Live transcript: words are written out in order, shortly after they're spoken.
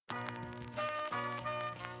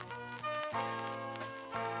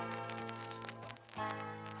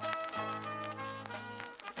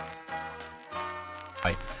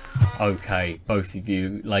okay, both of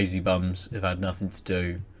you lazy bums have had nothing to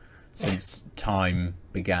do since time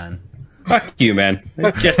began. Fuck you, man.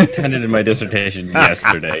 I just handed in my dissertation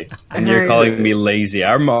yesterday, and you're calling me lazy.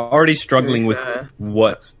 I'm already struggling with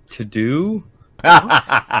what to do.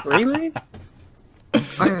 What? Really? I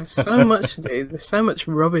have so much to do. There's so much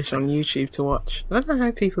rubbish on YouTube to watch. I don't know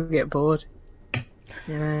how people get bored.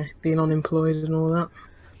 You know, being unemployed and all that.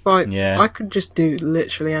 Like, Yeah. I could just do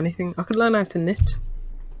literally anything. I could learn how to knit.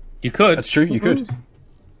 You could. That's true, you could.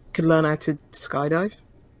 Could learn how to skydive.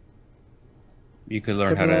 You could learn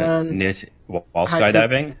Could how to learn knit while how to-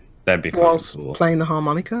 skydiving. That'd be fucking Whilst cool. playing the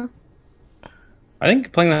harmonica. I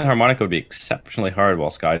think playing the harmonica would be exceptionally hard while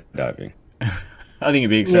skydiving. I think it'd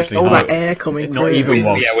be Yeah, exceptionally all hard. that air coming Not through. even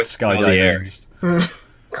whilst Yeah, with all the skydiving. air. Just-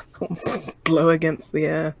 Blow against the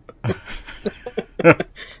air.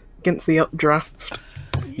 Against the updraft.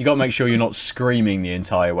 You got to make sure you're not screaming the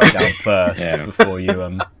entire way down first Yeah. before you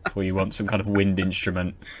want some kind of wind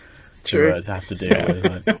instrument True. to have to deal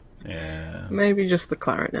with. Like, yeah. Maybe just the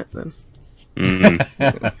clarinet then.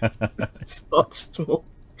 Mm. Start small.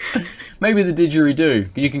 Maybe the didgeridoo.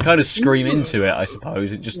 You can kind of scream into it, I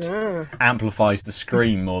suppose. It just Yeah. amplifies the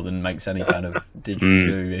scream more than makes any kind of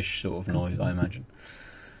didgeridoo-ish sort of noise, I imagine.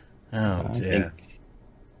 Oh I dear. think-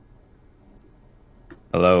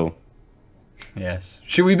 Hello. Yes.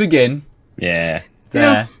 Should we begin? Yeah. There.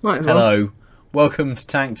 Yeah, might as well. Hello. Welcome to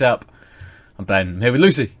Tanked Up. I'm Ben. I'm here with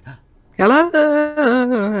Lucy. Hello.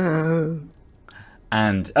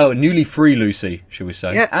 And, newly free Lucy, should we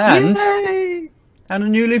say. Yeah. And Yay. a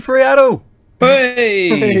newly free Adel.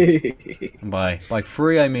 Hey! And by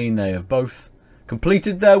free, I mean they have both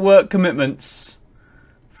completed their work commitments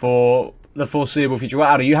for the foreseeable future.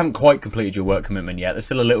 Well, Adel, you haven't quite completed your work commitment yet. There's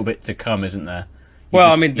still a little bit to come, isn't there?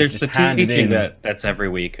 Well, You there's just the handed teaching in- that's every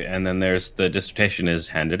week, and then there's the dissertation is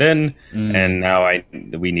handed in, and now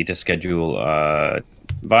we need to schedule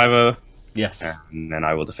Viva, Yes. and then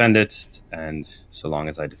I will defend it, and so long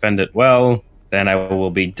as I defend it well, then I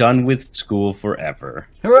will be done with school forever.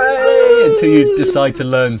 Hooray! Until you decide to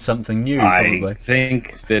learn something new, I probably.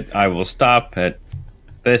 think that I will stop at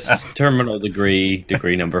this terminal degree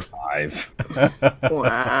number 5.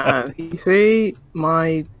 Wow. You see,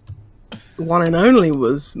 my one and only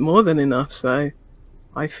was more than enough, so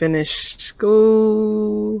I finished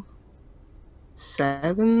school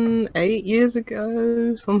 7, 8 years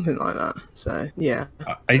ago, something like that. So, yeah.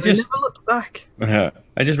 I just never looked back.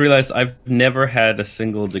 I just realized I've never had a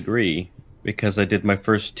single degree because I did my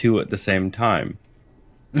first 2 at the same time.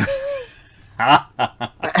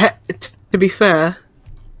 To be fair,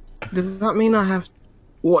 does that mean I have...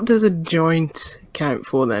 What does a joint count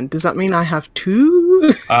for then? Does that mean I have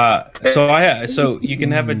 2? So you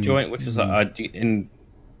can have a joint, which is a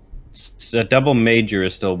double major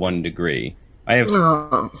is still 1 degree. I have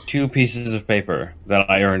Oh. 2 pieces of paper that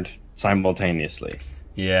I earned simultaneously.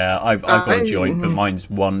 Yeah, I've got a joint, but mine's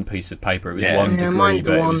one piece of paper. It was Yeah. one Yeah, degree, mine's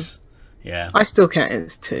but it one. was... Yeah. I still count it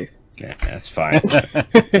as 2. Yeah, that's fine.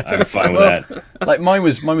 I'm fine with that. Like mine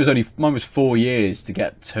was 4 years to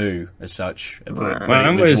get 2 as such, but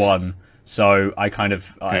Mine it was was- 1. So I kind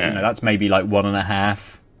of, Yeah. that's maybe like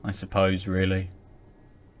 1.5, I suppose, really.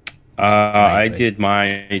 I Maybe. did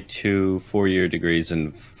my 2 4-year degrees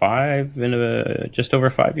in just over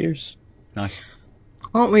 5 years. Nice.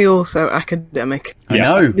 Aren't we all so academic? I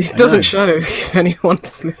Yeah. know. It I doesn't know. show if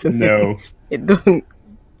anyone's listening. It doesn't,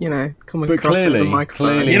 come But across over the clearly,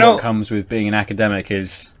 microphone. what comes with being an academic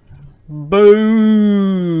is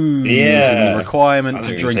booze Yeah. and the requirement I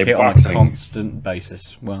to was drink gonna say it on a boxing. constant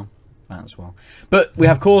basis. Well, that's well. But we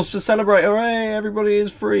have cause to celebrate. Hooray! Everybody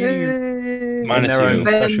is free Yay. in Minus their own you.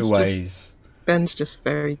 special Ben's ways. Ben's just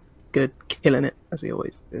very good, killing it, as he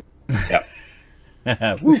always is.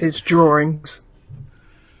 Woo. With his drawings,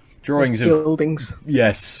 Drawings of buildings.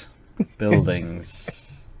 yes, buildings.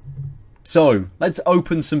 So let's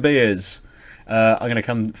open some beers. I'm going to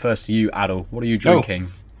come first to you, Adel. What are you drinking?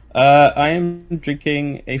 I am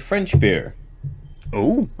drinking a French beer.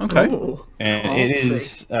 Oh, okay. Ooh, And it fancy.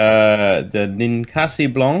 is the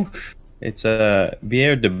Ninkasi Blanche. It's a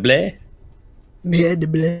bière de blé. Bière de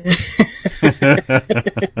blé.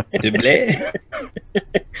 De blé.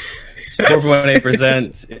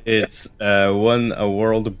 4.8%. It's won a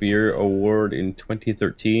World Beer Award in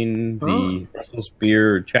 2013. The Brussels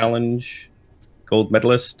Beer Challenge gold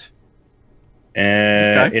medalist.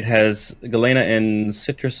 Okay. It has Galena and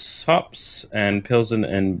citrus hops and Pilsen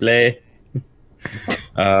and blé.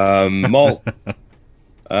 Malt.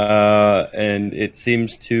 And it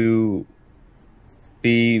seems to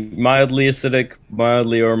be mildly acidic,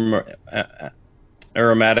 mildly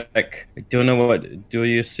aromatic. I don't know what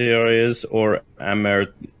Duoyucera is or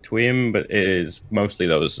Amertuim, but it is mostly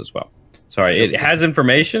those as well. Sorry, it has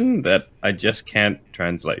information that I just can't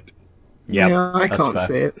translate. Yep, Yeah, I that's can't fair.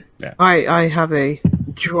 see it. Yeah. I have a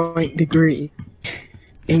joint degree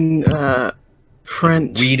in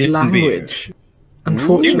French Weed and language. You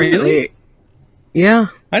Unfortunately, really? yeah,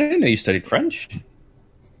 I didn't know you studied French.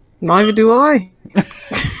 neither do I.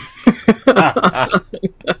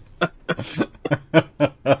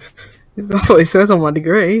 That's what it says on my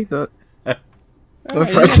degree, but I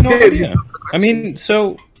had no idea. I mean,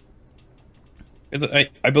 so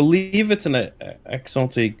I believe it's an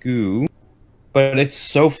accent aigu, but it's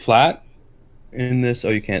so flat in this. Oh,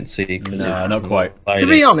 you can't see. 'cause No, it's not quite. to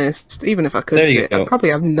be honest, even if I could There see you it, go. I probably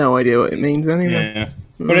have no idea what it means anyway. Yeah,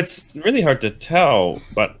 but it's really hard to tell.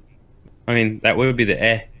 But I mean, that would be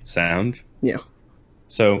the sound. Yeah.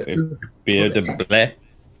 So it'd be a bleh,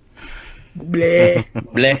 Bleh.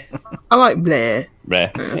 bleh, I like bleh.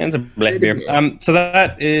 bleh. Yeah, it's a bleh beer. So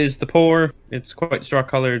that is the pour. It's quite straw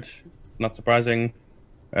colored. Not surprising.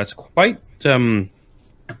 It's quite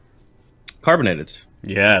carbonated.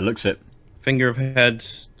 Yeah, looks it. Finger of head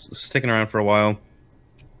sticking around for a while.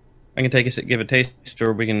 I can take a give a taste,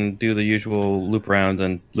 or we can do the usual loop around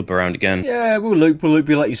and loop around again. Yeah, we'll loop. We'll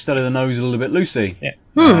let you study the nose a little bit, Lucy. Yeah.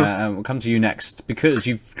 And we'll come to you next because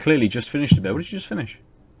you've clearly just finished a bit. What did you just finish?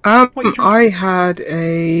 I had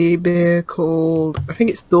a beer called, I think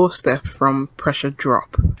it's Doorstep from Pressure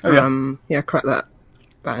Drop. Oh, yeah. Yeah, I cracked that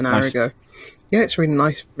about an hour Nice. ago. Yeah, it's really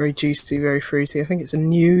nice, very juicy, very fruity. I think it's a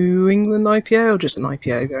New England IPA or just an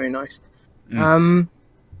IPA. Very nice. Ben,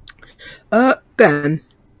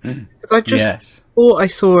 because I just Yes. thought I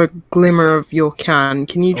saw a glimmer of your can.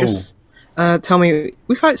 Can you just tell me,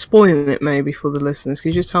 without spoiling it maybe for the listeners, could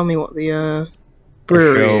you just tell me what the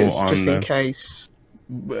brewery show is, on just in the- case?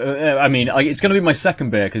 I mean, it's going to be my second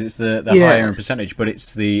beer because it's the Yeah. higher in percentage, but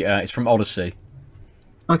it's it's from Odyssey.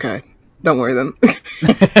 Okay, don't worry then.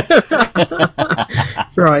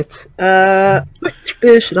 Right. Which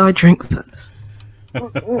beer should I drink first?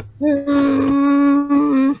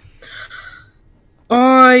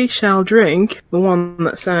 I shall drink the one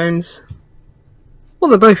that sounds. Well,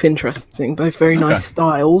 they're both interesting, both very Okay. nice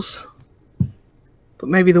styles. But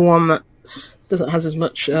maybe the one that doesn't have as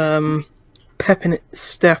much pep in its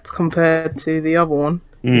step compared to the other one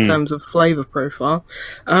in terms of flavour profile.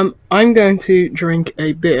 I'm going to drink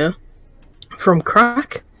a beer from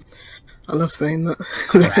Crack. I love saying that.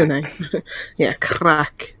 Their name. Yeah,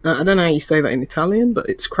 Crack. I don't know how you say that in Italian, but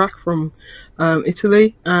it's Crack from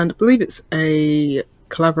Italy, and I believe it's a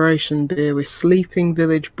collaboration beer with Sleeping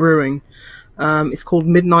Village Brewing. It's called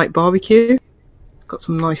Midnight Barbecue. It's got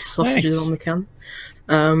some nice sausages Nice. on the can.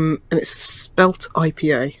 And it's a spelt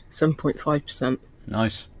IPA, 7.5%.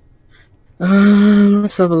 Nice.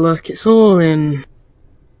 Let's have a look. It's all in.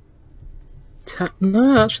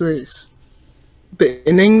 No, actually, it's a bit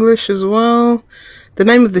in English as well. The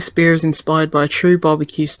name of this beer is inspired by a true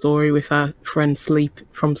barbecue story with our friend Sleep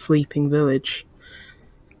from Sleeping Village.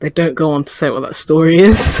 They don't go on to say what that story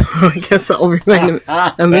is, so I guess that'll remain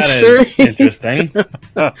a That mystery. is interesting.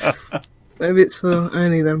 Maybe it's for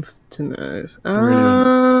only them to know.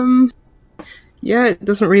 Brilliant. Yeah, it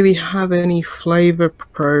doesn't really have any flavour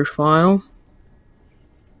profile.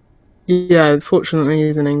 Yeah, unfortunately,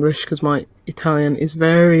 it's in English because my Italian is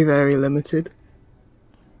very, very limited.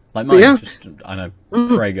 Like mine. yeah. Just, I know.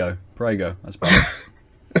 Prego. Prego. That's about it.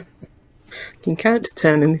 You can count to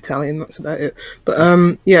 10 in Italian, that's about it. But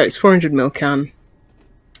yeah, it's 400ml can.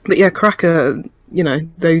 But yeah, Cracker,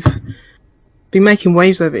 they've been making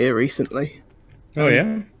waves over here recently. Oh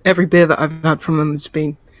yeah. Every beer that I've had from them has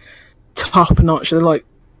been top notch. They're like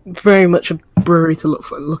very much a brewery to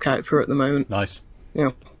look out for at the moment. Nice. Yeah.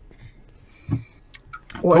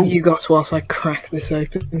 What Cool. have you got whilst I crack this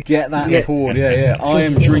open? Get that poured. Yeah. I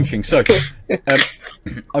am drinking. So,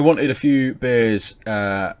 I wanted a few beers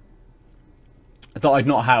that I'd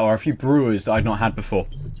not had, or a few brewers that I'd not had before.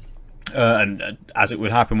 And as it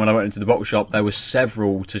would happen when I went into the bottle shop, there were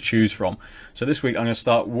several to choose from. So this week I'm going to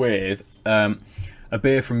start with a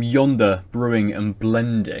beer from Yonder Brewing and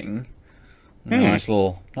Blending. Nice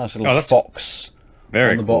little that's fox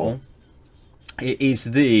Very on the cool. bottle. It is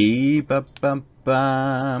the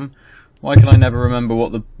why can I never remember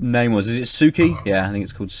what the name was? Is it Suki? Yeah, I think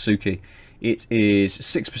it's called Suki. It is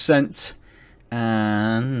 6%,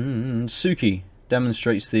 and Suki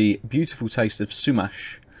demonstrates the beautiful taste of sumac,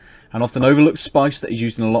 an often overlooked spice that is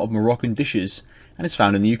used in a lot of Moroccan dishes and is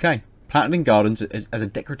found in the UK, planted in gardens as a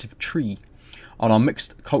decorative tree. On our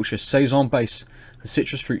mixed culture saison base, the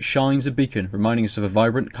citrus fruit shines a beacon, reminding us of the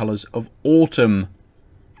vibrant colours of autumn.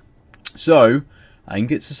 So, I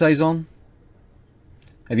think it's a Saison.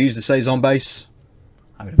 Have you used the Saison base?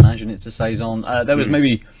 I would imagine it's a Saison. There was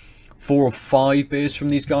maybe 4 or 5 beers from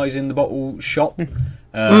these guys in the bottle shop.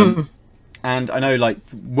 And I know, like,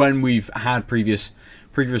 when we've had previous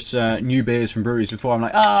new beers from breweries before, I'm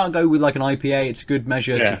like, I'll go with like an IPA. It's a good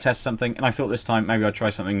measure to test something. And I thought this time maybe I'd try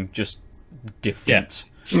something just different.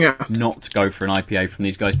 Yeah. Not go for an IPA from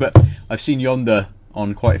these guys. But I've seen Yonder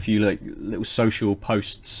on quite a few like little social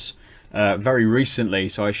posts very recently.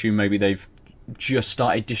 So I assume maybe they've just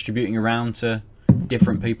started distributing around to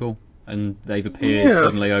different people, and they've appeared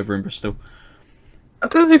suddenly over in Bristol. I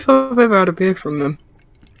don't know if I've ever had a beer from them.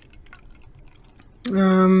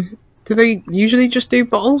 Do they usually just do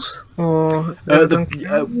bottles, or I don't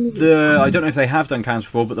know if they have done cans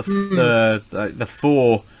before, but the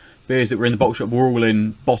 4 beers that were in the bottle shop were all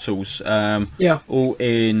in bottles. All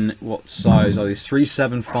in what size are these?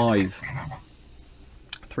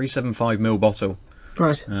 375 ml bottle.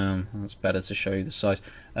 Right. That's better to show you the size.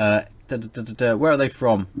 Where are they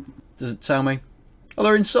from? Does it tell me? Oh,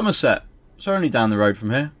 they're in Somerset. So only down the road from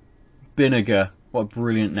here. Vinegar. What a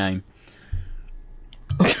brilliant name.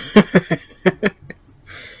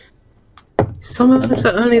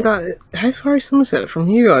 Somerset only that. How far is Somerset from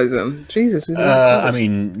you guys then? Jesus, is that I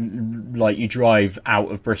mean, like you drive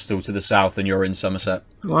out of Bristol to the south and you're in Somerset.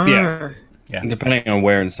 wow. Yeah. Yeah. Depending on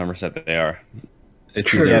where in Somerset they are. It's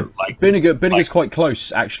True. either, like Vinegar's quite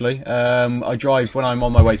close, actually. I drive, when I'm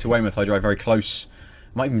on my way to Weymouth, I drive very close.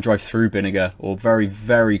 I might even drive through Vinegar, or very,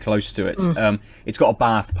 very close to it. It's got a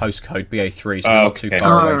Bath postcode, BA3, so not too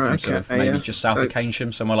far away from sort of maybe just south of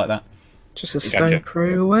Keynsham, somewhere like that. Just a stone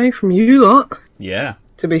throw away from you lot. Yeah.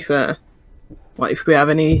 To be fair, like if we have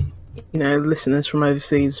any, listeners from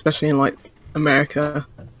overseas, especially in like America,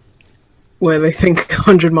 where they think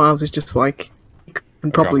 100 miles is just like you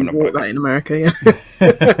can probably walk that in America,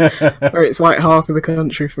 where it's like half of the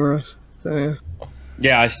country for us. So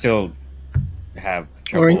yeah, I still have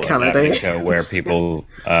trouble or in Canada, where people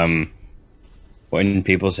when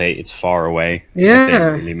people say it's far away, yeah, what they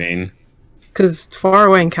really mean. Because far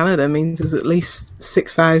away in Canada means there's at least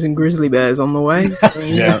 6,000 grizzly bears on the way. So,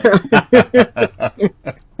 It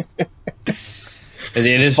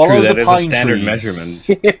is true. That is a standard measurement.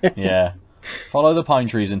 Yeah. Follow the pine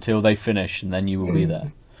trees until they finish, and then you will be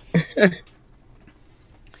there.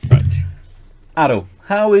 Right. Adel,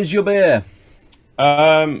 how is your beer?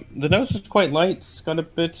 The nose is quite light. It's got a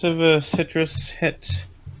bit of a citrus hit,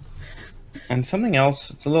 and something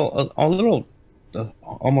else. It's a little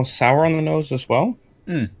almost sour on the nose as well.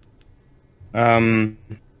 That's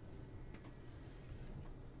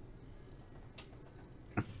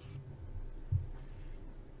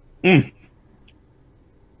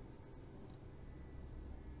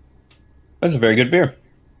a very good beer.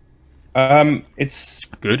 It's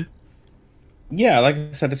good. Yeah, like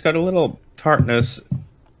I said, it's got a little tartness.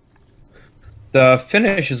 The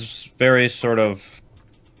finish is very sort of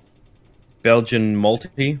Belgian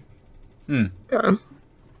malty. Yeah.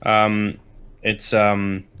 It's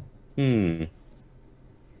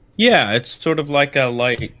yeah, it's sort of like a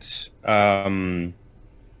light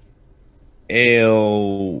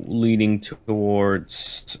ale leading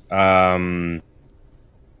towards like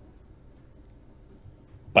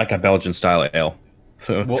a Belgian style ale.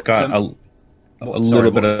 So it's got a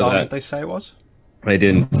little bit of that. Did they say it was? They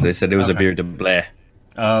didn't. They said it was a beer de blé.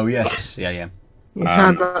 Oh yes, yeah. You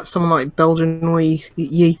had that some like Belgian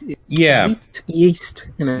yeast, Yeah,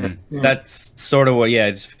 Yeah. that's sort of what. Yeah,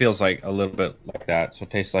 it just feels like a little bit like that. So it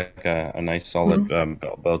tastes like a nice solid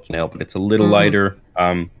Belgian ale, but it's a little lighter.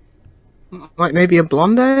 Like maybe a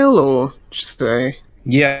blonde ale or just a.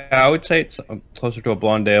 Yeah, I would say it's closer to a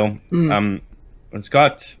blonde ale. It's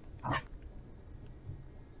got a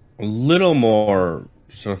little more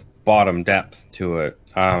sort of bottom depth to it.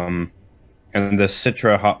 And the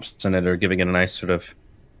Citra hops in it are giving it a nice sort of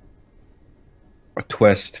a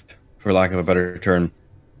twist, for lack of a better term.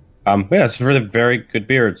 Yeah, it's a really very good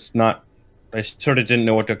beer. It's not. I sort of didn't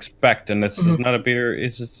know what to expect, and this is not a beer.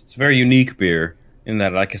 It's a very unique beer in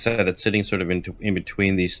that, like I said, it's sitting sort of in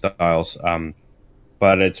between these styles,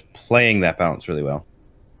 but it's playing that balance really well.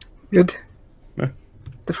 Good. Yeah.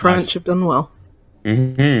 The French have done well.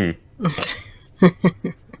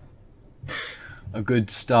 A good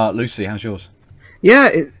start. Lucy, how's yours? Yeah,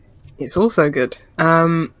 it's also good.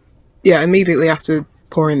 Yeah, immediately after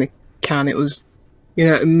pouring the can, it was,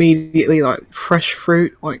 immediately like fresh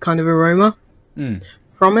fruit, like kind of aroma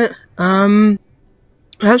from it. I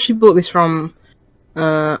actually bought this from,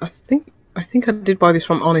 I think I did buy this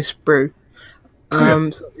from Honest Brew.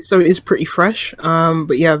 So it is pretty fresh.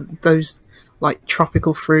 But yeah, those like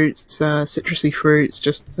tropical fruits, citrusy fruits,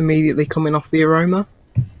 just immediately coming off the aroma.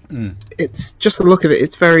 It's just the look of it.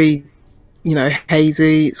 It's very,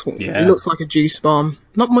 hazy. It looks like a juice bomb.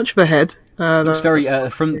 Not much of a head. Looks very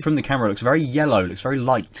from the camera. It looks very yellow. Looks very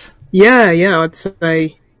light. Yeah. I'd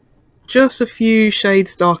say just a few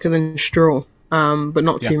shades darker than straw, but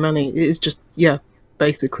not too many. It's just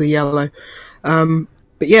basically yellow.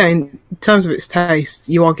 But yeah, in terms of its taste,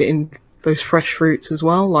 you are getting those fresh fruits as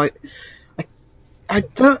well. Like I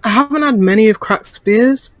haven't had many of Crack's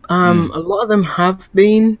beers. A lot of them have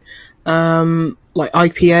been like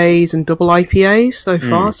IPAs and double IPAs so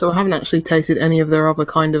far, so I haven't actually tasted any of their other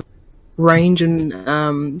kind of range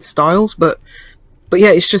and styles. But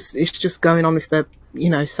yeah, it's just going on with their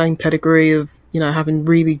same pedigree of having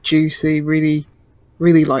really juicy, really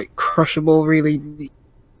like crushable, really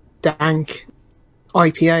dank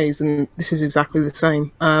IPAs, and this is exactly the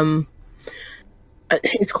same.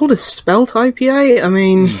 It's called a spelt IPA.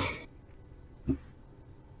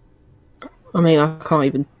 I can't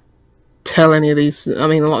even tell any of these. A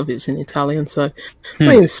lot of it's in Italian, so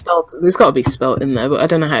spelt. There's got to be spelt in there, but I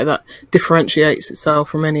don't know how that differentiates itself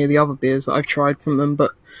from any of the other beers that I've tried from them.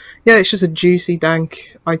 But yeah, it's just a juicy,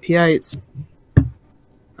 dank IPA.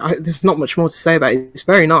 There's not much more to say about it. It's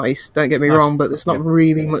very nice, don't get me wrong, but there's not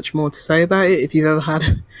really much more to say about it. If you've ever had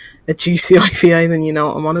a juicy IPA, then you know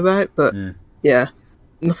what I'm on about. But yeah,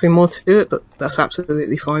 nothing more to it, but that's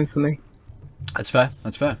absolutely fine for me. That's fair.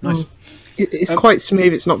 Nice. It's quite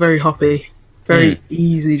smooth. It's not very hoppy. Very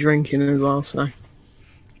easy drinking as well, so.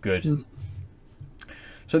 Good.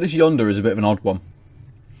 So this Yonder is a bit of an odd one.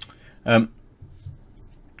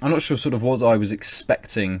 I'm not sure sort of what I was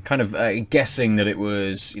expecting, kind of guessing that it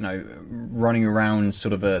was, running around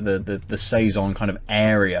sort of the Saison kind of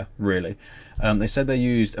area, really. They said they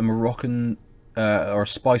used a Moroccan, or a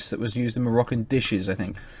spice that was used in Moroccan dishes, I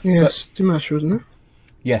think. Yes, Dimash, wasn't it?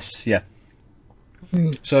 Yes, yeah.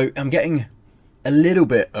 So I'm getting a little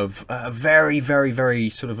bit of a very, very, very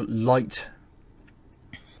sort of light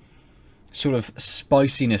sort of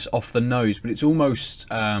spiciness off the nose, but it's almost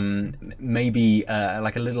maybe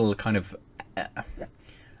like a little kind of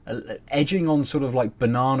edging on sort of like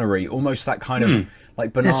banana-y, almost that kind of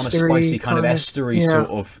like banana Estery, spicy kind of estery sort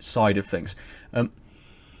of side of things.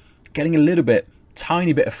 Getting a little bit,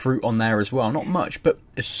 tiny bit of fruit on there as well, not much, but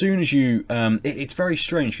as soon as you it's very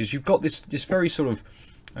strange because you've got this very sort of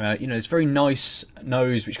this very nice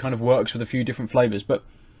nose which kind of works with a few different flavors, but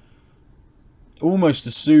almost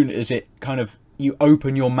as soon as it kind of you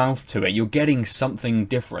open your mouth to it, you're getting something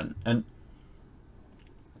different, and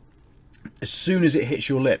as soon as it hits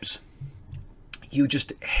your lips, you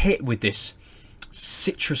just hit with this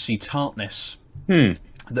citrusy tartness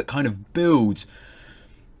that kind of builds,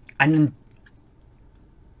 and then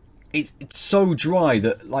it's so dry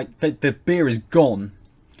that like the beer is gone,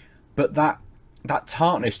 but that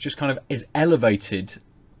tartness just kind of is elevated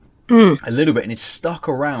a little bit and is stuck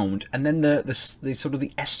around, and then the sort of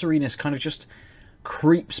the esteriness kind of just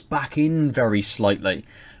creeps back in very slightly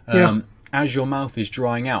as your mouth is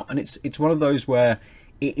drying out, and it's one of those where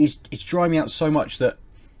it's drying me out so much that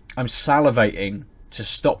I'm salivating to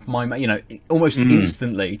stop my almost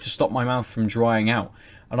instantly to stop my mouth from drying out,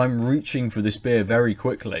 and I'm reaching for this beer very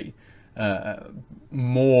quickly,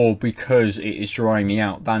 more because it is drying me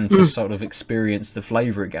out than to sort of experience the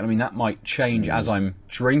flavour again. I mean, that might change as I'm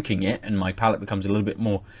drinking it and my palate becomes a little bit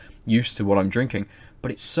more used to what I'm drinking,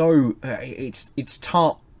 but it's so it's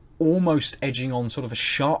tart, almost edging on sort of a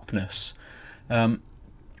sharpness. That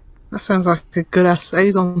sounds like a good ass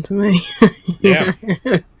Saison to me. Yeah.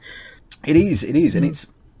 It is, and it's.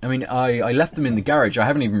 I mean, I left them in the garage. I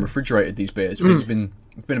haven't even refrigerated these beers because it's been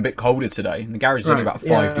a bit colder today, and the garage is only about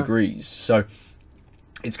 5 degrees. So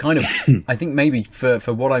it's kind of, I think maybe for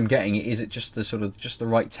what I'm getting, is it just the sort of just the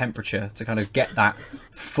right temperature to kind of get that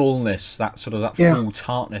fullness, that sort of that full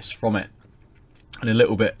tartness from it, and a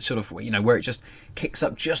little bit sort of where it just kicks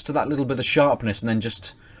up just to that little bit of sharpness, and then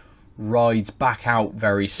just rides back out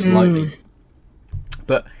very slightly.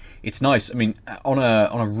 But it's nice. I mean, on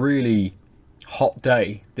a really hot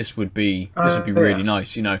day, this would be really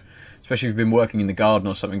nice. Especially if you've been working in the garden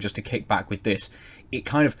or something, just to kick back with this. It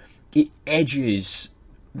edges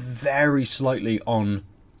very slightly on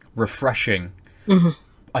refreshing.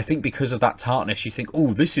 I think because of that tartness, you think,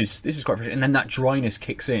 oh, this is quite refreshing, and then that dryness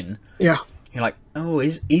kicks in. Yeah. You're like, oh,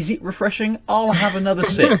 is it refreshing? I'll have another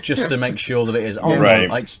sip just to make sure that it is. Oh, Right.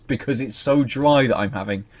 no, like, because it's so dry that I'm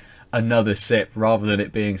having another sip rather than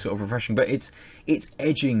it being sort of refreshing. But it's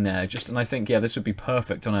edging there, and I think this would be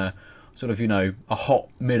perfect on a sort of a hot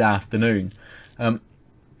mid-afternoon. I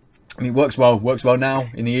mean, works well now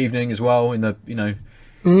in the evening as well, in the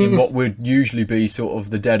in what would usually be sort of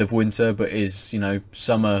the dead of winter, but is, you know,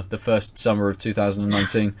 summer, the first summer of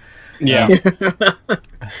 2019. Yeah.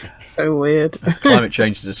 So weird. Climate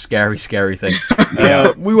change is a scary, scary thing.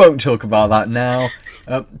 We won't talk about that now.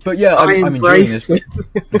 But yeah, I'm enjoying this.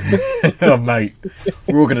 Oh, mate,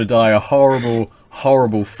 we're all going to die a horrible,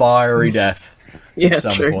 horrible, fiery death at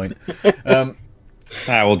some point.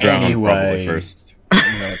 I will drown Anyway. probably first.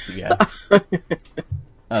 Yeah.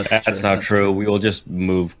 That's not true. We will just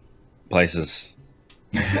move places.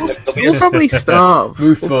 We'll probably starve.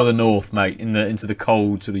 Move further north, mate, into the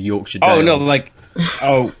cold sort of Yorkshire Dales. Oh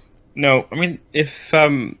no, no. I mean, if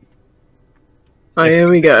Oh, here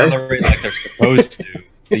we go. accelerate like they're supposed to,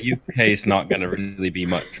 the UK is not going to really be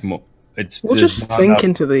much more. We'll just not sink enough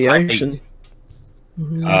into the height, ocean.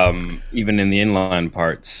 even in the inland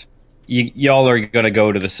parts. Y'all are going to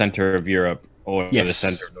go to the center of Europe or the Yes.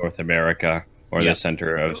 center of North America or Yeah. the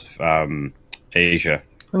center of Asia.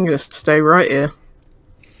 I'm gonna stay right here.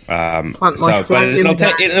 Plant my But flag in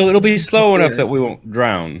it'll be slow enough that we won't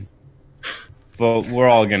drown. But we're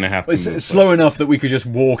all going to have to. It's move slow enough that we could just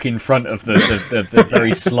walk in front of the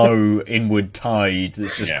very slow inward tide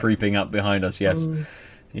that's just creeping up behind us. Yes,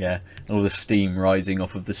 yeah, and all the steam rising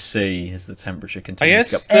off of the sea as the temperature continues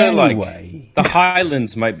to guess go up. Anyway, the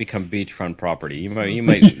Highlands might become beachfront property. You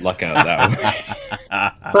might luck out that way.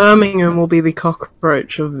 Birmingham will be the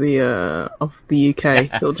cockroach of the UK.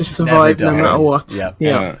 It'll just survive no Never matter dies. what.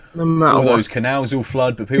 Yeah. No matter all what. those canals will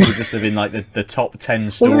flood, but people just live in like the top 10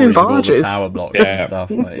 in stories of all the barges. tower blocks Yeah. and stuff.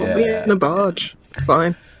 Like, We'll be in a barge.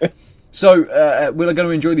 Fine. So, we're going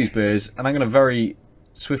to enjoy these beers, and I'm going to very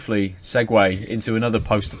swiftly segue into another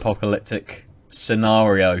post-apocalyptic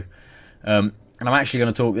scenario. And I'm actually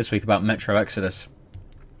going to talk this week about Metro Exodus.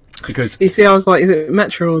 Because You see, I was like, is it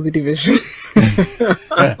Metro or The Division?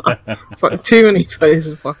 It's like too many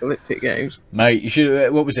post-apocalyptic games. mate, you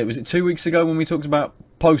should. What was it? Was it 2 weeks ago when we talked about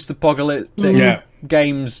post-apocalyptic Yeah.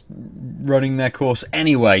 games running their course?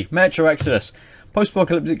 Anyway, Metro Exodus,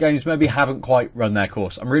 post-apocalyptic games maybe haven't quite run their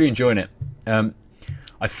course. I'm really enjoying it.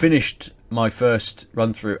 I finished my first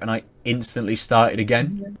run through and I instantly started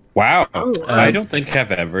again. Wow, Oh, I don't think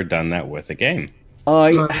I've ever done that with a game.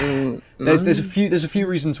 There's a few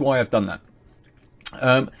reasons why I've done that.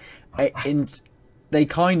 And they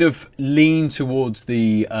kind of lean towards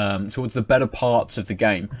the better parts of the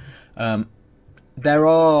game. There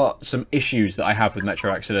are some issues that I have with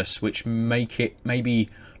Metro Exodus which make it maybe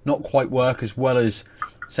not quite work as well as,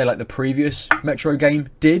 say, like the previous Metro game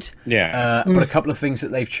did. Yeah. But a couple of things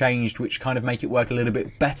that they've changed which kind of make it work a little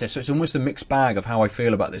bit better. So it's almost a mixed bag of how I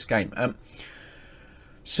feel about this game.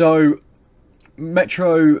 So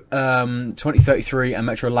Metro 2033 and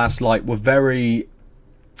Metro Last Light were very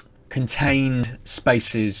contained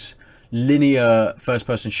spaces, linear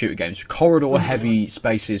first-person shooter games, corridor-heavy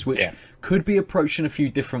spaces, which could be approached in a few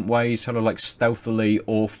different ways, sort of like stealthily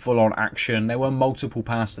or full-on action. There were multiple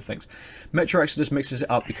paths to things. Metro Exodus mixes it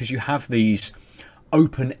up because you have these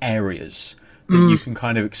open areas that you can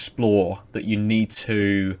kind of explore, that you need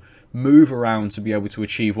to move around to be able to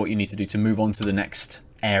achieve what you need to do to move on to the next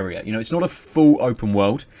area. You know, it's not a full open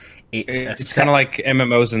world. It's kind of like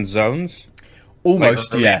MMOs and zones.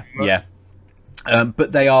 Almost, Like, yeah.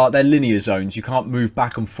 But they're linear zones. You can't move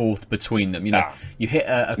back and forth between them. You know, you hit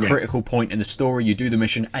a critical point in the story, you do the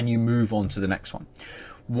mission, and you move on to the next one.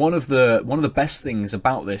 One of the best things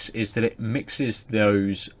about this is that it mixes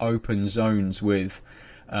those open zones with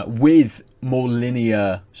more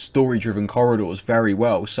linear story-driven corridors very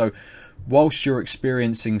well. So, whilst you're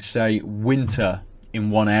experiencing, say, winter in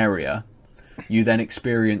one area, you then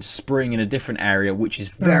experience spring in a different area, which is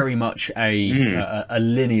very much a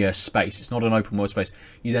linear space. It's not an open world space.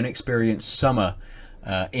 You then experience summer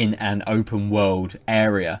in an open world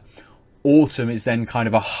area. Autumn is then kind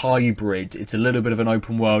of a hybrid. It's a little bit of an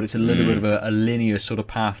open world. It's a little bit of a linear sort of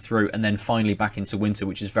path through, and then finally back into winter,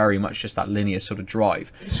 which is very much just that linear sort of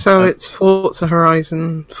drive. So it's Forza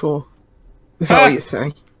Horizon 4. Is that what you're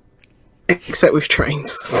saying? Except with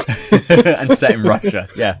trains. And set in Russia,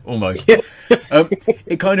 yeah, almost.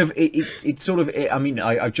 It kind of, it's sort of. I mean,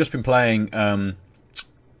 I've just been playing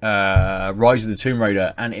Rise of the Tomb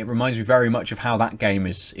Raider, and it reminds me very much of how that game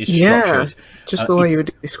is structured. Just the way you were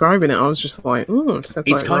describing it, I was just like, oh, it's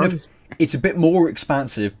It's kind of, it's a bit more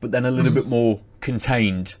expansive, but then a little bit more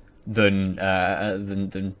contained than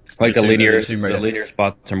Like the Tomb Raider. linear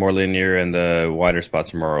spots are more linear and the wider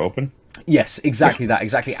spots are more open. Yes, exactly that,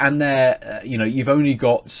 exactly. And there, you know, you've only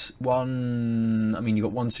got one. I mean, you've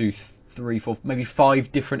got 1, 2, 3, 4, maybe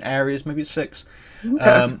 5 different areas, maybe 6.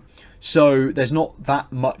 So there's not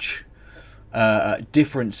that much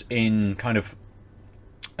difference in kind of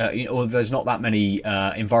or there's not that many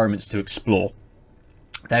environments to explore.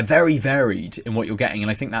 They're very varied in what you're getting,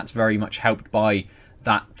 and I think that's very much helped by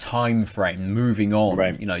that time frame moving on.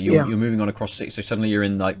 Right. You know, you're moving on across six, so suddenly you're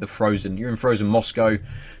in like you're in frozen Moscow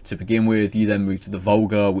to begin with. You then move to the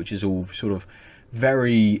Volga, which is all sort of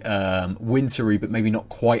very wintry, but maybe not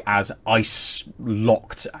quite as ice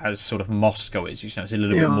locked as sort of Moscow is. You know, it's a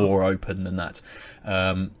little bit more open than that.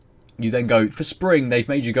 You then go for spring. They've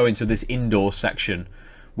made you go into this indoor section,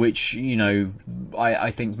 which, you know,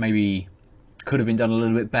 I think maybe could have been done a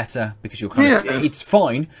little bit better, because you're kind of, it's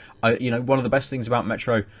fine. You know, one of the best things about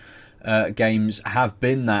Metro games have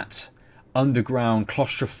been that underground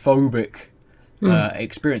claustrophobic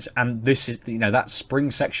experience, and this is, you know, that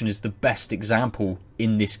spring section is the best example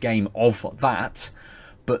in this game of that.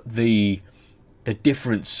 But the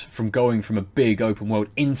difference from going from a big open world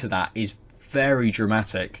into that is very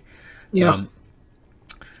dramatic.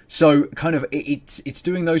 So kind of it's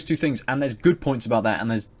doing those two things, and there's good points about that,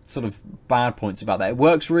 and there's sort of bad points about that. It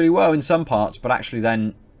works really well in some parts, but actually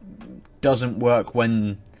then doesn't work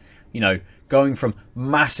when, you know, going from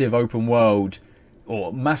massive open world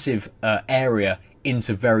or massive area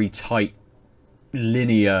into very tight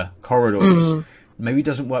linear corridors. Maybe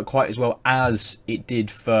doesn't work quite as well as it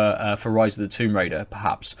did for Rise of the Tomb Raider,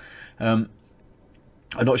 perhaps. I'm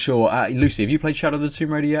not sure. Lucy, have you played Shadow of the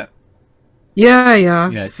Tomb Raider yet? Yeah.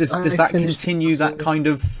 Does that continue that kind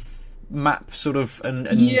of map sort of? And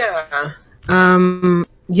yeah,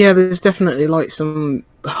 there's definitely like some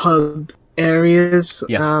hub areas.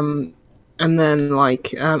 And then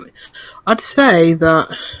like I'd say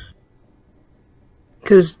that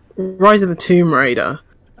because Rise of the Tomb Raider,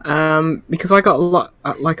 because I got a lot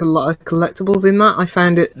of collectibles in that, I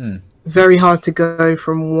found it very hard to go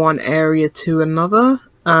from one area to another.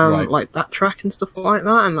 Like backtrack and stuff like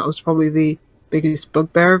that, and that was probably the biggest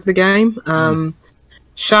bugbear of the game.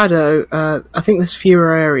 Shadow, I think there's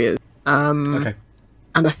fewer areas, and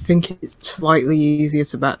I think it's slightly easier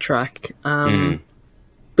to backtrack.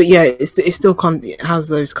 But yeah, it still it has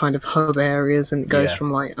those kind of hub areas, and it goes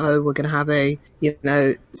from like, oh, we're gonna have a, you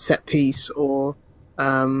know, set piece or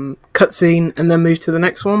cutscene, and then move to the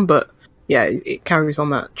next one. But yeah, it carries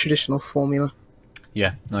on that traditional formula.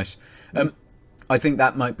 Yeah, nice. I think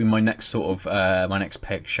that might be my next sort of my next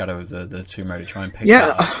pick, Shadow of the Tomb Raider. Try and pick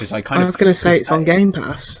that up, because I was going to say it's on Game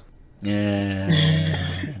Pass. Yeah,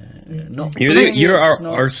 you're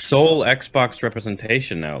our sole Xbox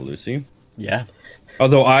representation now, Lucy. Yeah.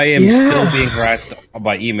 Although I am still being harassed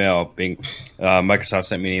by email. Microsoft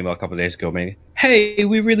sent me an email a couple of days ago, saying, "Hey,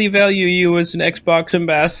 we really value you as an Xbox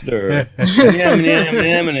ambassador." I'm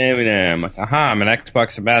like, I'm an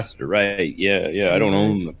Xbox ambassador, right? Yeah. I don't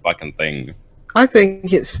own the fucking thing. I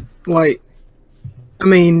think it's like, I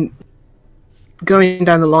mean, going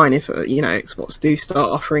down the line, if you know, Xbox do start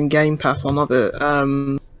offering Game Pass on other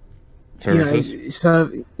services,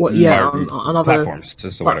 you know, on other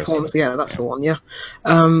platforms. Yeah, that's the one. Yeah,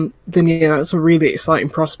 then that's a really exciting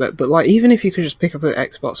prospect. But like, even if you could just pick up an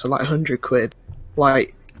Xbox for like £100,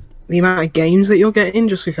 like the amount of games that you're getting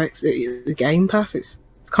just with the Game Pass, it's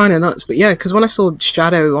kind of nuts. But yeah, because when I saw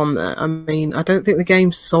Shadow on there, I mean, I don't think the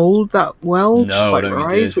game sold that well, just like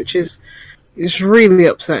Rise, which is really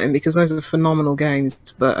upsetting, because those are phenomenal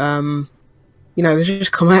games. But you know, they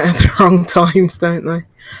just come out at the wrong times, don't they?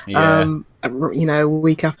 You know, a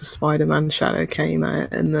week after Spider-Man Shadow came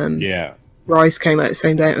out, and then Rise came out the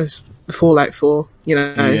same day as Fallout 4. You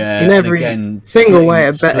know, in every single way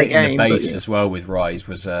a better game. The base as well with Rise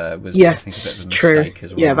was I think a bit of a mistake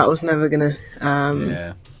as well. Yeah, that was never gonna.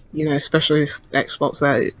 You know, especially with Xbox,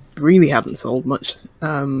 that it really hadn't sold much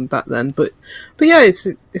back then. But yeah, it's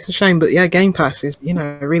a shame. But yeah, Game Pass is, you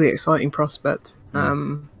know, a really exciting prospect.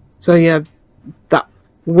 So yeah, that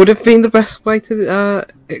would have been the best way to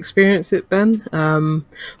experience it, Ben.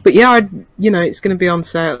 But yeah, you know, it's going to be on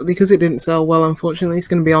sale because it didn't sell well. Unfortunately, it's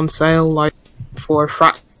going to be on sale like for a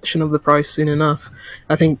fraction of the price soon enough.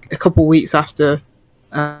 I think a couple of weeks after.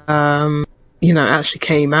 You know, it actually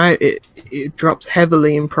came out, it dropped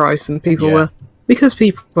heavily in price, and people were, because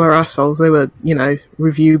people are assholes, they were, you know,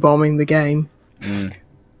 review bombing the game. It's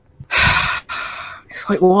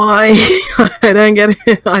like, why? I don't get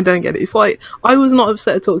it. It's like, I was not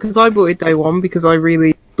upset at all, because I bought it day one because I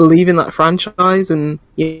really believe in that franchise, and,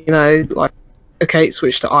 you know, like, okay, it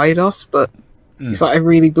switched to Eidos, but it's like I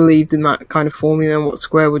really believed in that kind of formula and what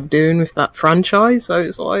Square were doing with that franchise, so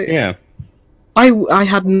it's like... Yeah. I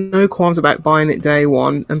had no qualms about buying it day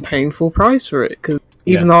one and paying full price for it, because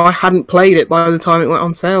even though I hadn't played it by the time it went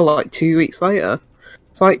on sale like 2 weeks later,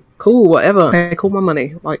 it's like, cool, whatever, take all my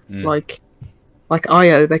money, like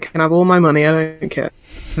IO, they can have all my money, I don't care.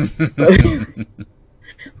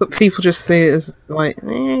 But but people just see it as like,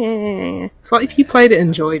 eh. It's like if you played it and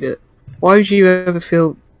enjoyed it, why would you ever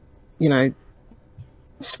feel, you know,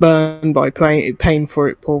 spurned by paying for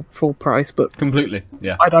it full price? But Completely,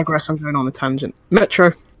 yeah. I digress. I'm going on a tangent.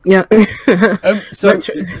 Metro, yeah. So,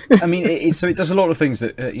 Metro. I mean, it does a lot of things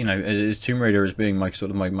that you know, as Tomb Raider as being my sort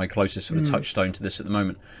of my closest sort of touchstone to this at the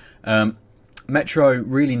moment. Metro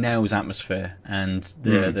really nails atmosphere and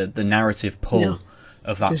the narrative pull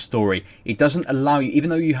of that story. It doesn't allow you, even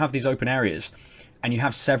though you have these open areas and you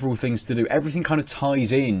have several things to do, everything kind of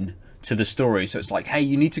ties in to the story. So it's like, hey,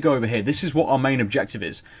 you need to go over here. This is what our main objective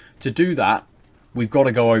is. To do that, we've got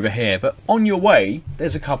to go over here. But on your way,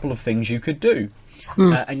 there's a couple of things you could do.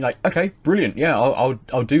 And you're like, okay, brilliant. Yeah,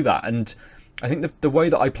 I'll do that. And I think the way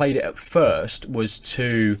that I played it at first was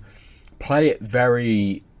to play it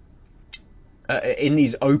very... in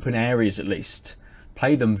these open areas, at least,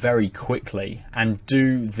 play them very quickly and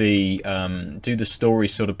do the story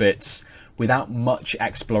sort of bits without much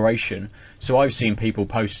exploration. So I've seen people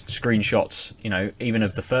post screenshots, you know, even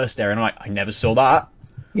of the first area, and I'm like, I never saw that.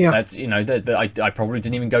 Yeah, That's, you know, I probably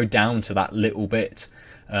didn't even go down to that little bit.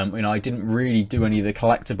 You know, I didn't really do any of the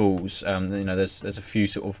collectibles. You know, there's a few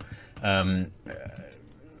sort of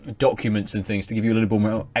documents and things to give you a little bit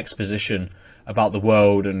more exposition about the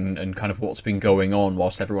world and kind of what's been going on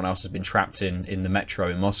whilst everyone else has been trapped in the metro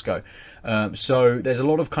in Moscow. So there's a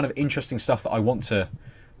lot of kind of interesting stuff that I want to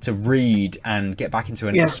read and get back into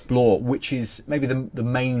and explore, which is maybe the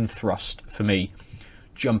main thrust for me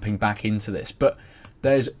jumping back into this. But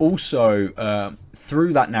there's also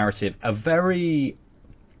through that narrative a very...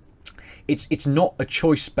 It's not a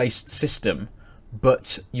choice-based system,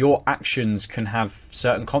 but your actions can have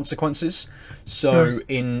certain consequences. So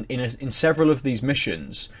in several of these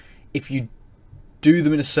missions, if you do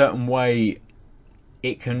them in a certain way,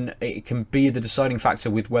 it can be the deciding factor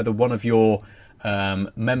with whether one of your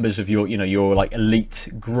members of your like elite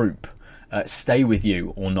group stay with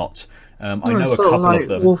you or not. I know a couple like of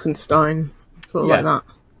them. Wolfenstein, sort of like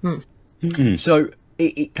that. So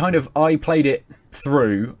it kind of, I played it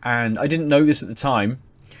through, and I didn't know this at the time,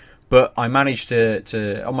 but I managed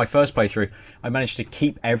to on my first playthrough, I managed to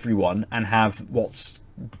keep everyone and have what's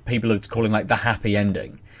people are calling like the happy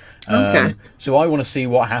ending. Okay. So I want to see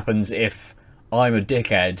what happens if I'm a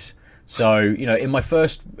dickhead. So, you know, in my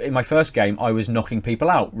first game, I was knocking people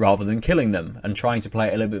out rather than killing them and trying to play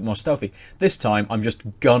it a little bit more stealthy. This time, I'm just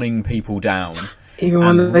gunning people down. Even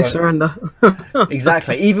when they surrender.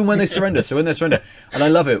 Exactly, even when they surrender. So when they surrender, and I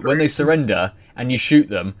love it, when they surrender and you shoot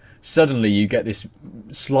them, suddenly you get this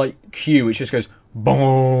slight cue which just goes,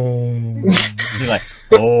 boom. You're like,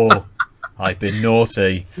 oh, I've been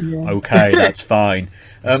naughty. Yeah. Okay, that's fine.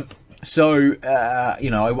 So, you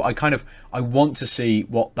know, I want to see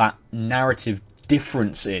what that narrative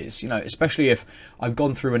difference is, you know, especially if I've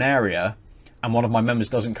gone through an area and one of my members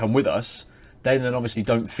doesn't come with us, they then obviously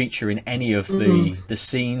don't feature in any of the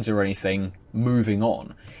scenes or anything moving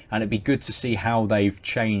on. And it'd be good to see how they've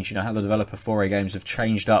changed, you know, how the developer 4A Games have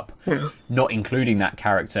changed up, not including that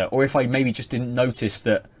character. Or if I maybe just didn't notice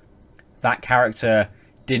that character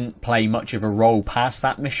didn't play much of a role past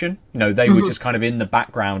that mission. You know, they were just kind of in the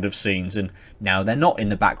background of scenes, and now they're not in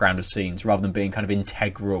the background of scenes, rather than being kind of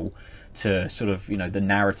integral to sort of, you know, the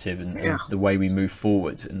narrative and the way we move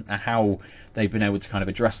forward, and how they've been able to kind of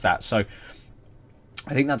address that. So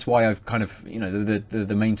I think that's why I've kind of, you know,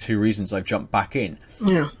 the main two reasons I've jumped back in.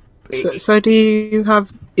 Yeah. So do you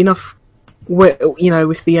have enough, you know,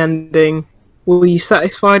 with the ending? Were you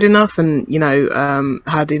satisfied enough, and, you know,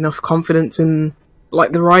 had enough confidence in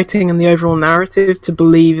like the writing and the overall narrative to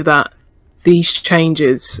believe that these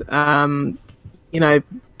changes, you know,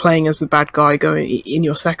 playing as the bad guy going in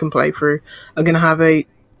your second playthrough, are going to have a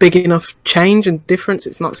big enough change and difference?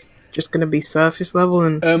 It's not just going to be surface level.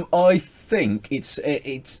 And I think it's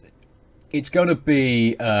going to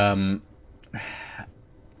be,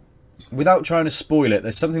 without trying to spoil it,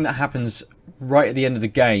 there's something that happens right at the end of the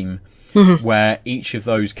game where each of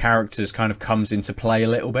those characters kind of comes into play a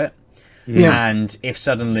little bit. Yeah. And if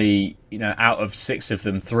suddenly, you know, out of 6 of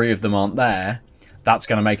them, 3 of them aren't there, that's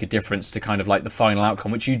going to make a difference to kind of like the final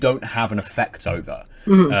outcome, which you don't have an effect over.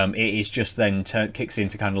 It is just then kicks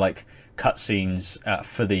into kind of like cutscenes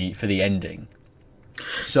for the ending.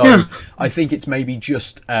 So I think it's maybe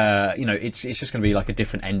just you know, it's just going to be like a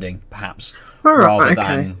different ending, perhaps, rather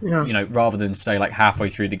than you know, rather than say like halfway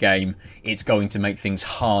through the game, it's going to make things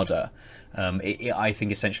harder. I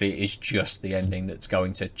think essentially it is just the ending that's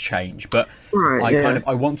going to change, but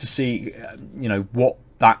I want to see you know, what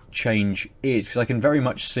that change is, because I can very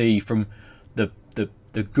much see from the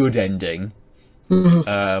good ending. You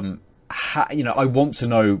know, I want to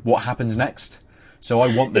know what happens next. So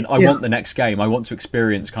I want the next game. I want to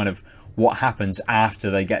experience kind of what happens after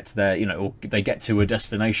they get to their, or they get to a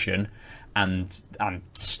destination and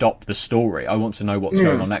stop the story. I want to know what's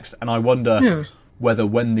going on next, and I wonder whether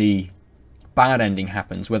when the bad ending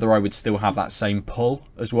happens, whether I would still have that same pull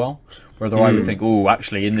as well, whether I would think, oh,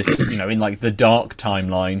 actually in this, in like the dark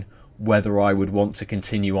timeline, whether I would want to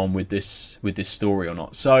continue on with this story or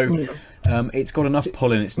not. So it's got enough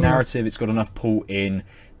pull in its narrative, it's got enough pull in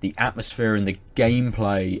the atmosphere and the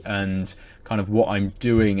gameplay and kind of what I'm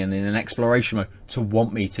doing and in an exploration mode to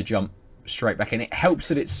want me to jump straight back in. It helps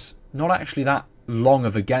that it's not actually that long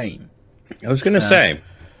of a game. I was going to say,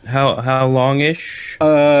 how long-ish?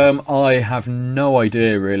 I have no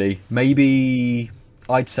idea, really. Maybe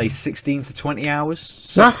I'd say 16 to 20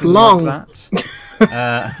 hours. That's long. Like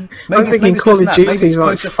that. I'm thinking Call of Duty is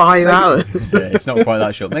like 5 hours. Yeah, it's not quite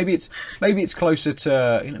that short. Maybe it's closer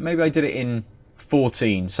to. Maybe I did it in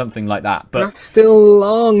 14, something like that. But that's still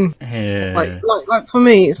long. Yeah. Like for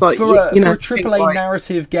me, it's like for a AAA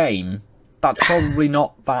narrative game. That's probably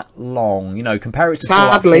not that long, Compare it to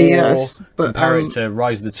Sadly, Fallout 4, yes, but compare it to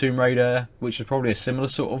Rise of the Tomb Raider, which is probably a similar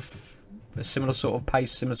sort of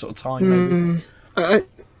pace, similar sort of time. Maybe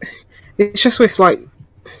it's just with like,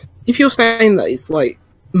 if you're saying that it's like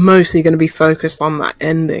mostly going to be focused on that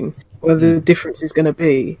ending, where the difference is going to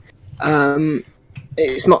be,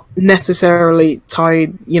 it's not necessarily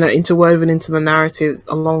tied, interwoven into the narrative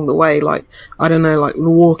along the way. Like I don't know, like The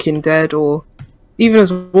Walking Dead or. Even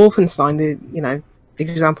as Wolfenstein, the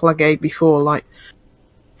example I gave before, like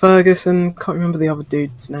Ferguson, can't remember the other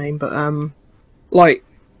dude's name, but like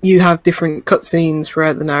you have different cutscenes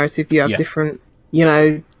throughout the narrative. You have different,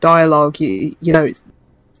 dialogue.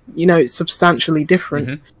 It's substantially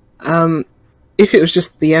different. If it was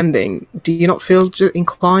just the ending, do you not feel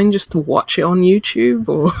inclined just to watch it on YouTube?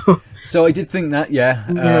 Or so I did think that,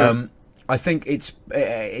 yeah. I think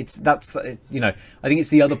I think it's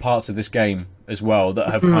the other parts of this game as well that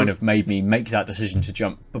have kind of made me make that decision to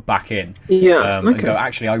jump back in. And go,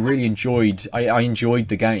 actually, I really enjoyed. I enjoyed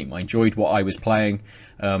the game. I enjoyed what I was playing.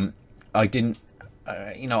 I didn't.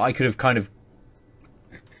 I could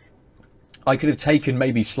have taken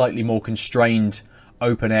maybe slightly more constrained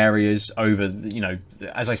open areas over.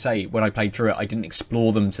 As I say, when I played through it, I didn't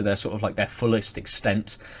explore them to their sort of like their fullest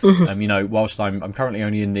extent. Whilst I'm currently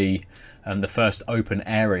only in the first open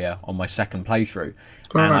area on my second playthrough,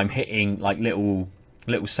 and I'm hitting like little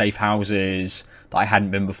safe houses that I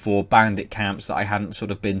hadn't been before, bandit camps that I hadn't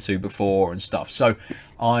sort of been to before and stuff. So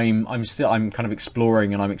I'm kind of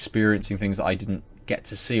exploring and I'm experiencing things that I didn't get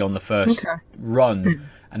to see on the first run,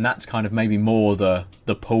 and that's kind of maybe more the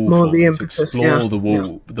pull for me to explore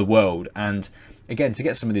the world, and again to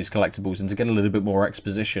get some of these collectibles and to get a little bit more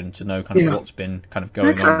exposition to know kind of what's been kind of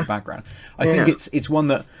going on in the background. I think it's one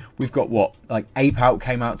that we've got. Like Ape Out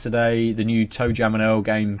came out today. The new Toe Jam and Earl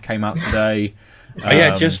game came out today.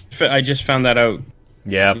 I just found that out.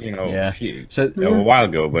 A while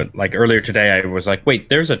ago, but like earlier today, I was like, "Wait,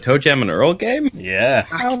 there's a Toe Jam and Earl game? Yeah,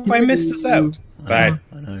 how have I missed this out?" I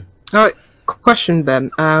know. All right, question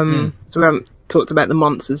then. So we haven't talked about the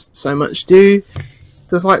monsters so much.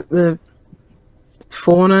 Does like the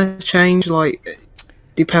fauna change, like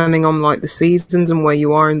depending on like the seasons and where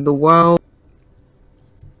you are in the world?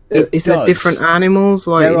 Is there different animals?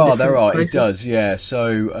 Like there are. Places? It does, yeah.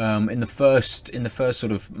 So in the first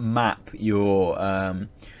sort of map, you're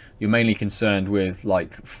mainly concerned with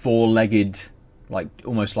like four-legged, like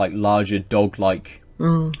almost like larger dog-like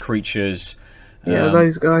creatures. Yeah,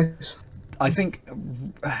 those guys. I think,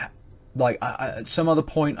 like at some other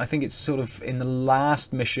point, I think it's sort of in the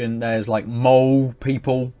last mission. There's like mole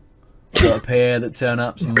people that appear that turn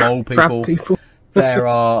up. Some mole people. Crab people. There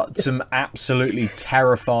are some absolutely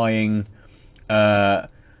terrifying, like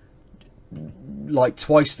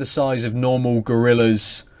twice the size of normal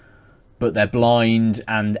gorillas, but they're blind,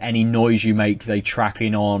 and any noise you make, they track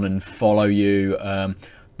in on and follow you.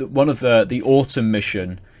 One of the autumn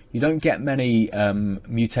mission, you don't get many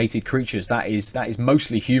mutated creatures. That is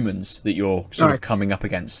mostly humans that you're sort of coming up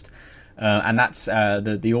against, and that's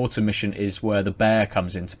the autumn mission is where the bear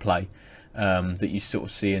comes into play. That you sort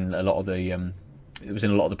of see in a lot of the. It was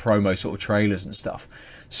in a lot of the promo sort of trailers and stuff.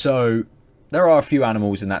 So there are a few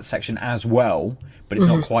animals in that section as well, but it's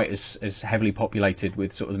not quite as heavily populated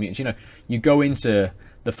with sort of the mutants. You go into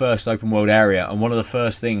the first open world area, and one of the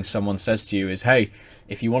first things someone says to you is, "Hey,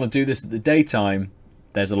 if you want to do this at the daytime,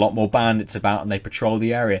 there's a lot more bandits about, and they patrol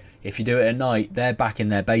the area. If you do it at night, they're back in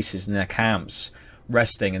their bases and their camps,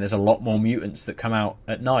 resting, and there's a lot more mutants that come out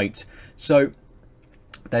at night." So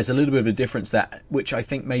there's a little bit of a difference there, which I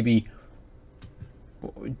think maybe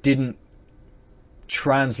didn't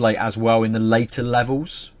translate as well in the later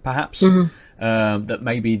levels, perhaps. That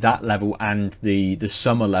maybe that level and the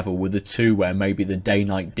summer level were the two where maybe the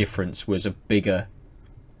day-night difference was a bigger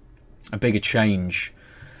change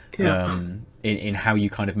in how you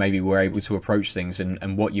kind of maybe were able to approach things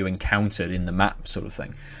and what you encountered in the map, sort of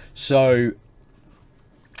thing. So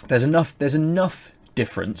there's enough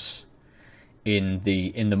difference in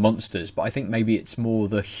the monsters, but I think maybe it's more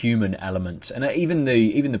the human element. And even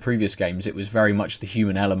the previous games, it was very much the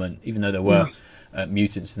human element, even though there were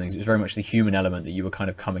mutants and things. It was very much the human element that you were kind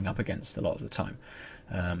of coming up against a lot of the time.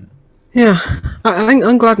 Yeah,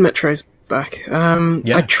 I'm glad Metro's back.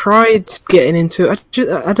 I tried getting into it.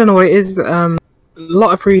 I don't know what it is. A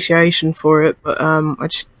lot of appreciation for it, but I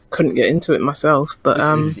just couldn't get into it myself. But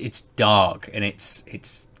it's dark and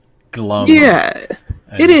it's glum. Yeah,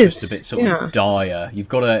 it is just a bit sort of dire. You've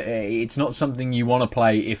got to. It's not something you want to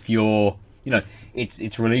play if you're.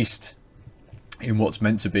 It's released in what's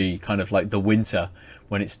meant to be kind of like the winter,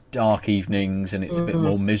 when it's dark evenings and it's a bit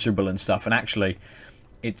more miserable and stuff. And actually,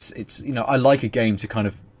 it's I like a game to kind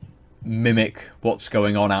of mimic what's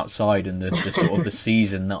going on outside and the sort of the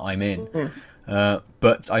season that I'm in.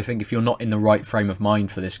 But I think if you're not in the right frame of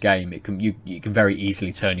mind for this game, it can very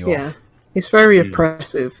easily turn you off. It's very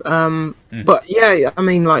oppressive. But yeah, I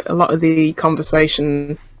mean, like a lot of the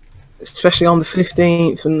conversation, especially on the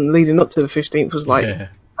 15th and leading up to the 15th, was like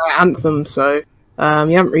Anthem. So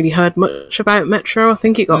you haven't really heard much about Metro. I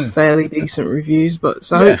think it got fairly decent reviews, but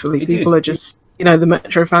so hopefully people are just, the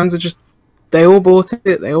Metro fans are just, they all bought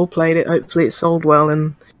it, they all played it. Hopefully it sold well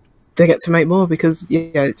and they get to make more, because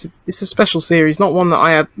it's a special series, not one that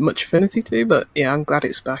I have much affinity to, but yeah, I'm glad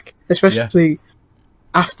it's back, especially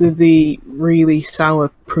after the really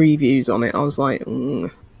sour previews on it. I was like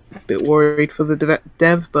a bit worried for the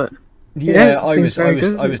dev, but I was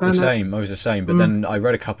the same. But then I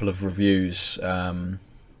read a couple of reviews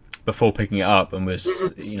before picking it up and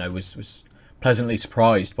was pleasantly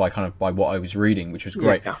surprised by what I was reading, which was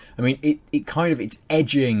great. I mean, it's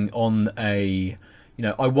edging on a.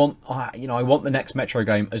 I want the next Metro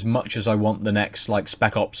game as much as I want the next like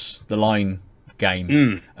Spec Ops: The Line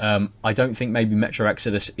game. I don't think maybe Metro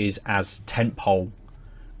Exodus is as tentpole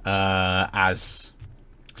as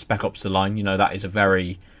Spec Ops: The Line. That is a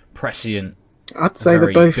very prescient. I'd say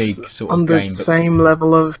they're both big sort on of the game, same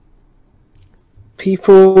level of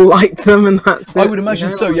people like them, and that's it. I would imagine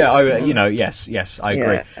so. Yeah, yes, I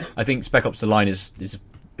agree. I think Spec Ops: The Line is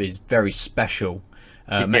very special.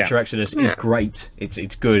 Metro Exodus is great.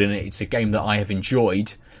 It's good, and it's a game that I have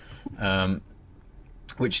enjoyed,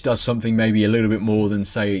 which does something maybe a little bit more than,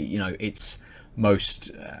 say, its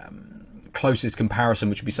most closest comparison,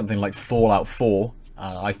 which would be something like Fallout 4.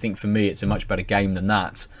 I think for me, it's a much better game than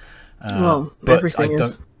that. Well, but everything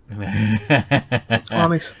is.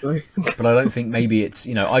 Honestly. But I don't think maybe it's,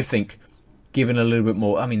 I think given a little bit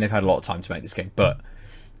more, I mean, they've had a lot of time to make this game, but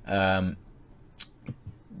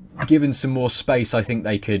given some more space, I think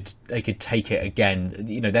they could take it again.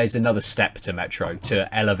 There's another step to Metro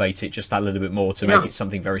to elevate it just that little bit more, to make it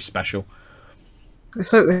something very special.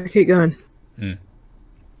 Let's hope they keep going.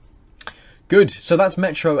 Good. So that's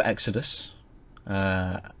Metro Exodus.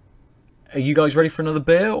 Are you guys ready for another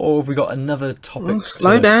beer, or have we got another topic?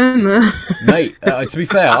 Slow down there. Mate, to be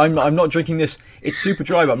fair, I'm not drinking this. It's super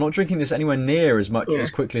dry, but I'm not drinking this anywhere near as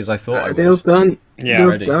quickly as I thought I was. Deal's done.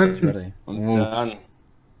 Yeah, Deal's done. I'm done.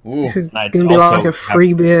 Ooh. This is going to be like a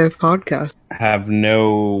free beer podcast. Have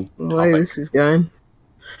no the way this is going.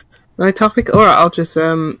 No topic? Alright, I'll just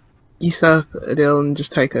usurp Adil and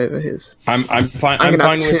just take over his. I'm fine. I'm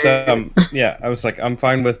fine with I was like, I'm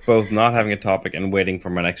fine with both not having a topic and waiting for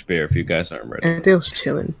my next beer if you guys aren't ready. Adil's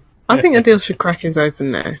chilling. I think Adil should crack his open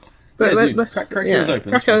now. But let's crack yours open.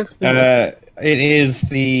 Crack open. It is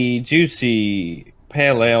the Juicy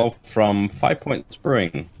Pale Ale from 5 Points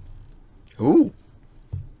Brewing. Ooh.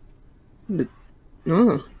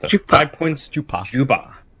 Jupa. 5 Points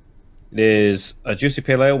Juba. It is a juicy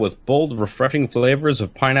pale ale with bold, refreshing flavors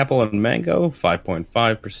of pineapple and mango,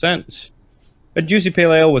 5.5%. A juicy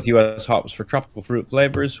pale ale with U.S. hops for tropical fruit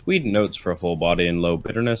flavors, wheat notes for a full body, and low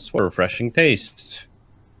bitterness for refreshing taste.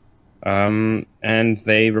 And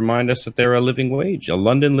they remind us that they're a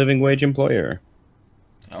London living wage employer.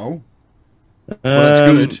 Oh. Well, that's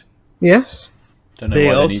good. Yes. Don't know They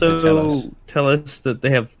why they need to tell us. also tell us that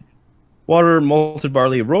they have water, malted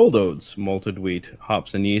barley, rolled oats, malted wheat,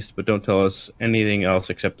 hops, and yeast, but don't tell us anything else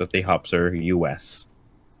except that the hops are U.S.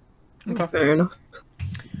 Okay. Fair enough.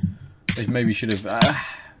 They maybe should have.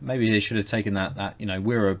 Maybe they should have taken that.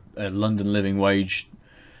 We're a London living wage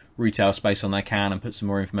retail space on their can and put some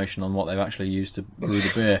more information on what they've actually used to brew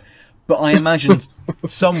the beer. But I imagine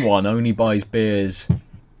someone only buys beers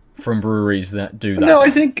from breweries that do that. No, I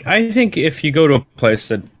think if you go to a place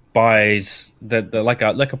that buys that like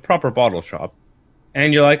a proper bottle shop,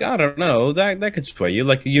 and you're like, I don't know, that could sway you.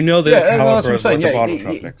 Like, you know the Yeah, caliber that's what I'm of saying. what the Yeah, bottle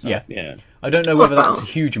shop picks yeah. up. Yeah. I don't know whether that's a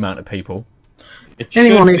huge amount of people. It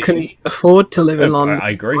Anyone should who be. can afford to live in I London,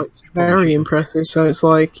 agree. it's Probably very should. impressive. So it's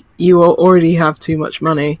like you already have too much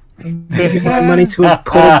money. Give my money to a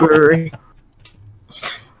poor brewery.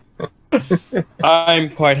 I'm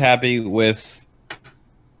quite happy with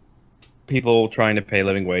people trying to pay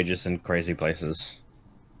living wages in crazy places.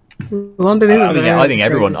 London is. I mean, yeah, I think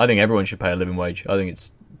crazy. everyone should pay a living wage. I think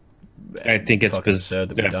it's fucking absurd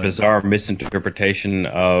that we a don't. bizarre misinterpretation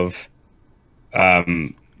of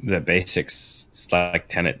the basics, like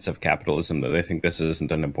tenets of capitalism, that they think this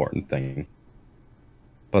isn't an important thing.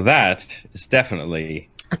 But that is definitely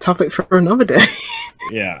A topic for another day.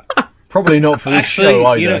 yeah. Probably not for this show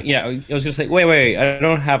either. You know, yeah, I was gonna say, wait, I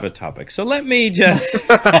don't have a topic, so let me just.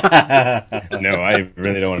 No, I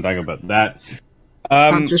really don't want to talk about that.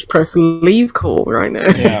 I'll just press leave call right now.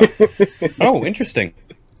 Yeah. Oh, interesting.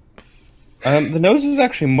 The nose is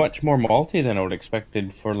actually much more malty than I would have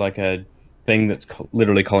expected for like a thing that's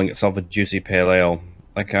literally calling itself a juicy pale ale.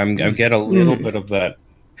 Like I get a little bit of that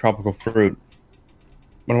tropical fruit,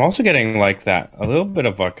 but I'm also getting like that a little bit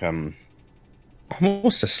of like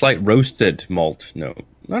almost a slight roasted malt note.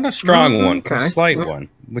 Not a strong one, but okay. a slight one.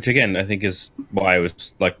 Which again, I think is why I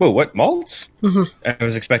was like, whoa, what, malts? I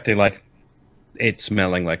was expecting like it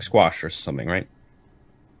smelling like squash or something, right?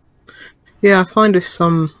 Yeah, I find with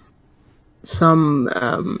some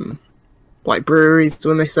like breweries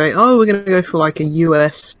when they say, "Oh, we're gonna go for like a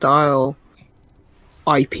US style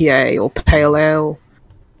IPA or pale ale,"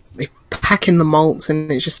 they pack in the malts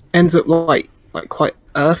and it just ends up like quite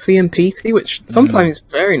earthy and peaty, which sometimes is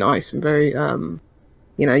very nice and very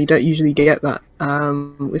you know, you don't usually get that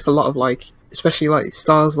with a lot of like, especially like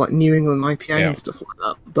styles like New England IPA and stuff like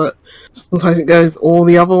that. But sometimes it goes all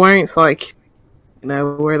the other way. It's like, you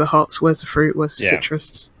know, where are the hops, where's the fruit, where's the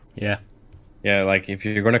citrus? Yeah. Yeah, like if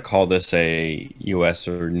you're going to call this a US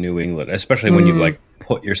or New England, especially when you like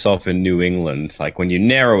put yourself in New England, like when you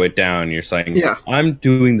narrow it down, you're saying, I'm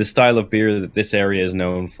doing the style of beer that this area is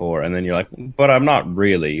known for. And then you're like, but I'm not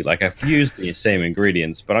really. Like I've used the same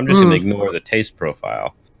ingredients, but I'm just going to ignore the taste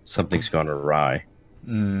profile. Something's gone awry.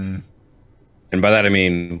 And by that I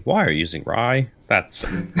mean, why are you using rye? That's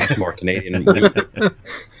more Canadian. But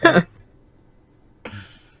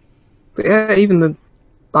yeah, even the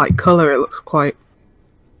like color, it looks quite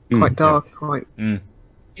dark, quite.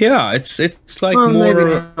 Yeah, it's like Well, maybe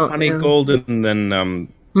more not, honey yeah. golden than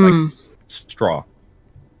like straw.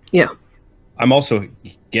 Yeah. I'm also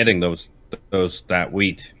getting that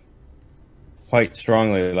wheat quite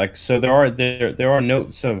strongly. Like so, there are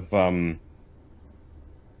notes of I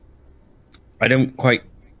don't quite.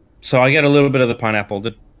 So I get a little bit of the pineapple,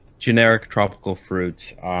 the generic tropical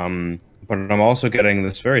fruit, but I'm also getting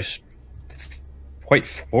this very quite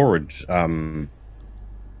forward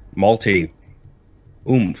malty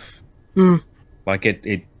oomph. Like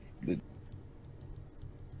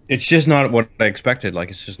it's just not what I expected. Like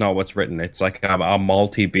it's just not what's written. It's like a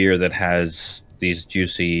malty beer that has these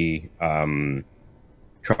juicy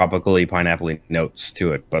tropically pineapple notes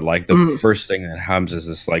to it, but like the first thing that comes is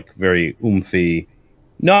this like very oomphy,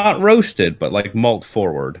 not roasted, but like malt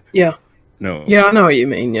forward. Yeah. No. Yeah, I know what you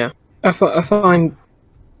mean. Yeah, I find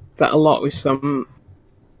that a lot with some,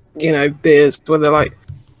 you know, beers where they're like,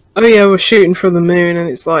 "Oh yeah, we're shooting for the moon," and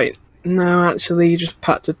it's like, no, actually, you just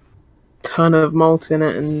packed a ton of malt in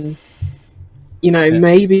it, and you know,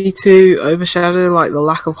 maybe to overshadow like the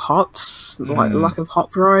lack of hops, like the lack of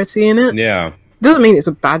hop variety in it. Yeah. Doesn't mean it's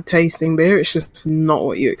a bad tasting beer. It's just not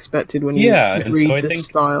what you expected when you read this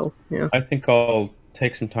style. Yeah, I think I'll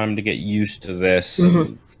take some time to get used to this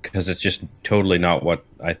because it's just totally not what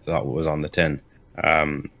I thought was on the tin.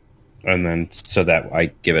 And then so that I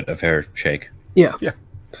give it a fair shake. Yeah,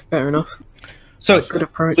 fair enough. So, good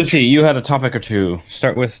approach. Lucy, you had a topic or two.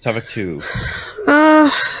 Start with topic 2. No,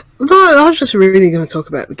 I was just really going to talk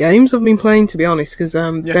about the games I've been playing, to be honest, because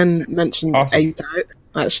Ben mentioned Ape Out.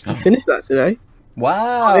 I actually finished that today.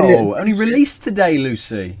 Wow! Only released today,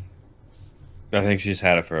 Lucy. I think she's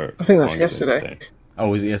had it for. I think that's yesterday. Oh,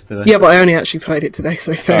 was it yesterday? Yeah, but I only actually played it today,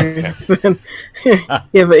 so fair enough.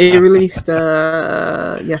 Yeah, but it released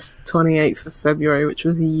 28th of February, which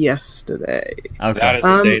was yesterday. Okay. That is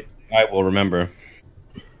the date I will remember.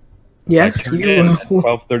 Yes, you will.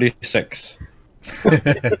 12:36.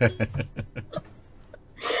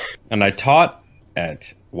 And I taught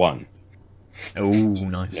at 1. Oh,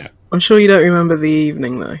 nice. Yeah. I'm sure you don't remember the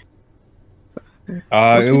evening, though.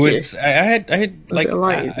 What It did was I had Was like it a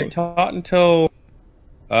light I evening? taught until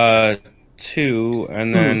 2,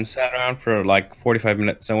 and then sat around for like 45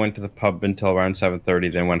 minutes. I went to the pub until around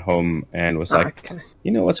 7:30, then went home and was like, Okay.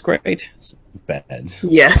 you know what's great? Bed.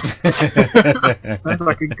 Yes. Sounds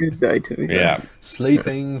like a good day to be fair. Yeah.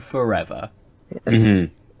 Sleeping forever. hmm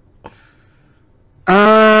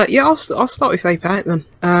Yeah, I'll start with Ape Out then.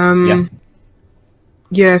 Yeah.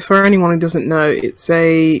 Yeah, for anyone who doesn't know, it's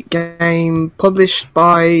a game published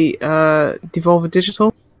by Devolver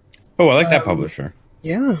Digital. Oh, I like that publisher.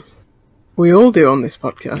 Yeah, we all do on this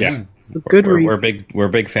podcast. Yeah. For good reason. We're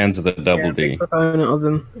big fans of the Double Yeah, big D. proponent of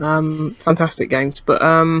them. Fantastic games, but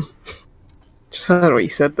just heard what you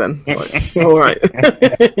said then. It's like, all right.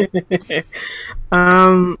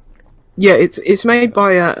 Yeah, it's made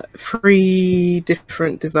by 3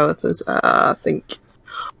 different developers. I think.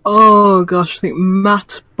 Oh gosh, I think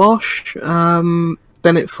Matt Bosch,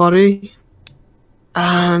 Bennett Foddy,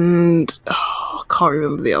 and I can't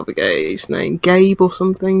remember the other guy's name. Gabe or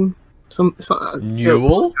something.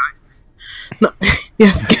 Newell? No,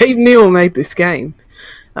 yes, Gabe Newell made this game.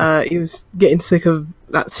 He was getting sick of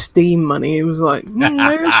that Steam money. He was like, maybe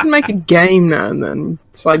I should make a game now, and then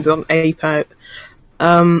decided on Ape Out.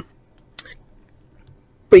 But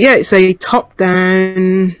yeah, it's a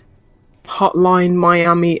top-down, Hotline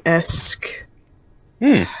Miami-esque,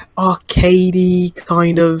 arcadey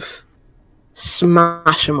kind of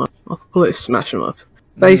smash 'em up. I'll call it a smash 'em up.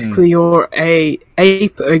 Basically, you're a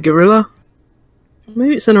gorilla.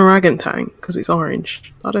 Maybe it's an orangutan because it's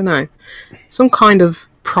orange. I don't know. Some kind of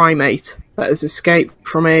primate that has escaped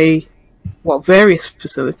from various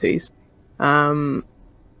facilities. And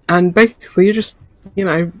basically, you're just,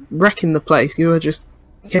 wrecking the place. You are just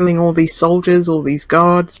killing all these soldiers, all these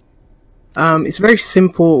guards. It's a very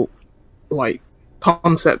simple,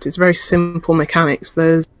 concept. It's very simple mechanics.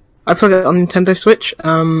 I played it on Nintendo Switch.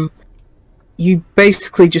 You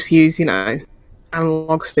basically just use,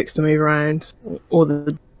 analog sticks to move around, or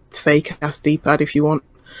the fake-ass D-pad if you want.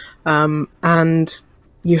 And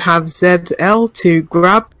you have ZL to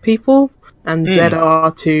grab people, and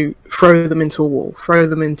ZR to throw them into a wall, throw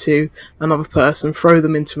them into another person, throw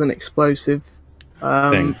them into an explosive,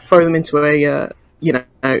 throw them into a,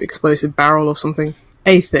 explosive barrel or something.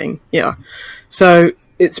 A thing, yeah. So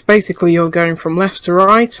it's basically you're going from left to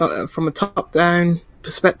right, from a top-down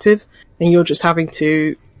perspective, and you're just having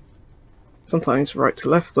to, sometimes right to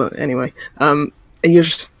left, but anyway, and you're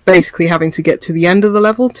just basically having to get to the end of the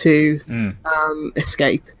level to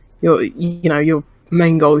escape. Your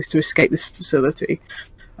main goal is to escape this facility.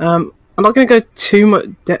 I'm not going to go too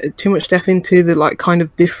much depth into the kind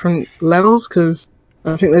of different levels, because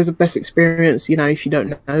I think those are best experience, if you don't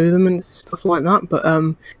know them and stuff like that. But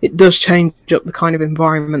it does change up the kind of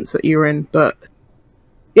environments that you're in. But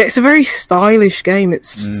yeah, it's a very stylish game.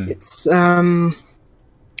 It's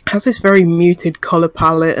has this very muted color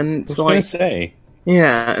palette, and it's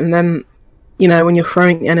yeah. And then when you're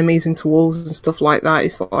throwing enemies into walls and stuff like that,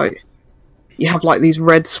 it's like you have these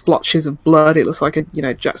red splotches of blood. It looks like a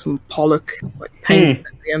Jackson Pollock paint at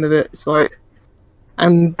the end of it. It's like,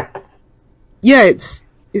 and yeah, it's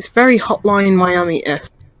very Hotline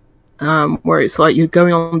Miami-esque, where it's like you're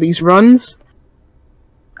going on these runs,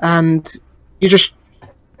 and you just,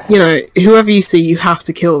 whoever you see, you have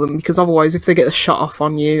to kill them, because otherwise, if they get a shot off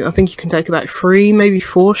on you, I think you can take about 3, maybe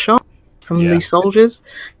 4 shots from these soldiers,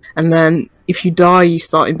 and then if you die, you're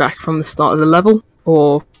starting back from the start of the level,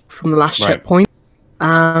 or from the last checkpoint.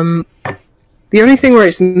 The only thing where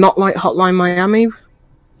it's not like Hotline Miami,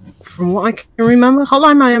 from what I can remember,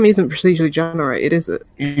 Hotline Miami isn't procedurally generated, is it?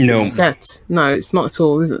 No. It's set. No, it's not at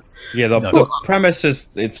all, is it? Yeah, the premise is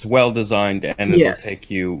it's well designed, and it'll take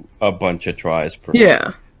you a bunch of tries per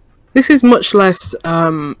Yeah. This is much less,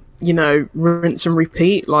 rinse and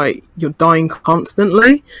repeat, like you're dying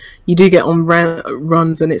constantly. You do get on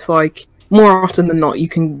runs, and it's like, more often than not, you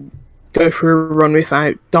can go through a run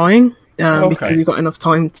without dying, because you've got enough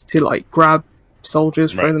time to grab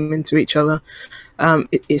soldiers, throw them into each other.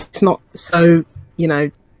 It's not so,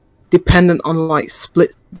 dependent on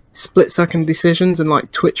split second decisions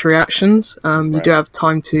and twitch reactions. You do have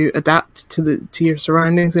time to adapt to your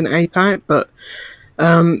surroundings in Ape Out, but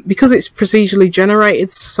because it's procedurally generated,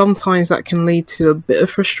 sometimes that can lead to a bit of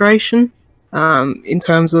frustration in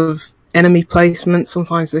terms of enemy placement.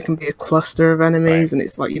 Sometimes there can be a cluster of enemies, and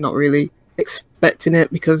it's like you're not really expecting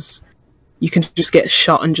it, because you can just get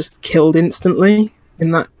shot and just killed instantly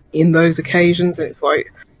in those occasions. And it's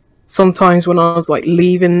like, sometimes when I was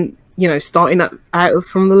leaving, starting out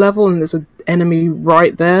from the level, and there's an enemy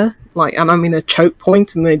right there, and I'm in a choke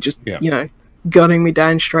point, and they just gunning me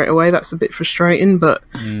down straight away. That's a bit frustrating, but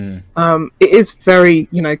Mm. it is very,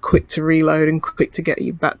 quick to reload and quick to get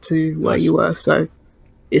you back to where Nice. you were. So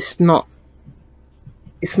it's not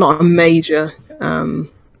a major,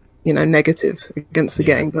 negative against the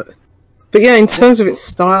game. But yeah, in terms of its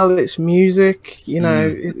style, its music,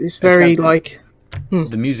 it's very Exactly. like,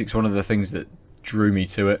 The music's one of the things that drew me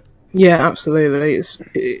to it. yeah, absolutely.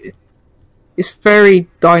 It's very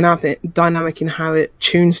dynamic in how it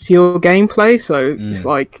tunes to your gameplay. So it's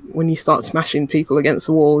like when you start smashing people against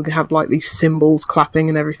the wall, you have like these cymbals clapping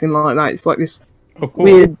and everything like that. It's like this Oh, cool.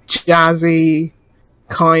 weird jazzy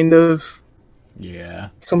kind of Yeah.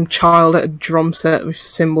 some child at a drum set with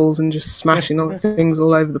cymbals and just smashing on things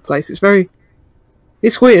all over the place. It's weird.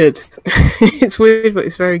 It's weird, but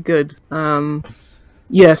it's very good.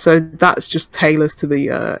 Yeah, so that's just tailors to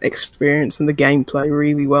the experience and the gameplay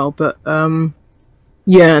really well. But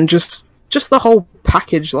yeah, and just the whole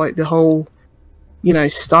package, like the whole,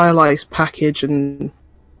 stylized package, and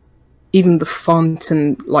even the font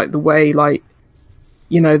and like the way, like,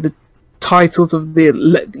 the titles of the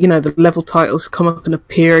level titles come up and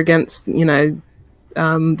appear against the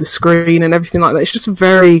screen and everything like that. It's just a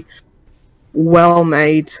very well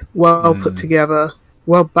made, well put together,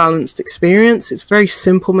 well balanced experience. It's a very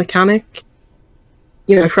simple mechanic.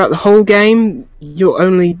 Throughout the whole game, you're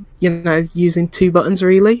only using 2 buttons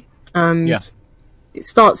really, and Yeah. it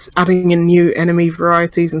starts adding in new enemy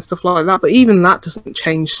varieties and stuff like that. But even that doesn't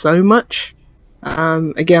change so much.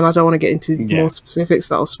 Again, I don't want to get into Yeah. more specifics;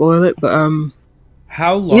 that'll spoil it. But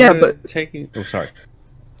How long Yeah, did but- it take you? Oh, sorry.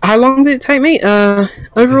 how long did it take me?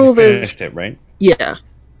 Overall, You there's finished it, right? yeah,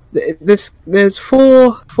 there's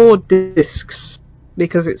four discs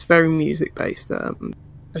because it's very music based.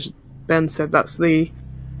 As Ben said, that's the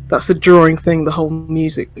drawing thing, the whole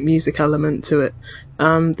music element to it.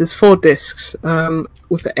 There's 4 discs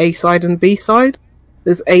with the A side and B side.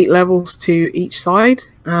 There's 8 levels to each side.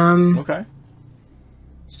 Okay.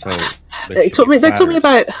 So They took me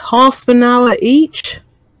about half an hour each.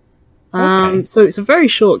 Okay. So it's a very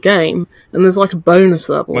short game, and there's like a bonus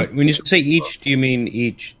level. Wait, when you say each, do you mean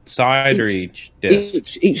each side or each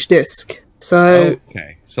disc? Each disc. So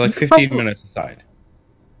Okay, so like you could 15 probably- minutes aside.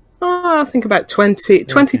 I think about 20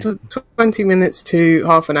 to 20 minutes to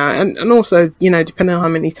half an hour. And also, depending on how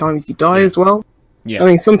many times you die as well. Yeah. I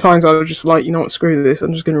mean, sometimes I was just like, you know what, screw this.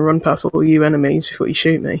 I'm just going to run past all you enemies before you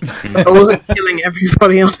shoot me. I wasn't killing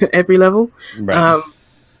everybody on every level. Right.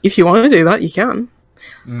 If you want to do that, you can.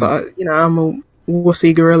 But, I'm a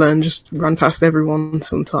wussy gorilla and just run past everyone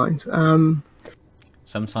sometimes.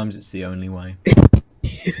 Sometimes it's the only way.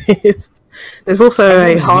 There's also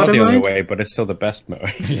a It's not harder the only mode. way, but it's still the best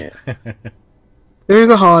mode. There is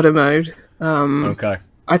a harder mode. Okay.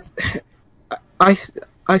 I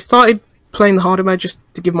started playing the harder mode just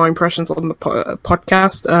to give my impressions on the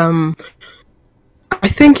podcast. I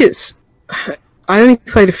think it's. I only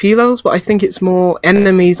played a few levels, but I think it's more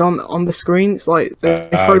enemies on the screen. It's like they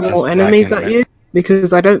throw just more enemies lagging at a you,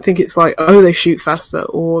 because I don't think it's like, oh, they shoot faster,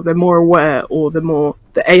 or they're more aware, or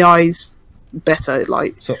the AI's better.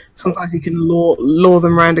 Like So- sometimes you can lure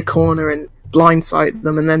them around a corner and blindside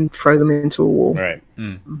them, and then throw them into a wall. Right.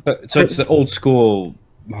 So it's the old school,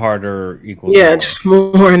 harder equals. Yeah, more. just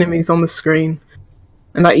more enemies on the screen.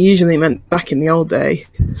 And that usually meant, back in the old day,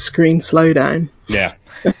 screen slowdown. Yeah.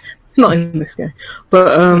 Not in this game.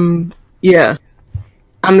 But, yeah.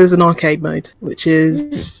 And there's an arcade mode, which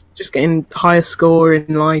is just getting higher score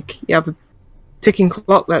in, like, you have a ticking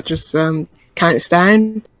clock that just counts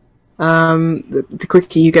down. The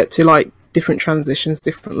quicker you get to, like, different transitions,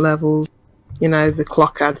 different levels, the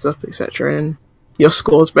clock adds up, etc. And your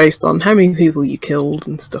score's based on how many people you killed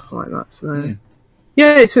and stuff like that. So,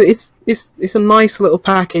 yeah, it's a nice little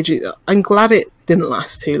package. I'm glad it didn't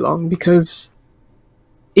last too long, because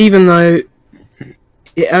even though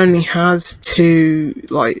it only has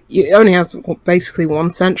basically one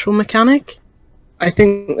central mechanic, I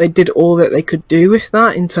think they did all that they could do with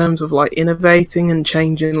that in terms of like innovating and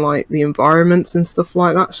changing like the environments and stuff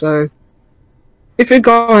like that. So if it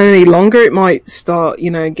gone any longer, it might start,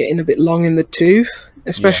 getting a bit long in the tooth,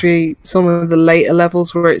 especially some of the later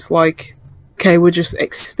levels where it's like, okay, we're just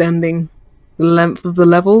extending the length of the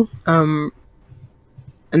level,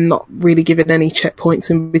 and not really giving any checkpoints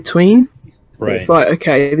in between. Right. It's like,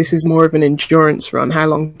 okay, this is more of an endurance run. How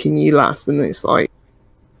long can you last? And it's like,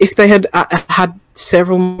 if they had had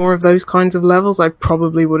several more of those kinds of levels, I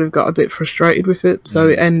probably would have got a bit frustrated with it. So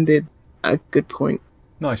it ended at a good point.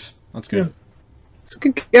 Nice. That's good. It's a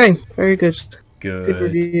good game. Very good. Good. Good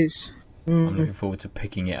reviews. I'm looking forward to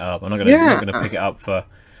picking it up. I'm not gonna pick it up for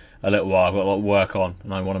a little while. I've got a lot of work on,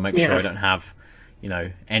 and I want to make sure Yeah. I don't have,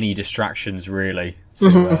 any distractions really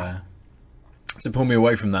to pull me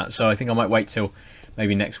away from that. So I think I might wait till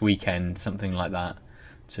maybe next weekend, something like that,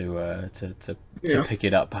 to pick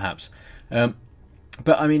it up perhaps.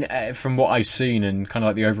 But I mean, from what I've seen and kind of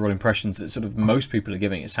like the overall impressions that sort of most people are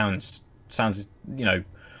giving, it sounds kind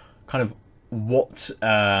of what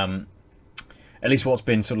at least what's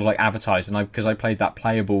been sort of like advertised, and because I played that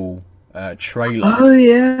playable trailer. Oh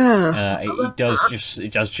yeah. It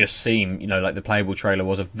does just seem, like the playable trailer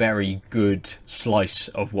was a very good slice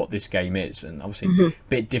of what this game is, and obviously a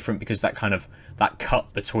bit different because that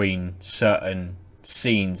cut between certain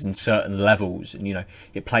scenes and certain levels, and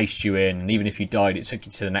it placed you in, and even if you died, it took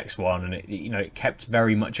you to the next one, and it kept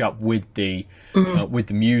very much up with the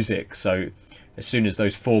music. So as soon as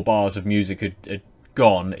those 4 bars of music had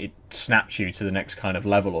gone, it snapped you to the next kind of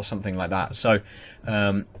level or something like that. So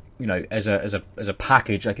as a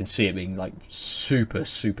package, I can see it being like super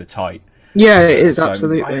super tight. Yeah, it is, So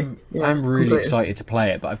absolutely. I'm really completely. excited to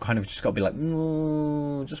play it, but I've kind of just got to be like,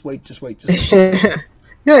 just wait.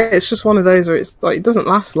 Yeah, it's just one of those where it's like it doesn't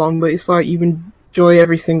last long, but it's like you enjoy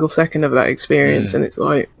every single second of that experience, and it's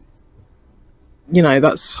like,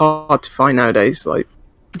 that's hard to find nowadays. Like,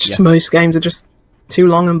 just most games are just too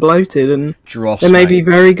long and bloated, and Dross, they may be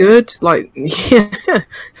mate. very good. Like,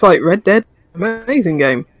 it's like Red Dead, amazing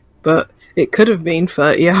game, but it could have been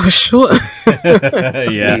 30 hours shorter.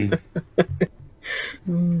 Yeah.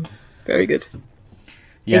 Very good.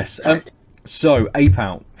 Yes. So Ape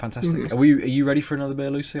Out, fantastic. Are you ready for another beer,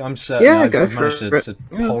 Lucy? I'm certain. Yeah, I've go managed for it. to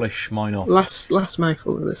polish mine off. Last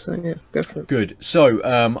mouthful of this thing, yeah, go for it. Good. So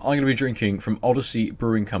I'm going to be drinking from Odyssey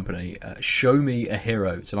Brewing Company. Show Me a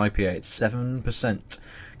Hero. It's an IPA. It's 7%.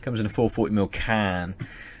 Comes in a 440ml can.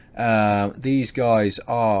 These guys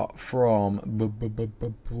are from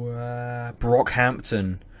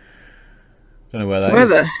Brockhampton. Don't know where that Where is.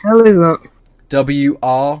 the hell is that?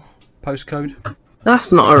 WR postcode.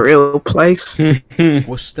 That's not a real place.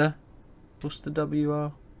 Worcester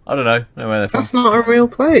WR. I don't know where they're from. That's not a real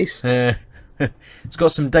place. It's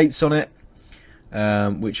got some dates on it,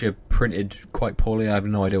 which are printed quite poorly. I have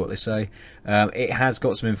no idea what they say. It has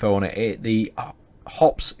got some info on it. The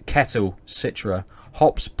hops kettle Citra,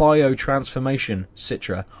 hops biotransformation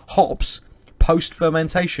Citra, hops post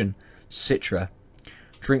fermentation Citra.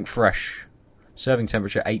 Drink fresh. Serving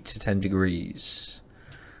temperature 8 to 10 degrees.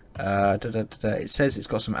 It says it's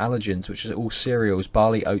got some allergens, which is all cereals,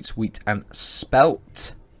 barley, oats, wheat, and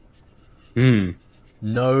spelt.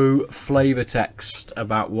 No flavour text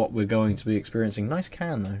about what we're going to be experiencing. Nice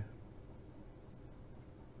can though.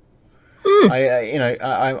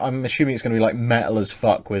 I'm assuming it's going to be like metal as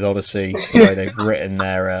fuck with Odyssey, the way they've written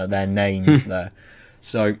their name there.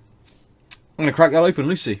 So I'm going to crack that open,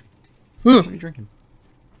 Lucy. What are you drinking?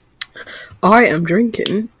 I am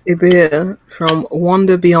drinking a beer from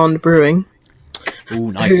Wander Beyond Brewing, Oh,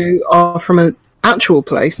 nice. who are from an actual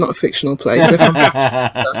place, not a fictional place. They're from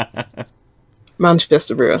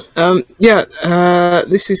Manchester Brewer.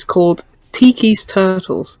 This is called Tiki's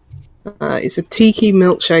Turtles. It's a tiki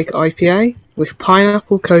milkshake IPA with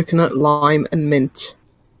pineapple, coconut, lime, and mint.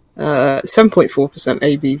 7.4%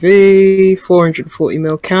 ABV,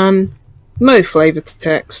 440ml can, no flavour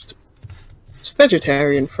text. It's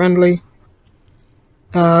vegetarian friendly.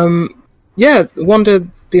 Wander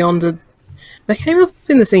Beyond. They came up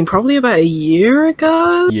in the scene probably about a year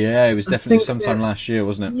ago. Yeah, it was definitely think, sometime last year,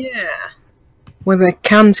 wasn't it? Yeah, when their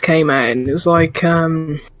cans came out, and it was like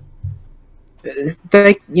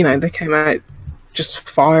they came out just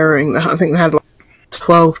firing. I think they had like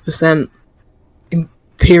 12%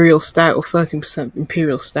 Imperial Stout or 13%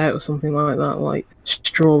 Imperial Stout or something like that, like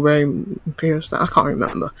strawberry Imperial Stout. I can't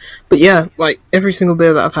remember, but yeah, like every single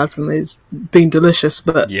beer that I've had from these been delicious,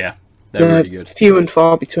 but Yeah, they're really good. few and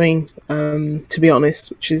far between, to be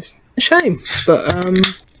honest, which is a shame. But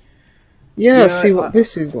Yeah, see what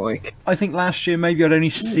this is like. I think last year maybe I'd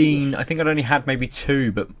only had maybe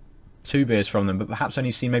two beers from them, but perhaps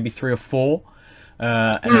only seen maybe 3 or 4.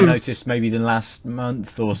 And I noticed maybe the last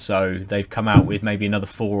month or so they've come out with maybe another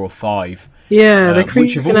 4 or 5. Yeah, they're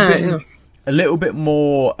which have all creeping out. been Yeah. a little bit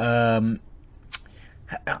more. I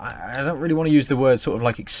don't really want to use the word sort of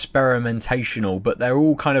like experimentational, but they're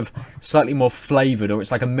all kind of slightly more flavoured, or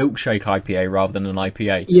it's like a milkshake IPA rather than an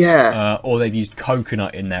IPA. Yeah. Or they've used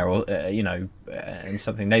coconut in there, or and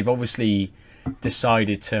something. They've obviously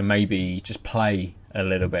decided to maybe just play a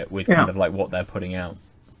little bit with kind of like what they're putting out.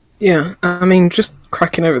 Yeah, I mean, just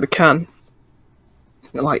cracking over the can,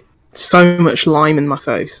 like, so much lime in my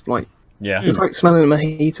face. Like, Yeah. it's like smelling a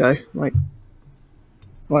mojito. Like,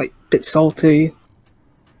 bit salty,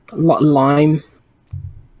 a lot of lime.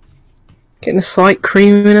 Getting a slight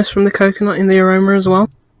creaminess from the coconut in the aroma as well.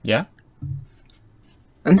 Yeah.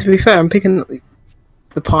 And to be fair, I'm picking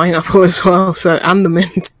the pineapple as well, so and the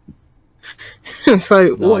mint.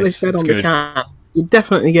 So what they've said that's on good. the can, you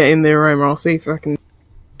definitely get in the aroma. I'll see if I can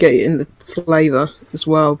get it in the flavour as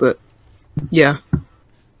well. But yeah,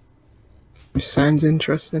 sounds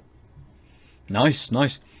interesting. Nice.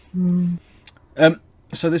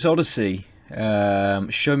 So this Odyssey,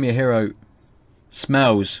 Show Me a Hero,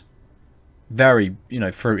 smells very,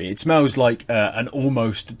 fruity. It smells like an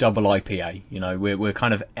almost double IPA. We're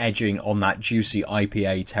kind of edging on that juicy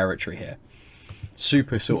IPA territory here.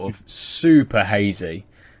 Super super hazy.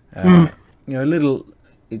 A little.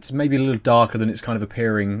 It's maybe a little darker than it's kind of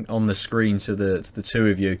appearing on the screen to the two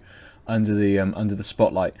of you under the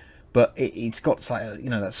spotlight. But it's got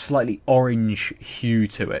that slightly orange hue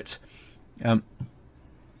to it.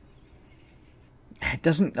 It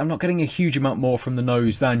doesn't. I'm not getting a huge amount more from the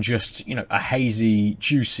nose than just a hazy,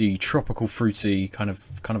 juicy, tropical, fruity kind of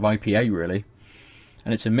IPA really.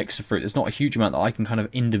 And it's a mix of fruit. There's not a huge amount that I can kind of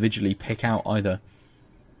individually pick out either.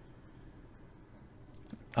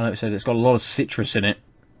 I know it said it's got a lot of citrus in it,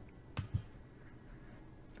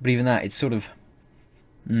 but even that, it's sort of.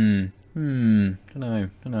 Don't know.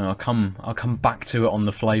 I'll come back to it on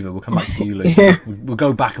the flavour. We'll come back to you, Lucy. Yeah. We'll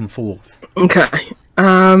go back and forth. Okay.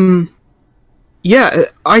 Yeah,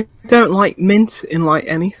 I don't like mint in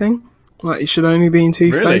anything. It should only be in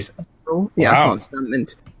toothpaste. Really? Yeah, Wow. I can't stand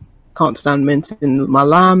mint. Can't stand mint in my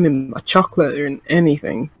lamb, in my chocolate, or in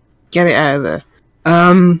anything. Get it out of there.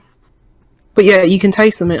 But yeah, you can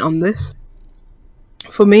taste the mint on this.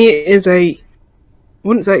 For me, it is I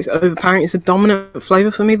wouldn't say it's overpowering. It's a dominant flavour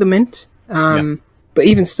for me, the mint. But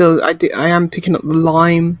even still, I am picking up the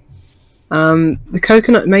lime. The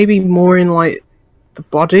coconut maybe more in the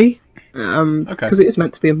body. Okay. Because it is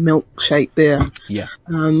meant to be a milkshake beer. Yeah.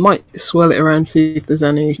 Might swirl it around, see if there's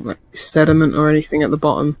any sediment or anything at the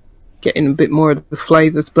bottom, getting a bit more of the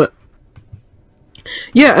flavours. But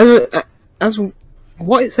yeah, as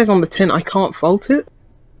what it says on the tin, I can't fault it.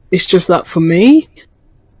 It's just that for me,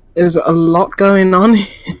 there's a lot going on.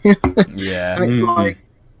 Yeah. And it's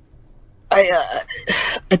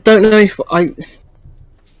I don't know if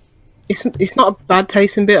It's not a bad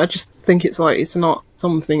tasting beer. I just think it's not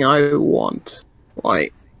something I want.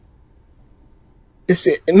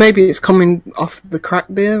 Maybe it's coming off the crack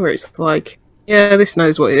beer where it's yeah, this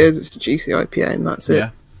knows what it is. It's a juicy IPA and that's it. Yeah.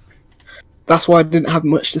 That's why I didn't have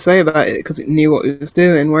much to say about it because it knew what it was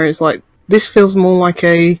doing. Whereas this feels more like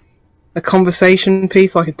a conversation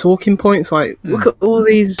piece, like a talking point. It's look at all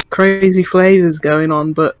these crazy flavors going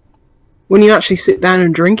on, but when you actually sit down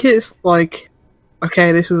and drink it, it's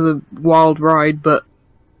okay, this was a wild ride, but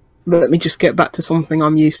let me just get back to something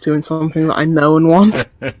I'm used to and something that I know and want.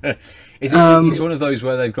 It's one of those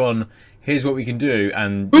where they've gone, here's what we can do,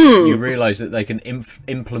 and you realise that they can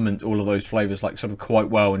implement all of those flavours sort of quite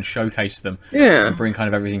well and showcase them. Yeah. And bring kind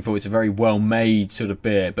of everything forward. It's a very well made sort of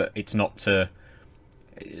beer, but it's not to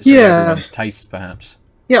everyone's taste, perhaps.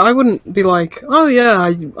 Yeah, I wouldn't be oh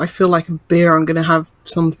yeah, I feel like a beer, I'm going to have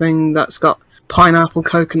something that's got pineapple,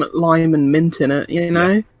 coconut, lime, and mint in it,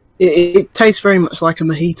 Yeah. It tastes very much like a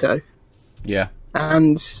mojito. Yeah.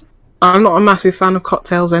 And I'm not a massive fan of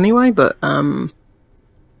cocktails anyway, but yeah,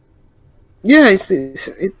 it's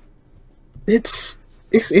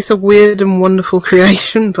a weird and wonderful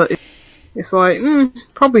creation, but it's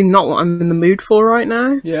probably not what I'm in the mood for right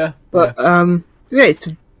now. Yeah. But yeah, it's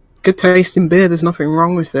a good tasting beer. There's nothing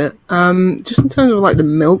wrong with it. Just in terms of the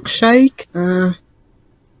milkshake,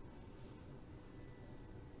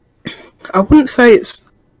 I wouldn't say it's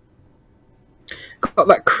got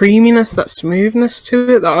that creaminess, that smoothness to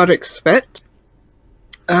it that I'd expect.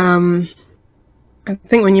 I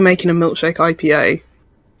think when you're making a milkshake IPA,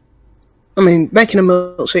 making a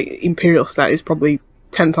milkshake Imperial Stout is probably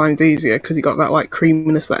 10 times easier because you got that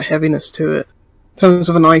creaminess, that heaviness to it. In terms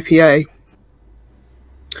of an IPA,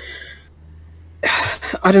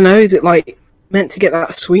 I don't know, is it meant to get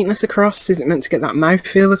that sweetness across? Is it meant to get that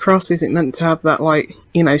mouthfeel across? Is it meant to have that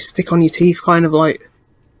stick on your teeth kind of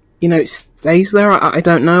it stays there? I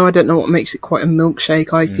don't know. I don't know what makes it quite a milkshake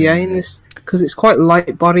IPA in this, because it's quite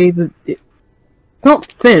light bodied. It's not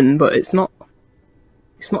thin, but it's not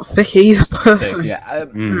thick either. Thick, yeah.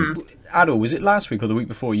 Adol, was it last week or the week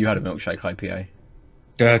before you had a milkshake IPA?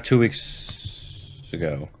 2 weeks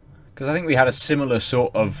ago. Because I think we had a similar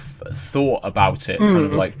sort of thought about it, kind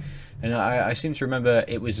of and I seem to remember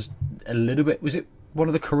it was a little bit. Was it one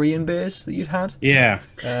of the Korean beers that you'd had? Yeah.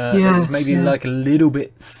 It was maybe a little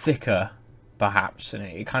bit thicker, perhaps, and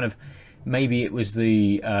it kind of maybe it was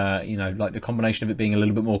the the combination of it being a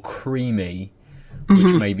little bit more creamy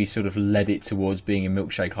which maybe sort of led it towards being a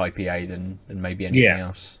milkshake IPA than maybe anything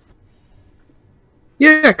else.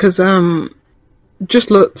 Yeah, because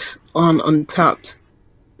just looked on Untappd.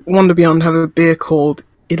 Wonder Beyond have a beer called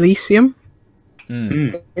Elysium.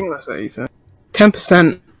 I think that's how you say it.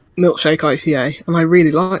 10% milkshake IPA, and I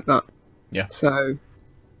really like that. Yeah. So.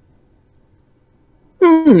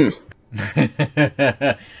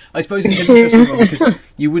 I suppose it's an interesting one because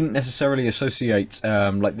you wouldn't necessarily associate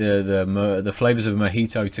like the flavors of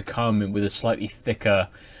mojito to come with a slightly thicker,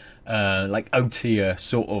 like oatier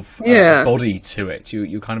sort of body to it.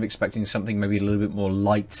 You're kind of expecting something maybe a little bit more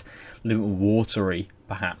light, a little bit more watery,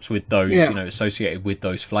 perhaps, with those associated with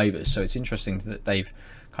those flavors. So it's interesting that they've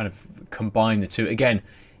kind of combined the two. Again,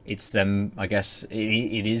 it's them, I guess,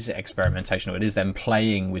 it is experimentation, or it is them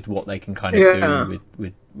playing with what they can kind of do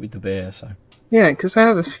with the beer. So yeah, because I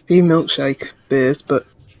have a few milkshake beers, but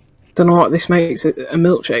don't know what this makes it a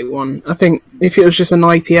milkshake one. I think if it was just an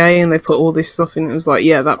IPA and they put all this stuff in, it was like,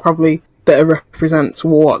 yeah, that probably better represents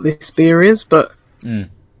what this beer is. But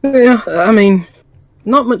yeah, I mean,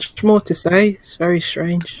 not much more to say. It's very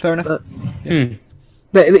strange. Fair enough.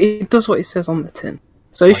 But it does what it says on the tin.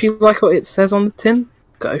 So if you like what it says on the tin,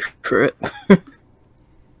 go for it.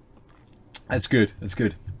 That's good. That's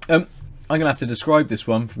good. I'm gonna have to describe this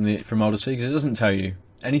one from Odyssey because it doesn't tell you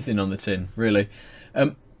anything on the tin, really.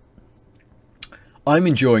 I'm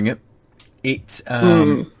enjoying it. It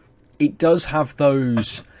does have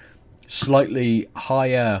those slightly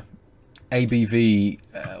higher ABV,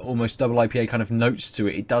 almost double IPA kind of notes to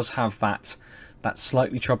it. It does have that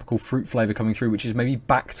slightly tropical fruit flavour coming through, which is maybe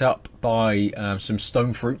backed up by some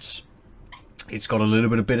stone fruits. It's got a little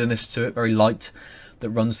bit of bitterness to it, very light, that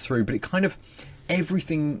runs through. But it kind of,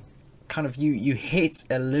 everything kind of, you hit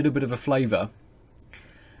a little bit of a flavour,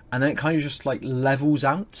 and then it kind of just like levels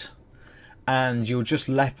out, and you're just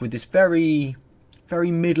left with this very, very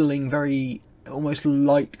middling, very almost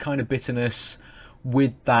light kind of bitterness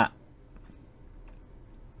with that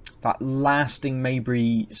lasting,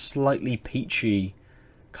 maybe slightly peachy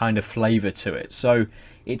kind of flavour to it. So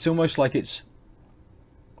it's almost like it's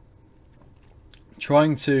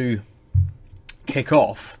trying to kick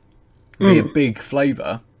off, be a big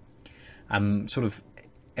flavour, sort of,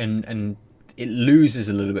 and it loses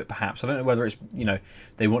a little bit perhaps. I don't know whether it's,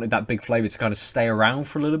 they wanted that big flavour to kind of stay around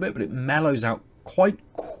for a little bit, but it mellows out quite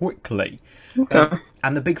quickly. Okay.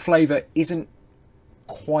 And the big flavour isn't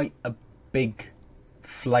quite a big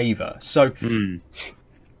flavour. So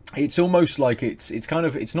it's almost like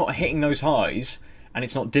it's not hitting those highs, and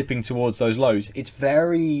it's not dipping towards those lows. It's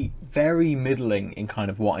very, very middling in kind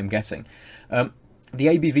of what I'm getting. The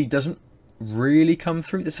ABV doesn't really come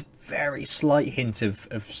through. There's a very slight hint of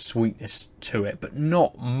sweetness to it, but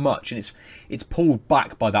not much. And it's pulled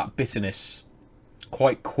back by that bitterness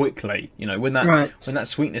quite quickly. When that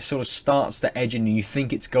sweetness sort of starts to edge in and you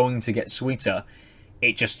think it's going to get sweeter,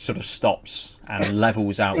 it just sort of stops and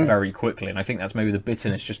levels out very quickly. And I think that's maybe the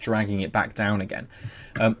bitterness just dragging it back down again.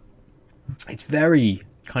 It's very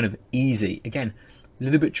kind of easy. Again, a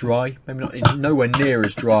little bit dry. Maybe not. It's nowhere near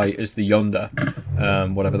as dry as the Yonder,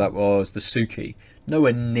 whatever that was, the Suki.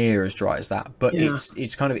 Nowhere near as dry as that. But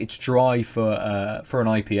it's dry for an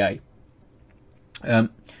IPA.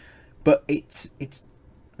 But it's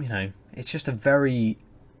just a very,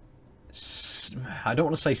 I don't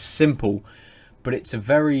want to say simple, but it's a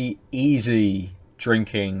very easy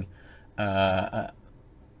drinking. I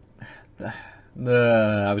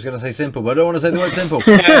was going to say simple, but I don't want to say the word simple.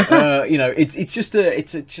 It's just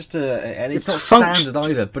and it's not standard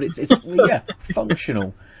either, but it's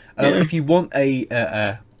functional. If you want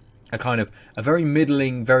a kind of a very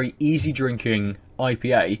middling, very easy drinking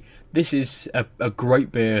IPA, this is a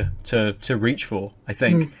great beer to reach for. I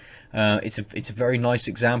think it's a very nice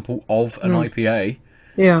example of an IPA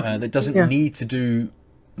that doesn't need to do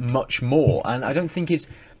much more, and I don't think it's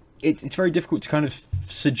very difficult to kind of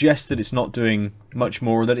suggest that it's not doing much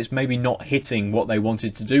more, or that it's maybe not hitting what they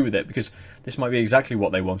wanted to do with it, because this might be exactly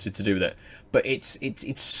what they wanted to do with it. But it's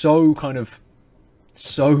so kind of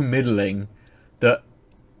so middling that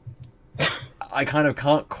I kind of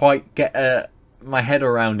can't quite get my head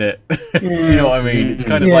around it. If you know what I mean. It's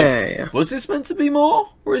kind of was this meant to be more,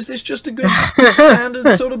 or is this just a good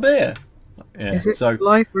standard sort of beer? Yeah, is it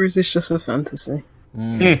life, or is this just a fantasy?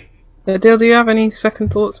 Dale, do you have any second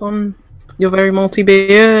thoughts on your very malty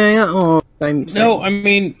beer? Or same? No, I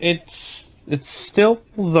mean it's still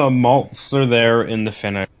the malts are there in the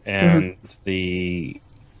finish, and they're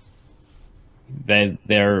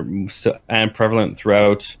still and prevalent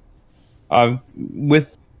throughout.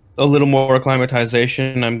 With a little more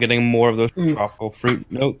acclimatization. I'm getting more of those tropical fruit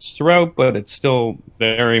notes throughout, but it's still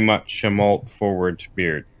very much a malt forward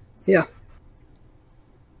beer. Yeah.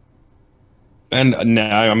 And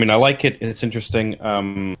now, I mean, I like it. It's interesting.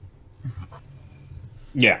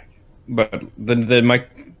 Yeah, but my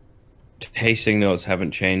tasting notes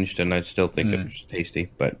haven't changed, and I still think it's tasty.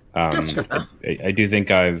 But That's fair. I do think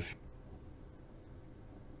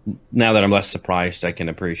now that I'm less surprised, I can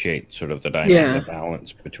appreciate sort of the dynamic, the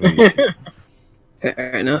balance between the two.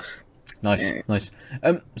 Fair enough. Nice, Yeah. nice.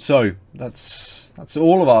 So that's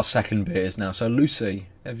all of our second beers now. So Lucy,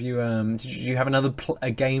 have you did you have another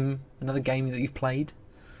game that you've played?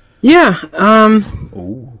 Yeah.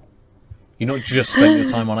 Oh, you're not just spent your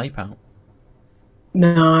time on Ape Out.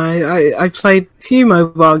 No, I played a few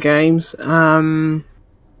mobile games. One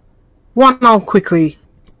I'll quickly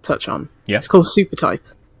touch on. Yeah. It's called Supertype.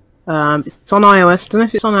 It's on iOS. Don't know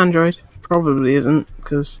if it's on Android. Probably isn't,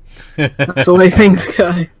 because that's the way things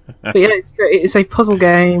go. But yeah, it's a puzzle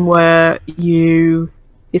game where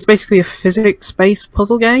it's basically a physics-based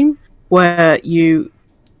puzzle game where you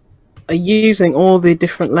are using all the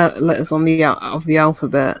different letters on of the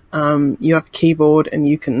alphabet. You have a keyboard and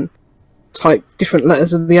you can type different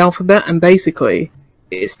letters of the alphabet, and basically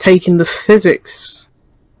it's taking the physics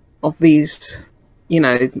of these, what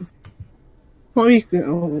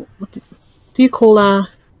do you call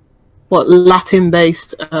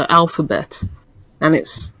Latin-based alphabet, and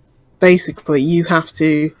it's basically you have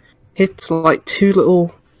to hit like 2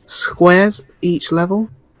 little squares each level,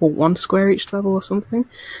 or 1 square each level, or something.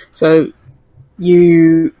 So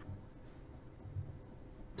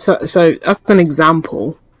as an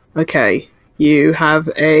example, okay, you have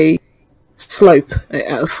a slope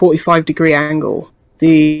at a 45-degree angle.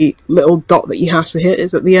 The little dot that you have to hit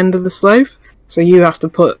is at the end of the slope, so you have to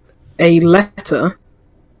put a letter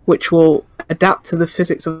which will adapt to the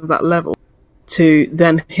physics of that level to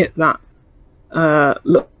then hit that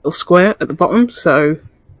little square at the bottom. So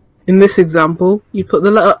in this example, you put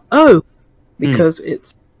the letter O because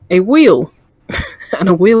it's a wheel, and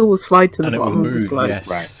a wheel will slide to the bottom of the slope. Yes.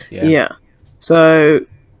 Right. Yeah. So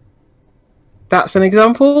that's an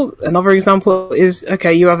example. Another example is,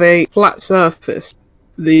 okay, you have a flat surface.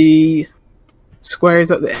 The square is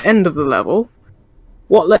at the end of the level.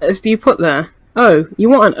 What letters do you put there? Oh, you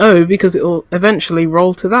want an O because it will eventually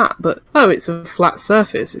roll to that, but it's a flat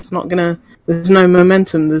surface. It's not gonna. There's no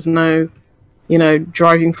momentum. There's no,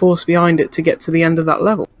 driving force behind it to get to the end of that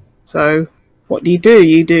level. So what do?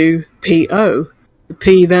 You do PO. The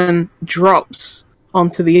P then drops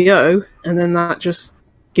onto the O, and then that just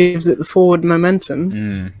gives it the forward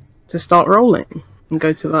momentum to start rolling and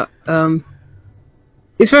go to that.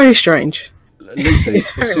 It's very strange. Lucy,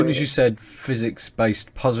 It's very as soon as weird. you said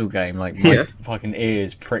physics-based puzzle game, like my Yes. fucking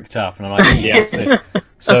ears pricked up, and I'm like, yeah, it's this.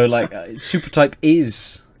 So like, Supertype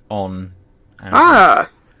is on Android.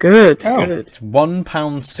 Good, Oh. good. It's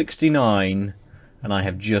 £1.69, and I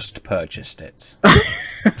have just purchased it.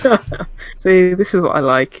 See, this is what I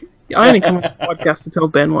like. I only come on the podcast to tell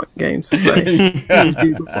Ben what games to play. Use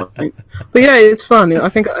Google Points. But yeah, it's fun. I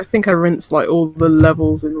think I rinsed like all the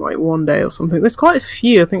levels in like one day or something. There's quite a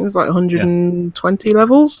few. I think there's like 120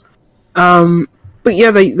 levels. But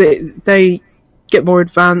yeah, they get more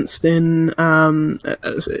advanced in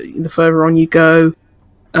as the further on you go.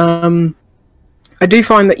 I do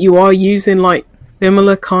find that you are using like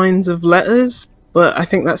similar kinds of letters, but I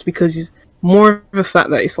think that's because it's more of a fact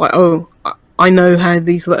that it's like, oh, I know how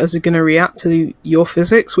these letters are going to react to your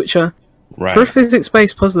physics, which are Right. for a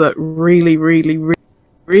physics-based puzzle that really, really,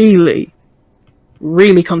 really,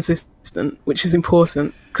 really consistent, which is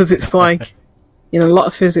important because it's like, a lot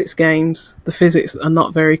of physics games, the physics are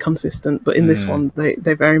not very consistent, but in this one, they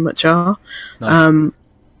very much are. Nice.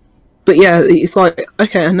 But yeah, it's like,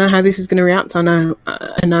 okay, I know how this is going to react. I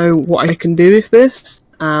know what I can do with this.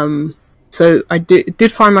 So I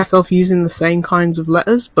did find myself using the same kinds of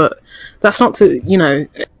letters, but that's not to,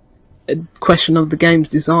 a question of the game's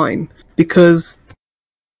design, because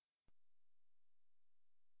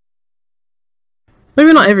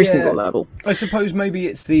maybe not every single level. I suppose maybe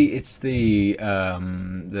it's the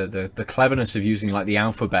cleverness of using like the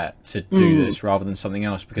alphabet to do this rather than something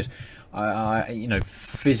else, because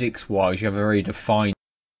physics wise you have a very defined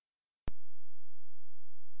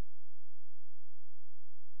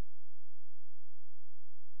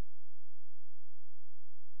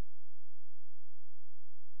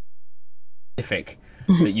specific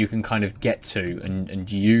that you can kind of get to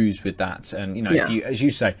and use with that, and if you, as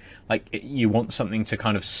you say, like you want something to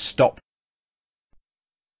kind of stop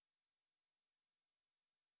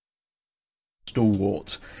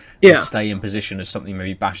stalwart Yeah. and stay in position as something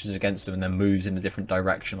maybe bashes against them and then moves in a different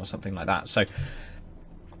direction or something like that. So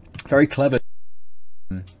very clever.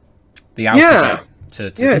 The alphabet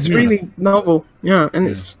to Yeah, it's really novel. Yeah,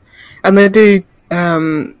 and they do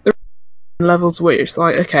levels where it's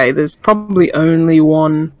like, okay, there's probably only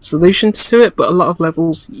one solution to it, but a lot of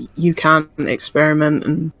levels you can experiment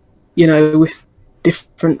and, you know, with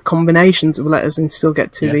different combinations of letters and still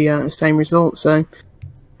get to the same result. So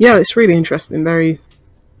yeah, it's really interesting.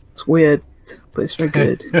 It's weird, but it's very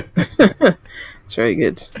good. It's very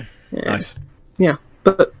good. Yeah. Nice. Yeah,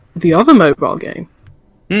 but the other mobile game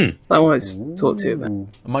that I wanted to talk to you about. Am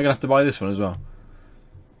I going to have to buy this one as well?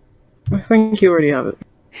 I think you already have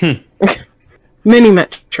it. Mini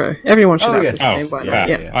Metro. Everyone should have yes. this game by now.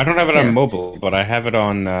 Yeah. I don't have it on mobile, but I have it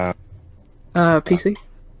on PC.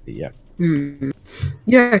 yeah.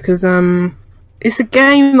 Yeah, because it's a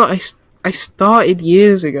game that I started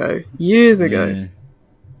years ago, and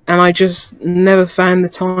I just never found the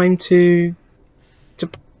time to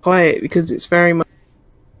play it because it's very much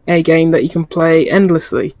a game that you can play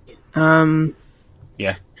endlessly.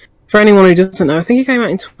 Yeah. For anyone who doesn't know, I think it came out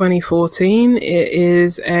in 2014. It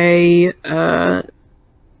is a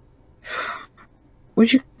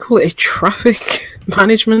would you call it, a traffic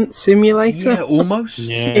management simulator? Yeah, almost.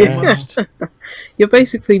 Yeah. Almost. You're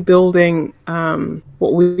basically building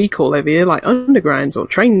what we call over here like undergrounds or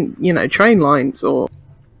train lines, or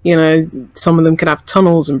some of them can have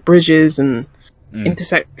tunnels and bridges and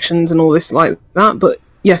intersections and all this like that. But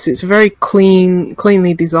yes, it's a very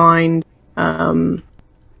cleanly designed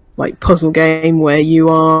like puzzle game where you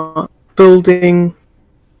are building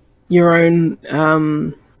your own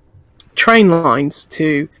train lines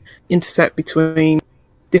to intersect between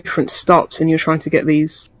different stops, and you're trying to get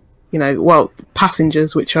these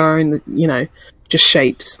passengers, which are in the just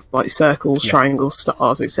shaped like circles, triangles,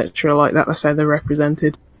 stars, etc. like that. That's how they're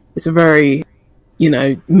represented. It's a very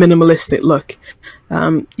minimalistic look.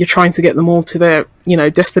 You're trying to get them all to their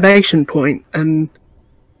destination point and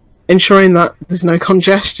ensuring that there's no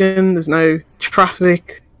congestion, there's no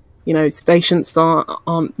traffic, stations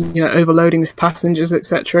aren't overloading with passengers,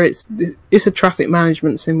 etc. It's a traffic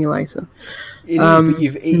management simulator. It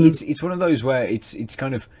is, but it's one of those where it's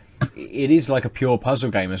kind of, it is like a pure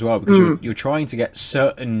puzzle game as well, because you're trying to get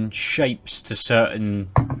certain shapes to certain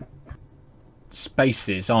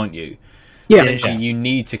spaces, aren't you? Yeah. Essentially, you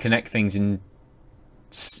need to connect things in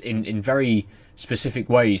very specific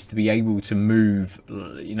ways to be able to move,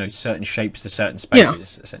 certain shapes to certain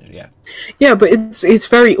spaces. Essentially, Yeah, but it's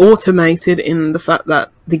very automated in the fact that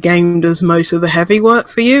the game does most of the heavy work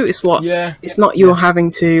for you. It's like it's not you're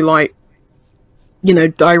having to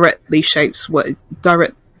direct these shapes where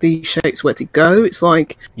to go. It's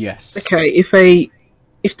like, okay,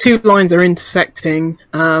 if two lines are intersecting,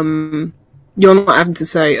 you're not having to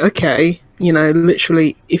say, okay,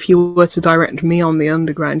 literally, if you were to direct me on the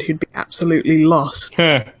underground, who'd be absolutely lost.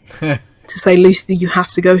 To say, Lucy, you have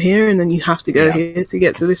to go here, and then you have to go here to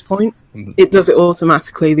get to this point. It does it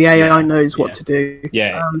automatically. The AI knows what to do.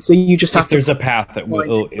 Yeah. So you just have to. If there's a path, it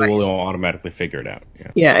will automatically figure it out.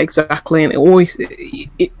 Yeah, exactly. And it will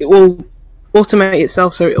automate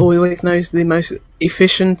itself, so it always knows the most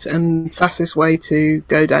efficient and fastest way to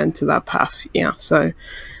go down to that path. Yeah. So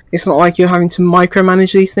it's not like you're having to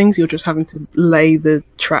micromanage these things. You're just having to lay the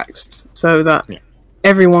tracks so that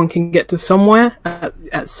everyone can get to somewhere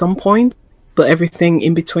at some point, but everything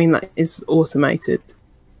in between that is automated.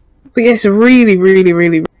 But yeah, it's a really, really,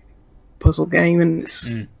 really puzzle game, and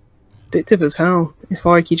it's addictive as hell. It's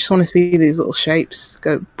like you just want to see these little shapes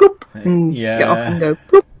go bloop and get off and go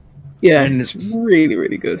bloop. Yeah, and it's really,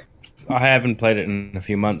 really good. I haven't played it in a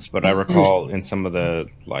few months, but I recall in some of the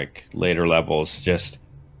later levels, just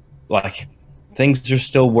things are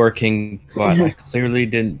still working, but I clearly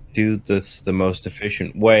didn't do this the most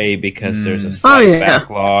efficient way because there's a slight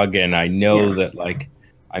backlog, and I know that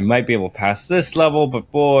I might be able to pass this level, but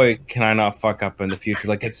boy, can I not fuck up in the future.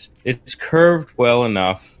 It's curved well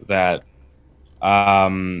enough that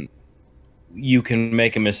you can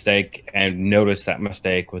make a mistake and notice that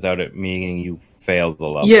mistake without it meaning you failed the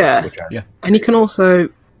level. Yeah, and you can also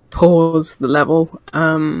pause the level.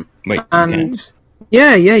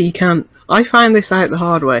 Yeah, you can. I found this out the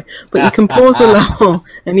hard way, but you can pause a level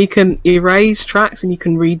and you can erase tracks and you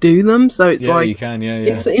can redo them. So it's you can,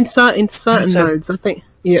 It's in certain modes. I think.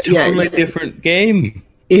 Totally different game.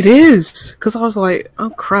 It is, because I was like,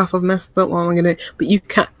 oh crap, I've messed up. What am I gonna do? But you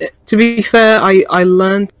can. To be fair, I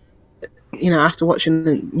learned, after watching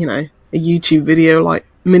a YouTube video like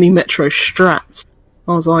Mini Metro Strats,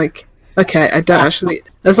 I was like, okay, I don't actually.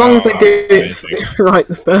 As long as I do it right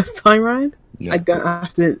the first time round. I don't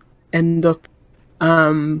have to end up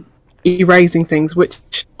erasing things,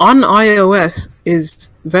 which on iOS is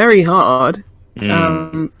very hard.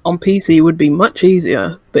 On PC would be much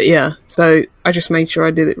easier, but yeah. So I just made sure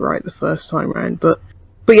I did it right the first time around. But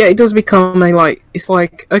yeah, it does become it's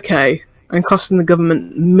like, okay, I'm costing the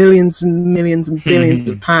government millions and millions and billions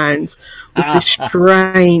of pounds with this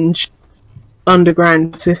strange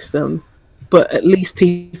underground system, but at least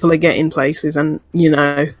people are getting places, and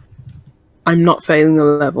I'm not failing the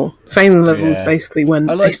level. Failing the level is basically when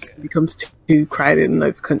it becomes too crowded and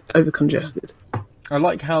over congested. I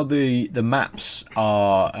like how the maps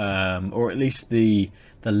are, or at least the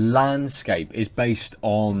landscape is based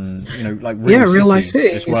on like real life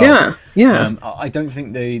cities cities as well. Yeah. I don't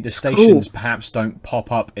think the stations perhaps don't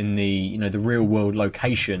pop up in the the real world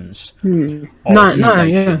locations of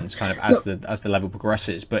stations kind of as the level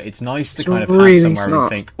progresses. But it's nice to kind of have somewhere and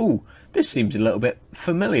think, oh, this seems a little bit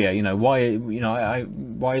familiar.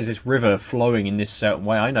 Why is this river flowing in this certain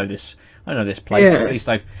way? I know this place. Or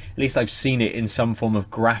at least I've seen it in some form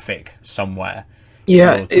of graphic somewhere.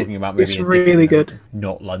 Yeah, talking about maybe it's really good.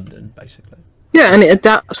 Not London, basically. Yeah, and it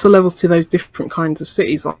adapts the levels to those different kinds of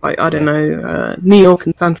cities. Like, I don't know, New York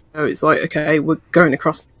and San Francisco, it's like, okay, we're going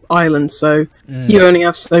across islands, so you only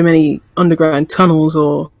have so many underground tunnels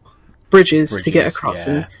or bridges to get across,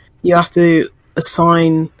 and you have to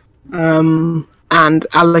assign and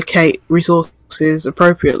allocate resources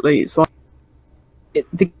appropriately. It's like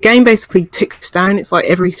the game basically ticks down. It's like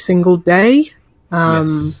every single day.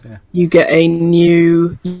 You get a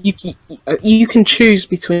new. You can choose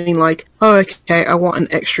between like, oh, okay, I want an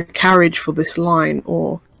extra carriage for this line,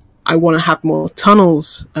 or I want to have more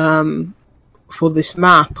tunnels for this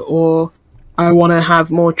map, or I want to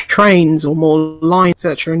have more trains or more lines,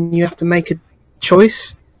 etc. And you have to make a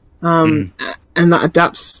choice, and that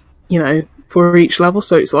adapts, for each level.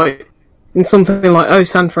 So it's like in something like, oh,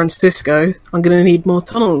 San Francisco, I'm going to need more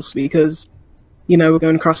tunnels because we're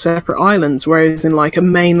going across separate islands, whereas in like a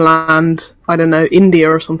mainland, I don't know, India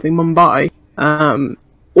or something, Mumbai,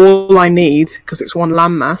 all I need, because it's one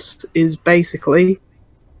landmass, is basically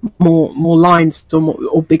more lines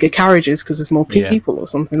or bigger carriages because there's more people or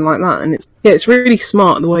something like that. And it's really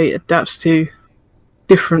smart the way it adapts to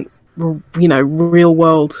different, real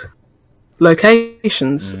world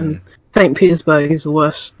locations. And St. Petersburg is the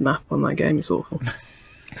worst map on that game. It's awful.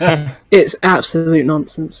 It's absolute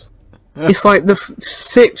nonsense. It's like the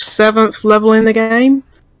 6th, 7th level in the game,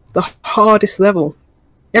 the hardest level.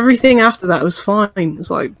 Everything after that was fine. It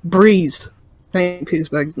was like breeze. St.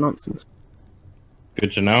 Petersburg's nonsense.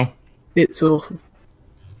 Good to know. It's awful.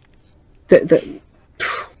 I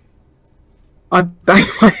banged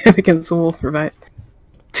my head against the wall for about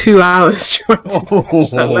 2 hours trying to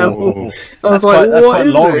finish that level. I was like, that's what quite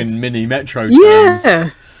is long this? in mini Metro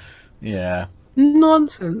terms. Yeah.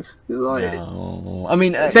 Nonsense. It was like, no. I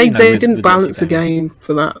mean, they didn't balance the game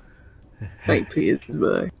for that. St.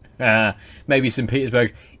 Petersburg. Maybe St.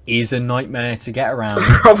 Petersburg is a nightmare to get around.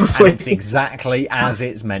 Probably. And it's exactly as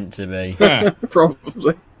it's meant to be.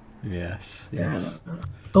 Probably. Yes.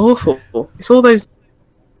 Awful. It's all those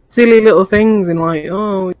silly little things in like,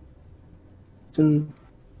 and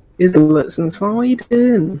islets and so, what are you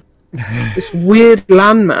doing? This weird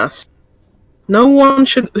landmass. No one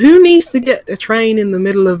should. Who needs to get a train in the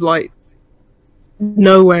middle of like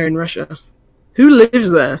nowhere in Russia? Who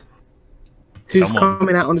lives there? Who's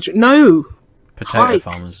coming out on the train? No. Potato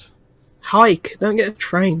farmers. Hike. Don't get a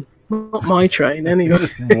train. Not my train, anyway.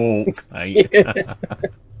 Just walk, mate.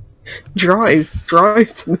 Drive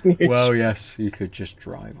to the nearest. Well, yes, you could just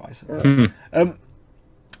drive, I suppose. I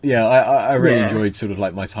really enjoyed sort of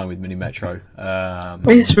like my time with Mini Metro.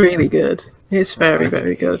 It's really good. It's very,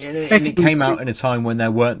 very good. And it came out in a time when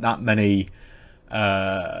there weren't that many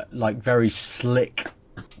like very slick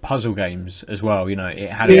puzzle games as well. It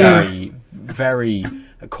had a very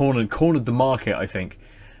cornered the market, I think,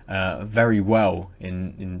 very well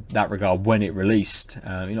in that regard when it released.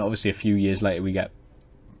 Obviously a few years later we get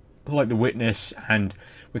like The Witness, and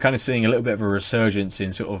we're kind of seeing a little bit of a resurgence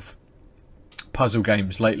in sort of puzzle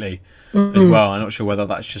games lately as well. I'm not sure whether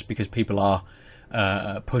that's just because people are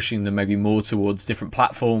pushing them maybe more towards different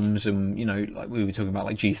platforms, and like we were talking about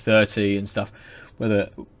like G30 and stuff, whether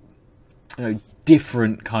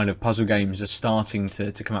different kind of puzzle games are starting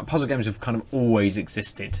to come out. Puzzle games have kind of always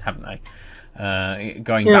existed, haven't they?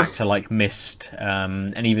 Going back to like Myst,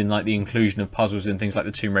 and even like the inclusion of puzzles in things like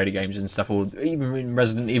the Tomb Raider games and stuff, or even in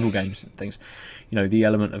Resident Evil games and things. The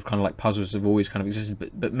element of kind of like puzzles have always kind of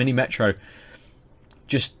existed, but Mini Metro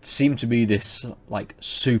just seemed to be this like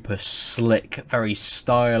super slick, very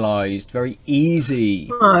stylized, very easy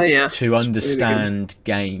to understand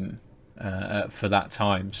game. for that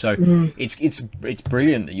time. So it's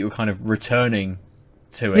brilliant that you were kind of returning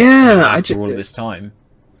to it after all of this time.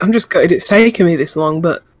 I'm just gutted it's taken me this long,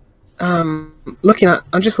 but I'm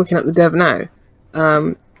just looking at the dev now.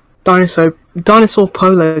 Dinosaur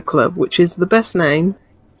Polo Club, which is the best name,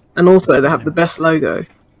 and also they have the best logo.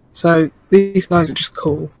 So these guys are just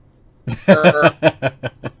cool. But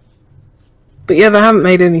yeah, they haven't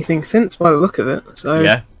made anything since by the look of it. So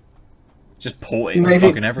yeah, just port it to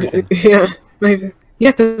fucking everything. Yeah, maybe.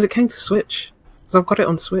 Yeah, because it came to Switch. Because I've got it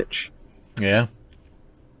on Switch. Yeah.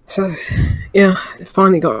 So, yeah, I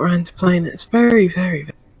finally got around to playing it. It's very, very,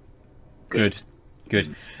 very good.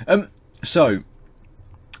 So,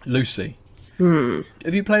 Lucy,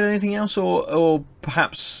 have you played anything else, or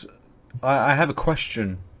perhaps I have a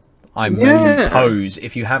question I may pose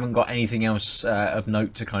if you haven't got anything else of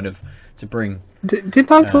note to bring.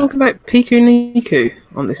 Did I talk about Piku Niku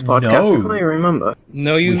on this podcast? No. I can't even remember.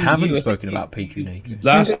 No, we haven't spoken about Piku Niku.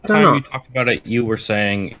 Last time you talked about it, you were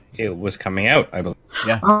saying it was coming out, I believe.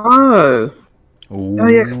 Yeah. Oh,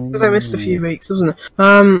 yeah, because I missed a few weeks, wasn't it?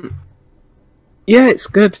 Yeah, it's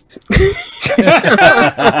good.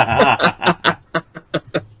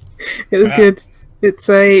 It was good. It's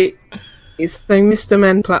a Mr.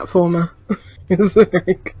 Men platformer. It's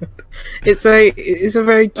very good. It's a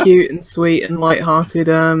very cute and sweet and light-hearted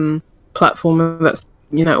platformer that's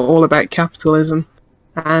all about capitalism,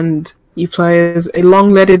 and you play as a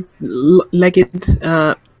long-legged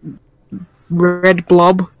red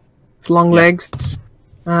blob with long legs.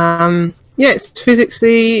 It's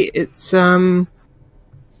physicsy.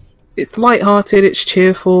 It's light-hearted. It's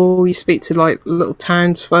cheerful. You speak to like little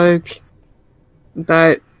townsfolk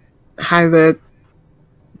about how they're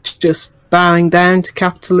just bowing down to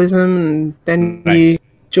capitalism, and then you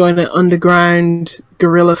join an underground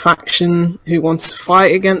guerrilla faction who wants to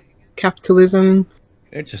fight against capitalism.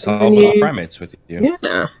 It's just all about primates with you.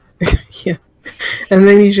 Yeah. Yeah. And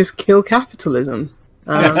then you just kill capitalism.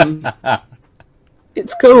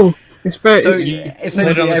 It's cool. It's very... So,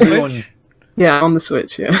 essentially everyone... Yeah, on the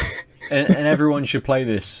Switch, yeah. and everyone should play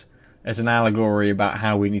this as an allegory about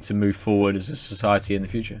how we need to move forward as a society in the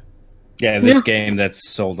future. Yeah, this game that's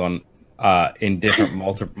sold on in different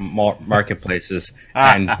marketplaces,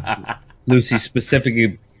 and Lucy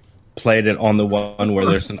specifically played it on the one where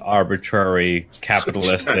there's an arbitrary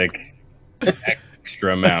capitalistic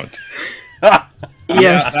extra amount. Yeah,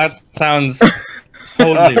 that sounds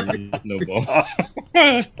totally reasonable.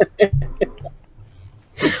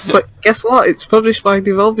 But guess what? It's published by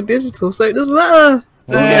Devolver Digital, so it doesn't matter.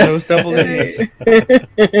 Those double digits.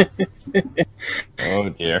 Oh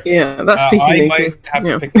dear. Yeah, that's Piku I Niku. might have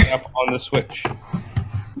to pick it up on the Switch.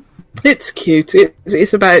 It's cute.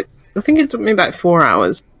 It's about, I think it took me about 4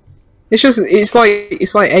 hours. It's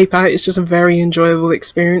like Ape Out. It's just a very enjoyable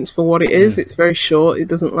experience for what it is. It's very short. It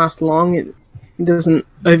doesn't last long. It doesn't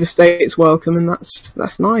overstay its welcome, and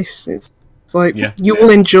that's nice. It's like you will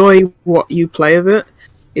enjoy what you play of it.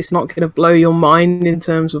 It's not going to blow your mind in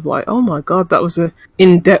terms of like, oh my god, that was a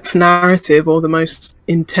in-depth narrative or the most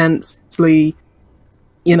intensely,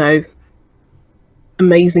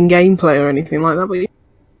 amazing gameplay or anything like that. But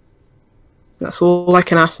that's all I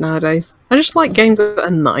can ask nowadays. I just like games that are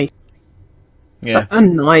nice. Yeah. That are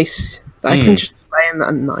nice. That I can just play and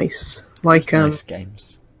that are nice. Like nice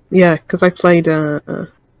games. Yeah, because I played the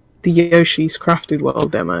Yoshi's Crafted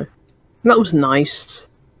World demo. And that was nice.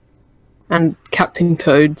 And Captain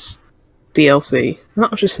Toad's DLC. And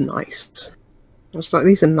that was just nice. I was like,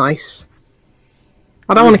 these are nice.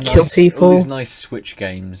 I don't want to kill people. All these nice Switch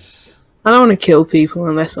games. I don't want to kill people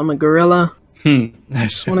unless I'm a gorilla. I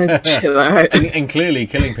just want to chill out. And clearly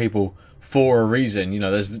killing people for a reason.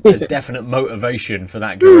 There's definite motivation for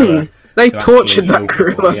that gorilla. They tortured that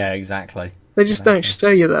gorilla. People. Yeah, exactly. They just don't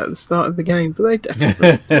show you that at the start of the game, but they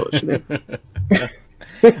definitely tortured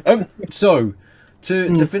him. So,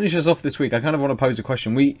 to finish us off this week, I kind of want to pose a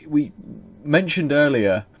question. We mentioned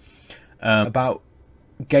earlier about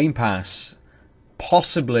Game Pass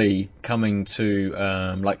possibly coming to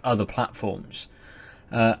like other platforms,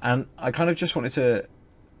 and I kind of just wanted to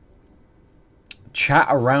chat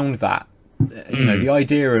around that. The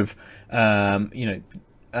idea of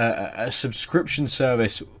a subscription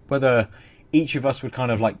service, whether each of us would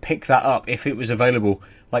kind of like pick that up if it was available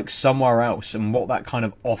like somewhere else, and what that kind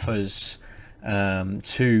of offers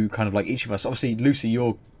to kind of like each of us. Obviously, Lucy,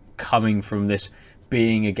 you're coming from this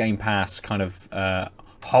being a Game Pass kind of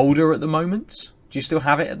holder at the moment. Do you still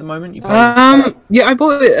have it at the moment? You yeah, I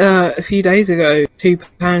bought it a few days ago,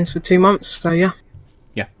 £2 for 2 months. So yeah.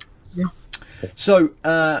 So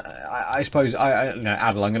I suppose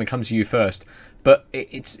Adel, I'm going to come to you first, but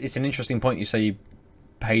it's an interesting point. You say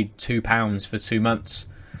paid £2 for 2 months,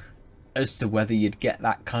 as to whether you'd get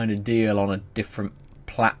that kind of deal on a different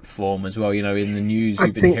platform as well. You know, in the news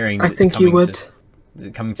we've been hearing that it's coming you would.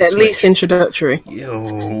 Coming to At Switch. least introductory.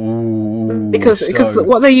 Because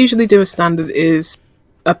what they usually do as standard is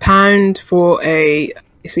 £1 for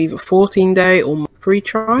it's either 14-day or free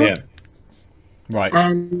trial. Yeah. Right.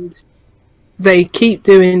 And they keep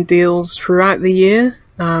doing deals throughout the year.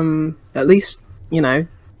 At least, you know,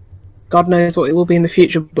 God knows what it will be in the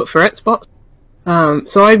future, but for Xbox.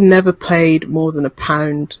 So I've never paid more than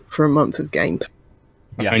 £1 for a month of Game Pass.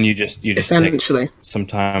 Yeah. And you just essentially take some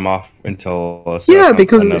time off until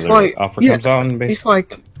because it's like offer comes on. Basically. It's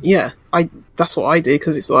like that's what I do,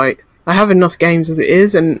 because it's like I have enough games as it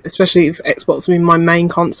is, and especially if Xbox being my main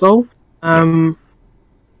console, most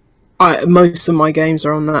of my games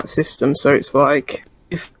are on that system. So it's like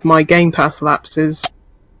if my Game Pass lapses,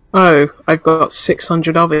 I've got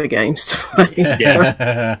 600 other games to play.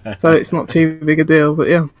 So it's not too big a deal, but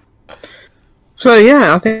yeah. So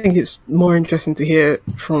yeah, I think it's more interesting to hear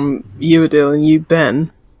from you, Adil, and you,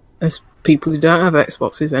 Ben, as people who don't have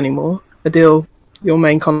Xboxes anymore. Adil, your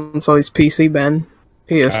main console is PC, Ben,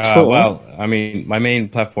 PS4. Well, I mean, my main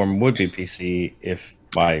platform would be PC if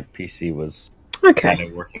my PC had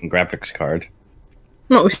a working graphics card.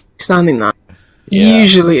 Notwithstanding that,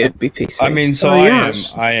 usually it'd be PC. I mean,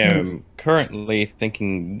 I am currently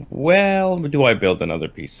thinking, well, do I build another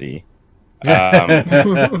PC?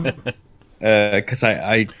 Because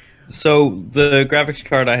so the graphics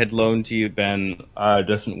card I had loaned to you, Ben,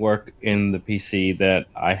 doesn't work in the PC that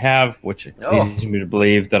I have, which leads me to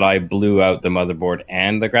believe that I blew out the motherboard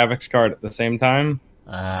and the graphics card at the same time.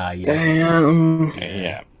 Yes. Damn.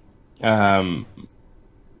 Yeah.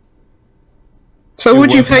 So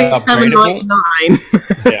would you pay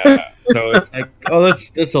 $7.99? Yeah. So it's like,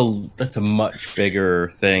 that's a much bigger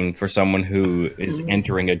thing for someone who is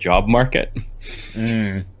entering a job market.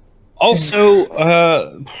 Also,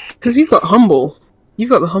 because you've got Humble, you've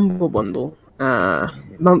got the Humble bundle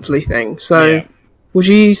monthly thing. So, would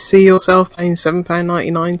you see yourself paying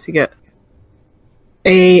 £7.99 to get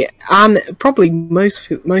and probably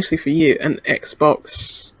mostly for you, an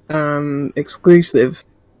Xbox exclusive?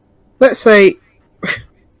 Let's say,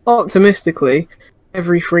 optimistically,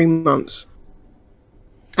 every 3 months.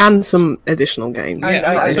 And some additional games.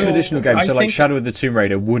 Some additional games. So, like Shadow of the Tomb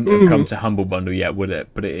Raider wouldn't have come to Humble Bundle yet, would it?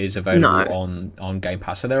 But it is available on Game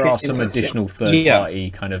Pass. So there are some additional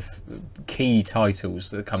third-party kind of key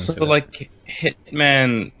titles that come to it. So, like,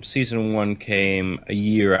 Hitman Season 1 came a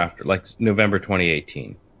year after, like, November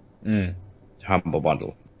 2018. Humble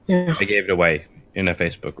Bundle. Yeah. I gave it away in a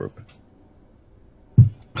Facebook group.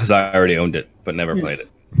 Because I already owned it, but never played it.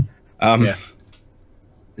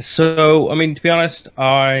 So, I mean, to be honest,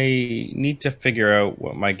 I need to figure out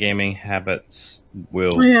what my gaming habits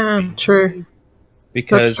will be. True.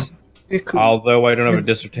 Because although I don't have a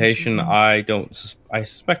dissertation, I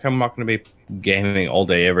suspect I'm not going to be gaming all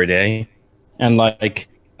day, every day. And, like,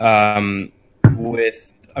 I'm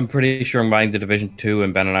pretty sure I'm buying The Division 2,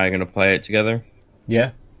 and Ben and I are going to play it together.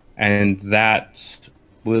 Yeah. And that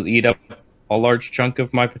will eat up a large chunk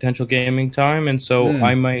of my potential gaming time, and so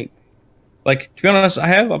I might... Like, to be honest, I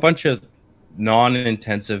have a bunch of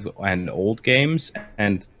non-intensive and old games,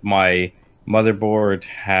 and my motherboard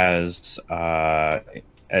has an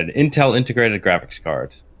Intel integrated graphics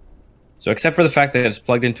card. So except for the fact that it's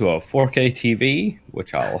plugged into a 4K TV,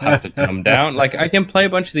 which I'll have to dumb down, like, I can play a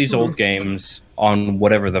bunch of these old games on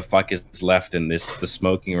whatever the fuck is left in the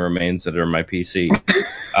smoking remains that are my PC.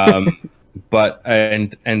 But I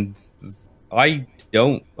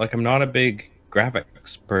don't, like, I'm not a big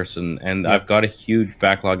graphics person, and I've got a huge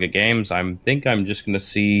backlog of games. I think I'm just going to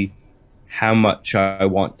see how much I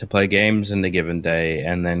want to play games in a given day,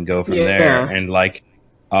 and then go from there. And, like,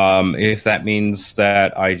 if that means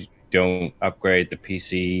that I don't upgrade the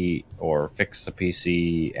PC or fix the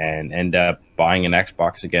PC and end up buying an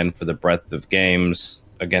Xbox again for the breadth of games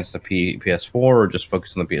against the PS4, or just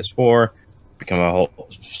focus on the PS4, become a whole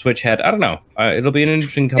Switch head. I don't know. It'll be an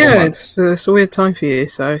interesting couple months. It's a weird time for you,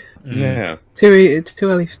 so too early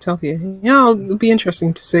to tell you. Yeah, it'll be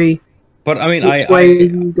interesting to see. But I mean, which way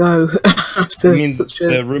you go after such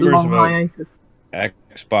a long hiatus.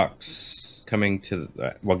 Xbox coming to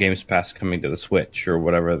Games Pass coming to the Switch, or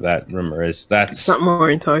whatever that rumor is. That's not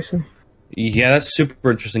more enticing. Yeah, that's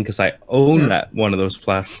super interesting because I own that one of those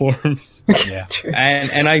platforms. Yeah,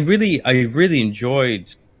 and I really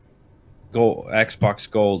enjoyed Xbox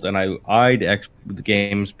Gold, and I eyed the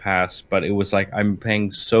Games Pass, but it was like I'm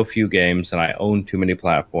paying so few games and I own too many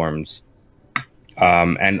platforms.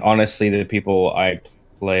 And honestly, the people I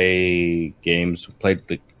play games played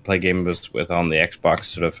play games with on the Xbox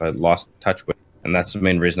sort of I lost touch with, and that's the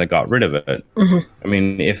main reason I got rid of it. I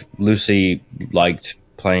mean, if Lucy liked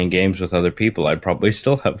playing games with other people, I'd probably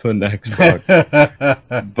still have an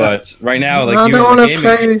Xbox. But right now, like I you're don't my want to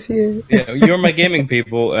play gaming, with you. yeah, you're my gaming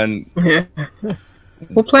people, and Yeah.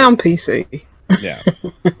 We'll play on PC. yeah,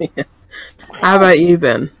 How about you,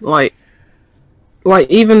 Ben? Like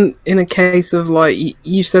even in a case of like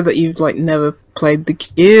you said that you've like never played the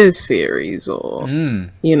Gears series or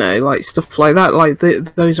you know like stuff like that. Like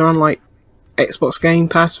those are on like Xbox Game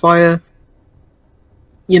Pass via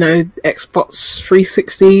you know Xbox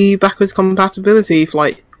 360 backwards compatibility. For,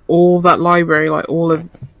 like all that library, like all of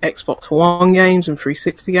Xbox One games and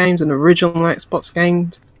 360 games and original Xbox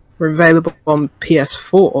games were available on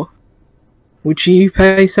PS4. Would you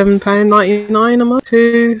pay £7.99 a month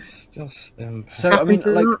to? still. So I mean,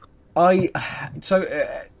 like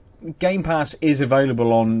Game Pass is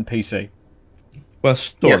available on PC. Well,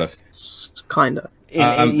 sort of. Yes, kind of. In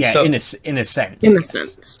a sense. In a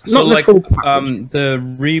sense, So not like the full package. the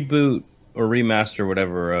reboot or remaster,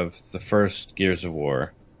 whatever, of the first Gears of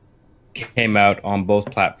War came out on both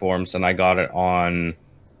platforms, and I got it on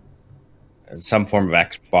some form of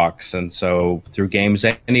Xbox, and so through Games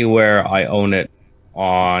Anywhere, I own it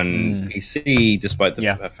on PC, despite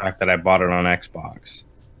the fact that I bought it on Xbox.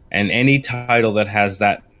 And any title that has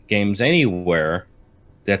that Games Anywhere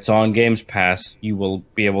that's on Games Pass, you will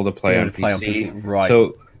be able to play on PC. Right.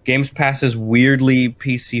 So Games Pass is weirdly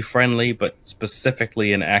PC friendly, but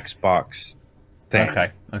specifically an Xbox thing.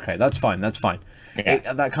 Okay, that's fine.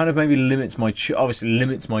 Yeah. That kind of maybe limits my choice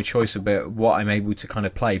a bit what I'm able to kind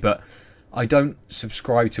of play, but I don't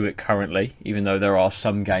subscribe to it currently, even though there are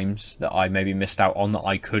some games that I maybe missed out on that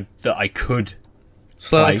I could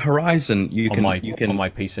So like Horizon, on my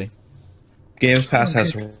PC. Games Pass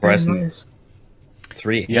has Horizon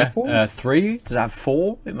 3 and 4? 3? Does it have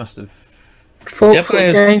 4? It must have. 4 Definitely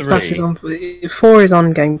has Game 3. Pass is on. 4 is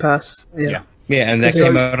on Game Pass. Yeah. Yeah, and that Because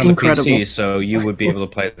came it's out on incredible. the PC, so you would be able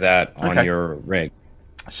to play that on Okay. your rig,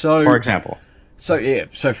 So for example.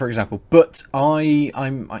 So for example, but I'm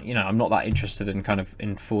not that interested in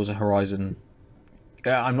in Forza Horizon.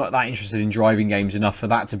 I'm not that interested in driving games enough for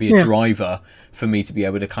that to be a driver for me to be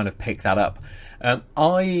able to kind of pick that up.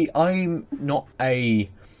 I'm not a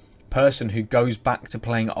person who goes back to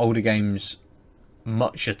playing older games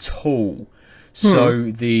much at all.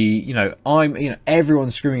 So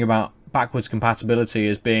everyone's screaming about backwards compatibility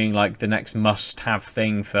as being like the next must-have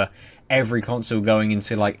thing for every console going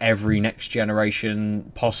into like every next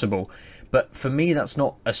generation possible. But for me, that's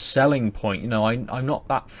not a selling point. I'm not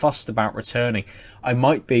that fussed about returning. I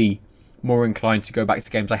might be more inclined to go back to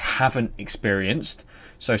games I haven't experienced.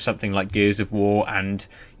 So something like Gears of War, and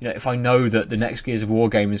if I know that the next Gears of War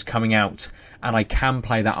game is coming out and I can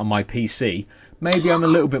play that on my PC, maybe I'm a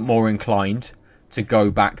little bit more inclined to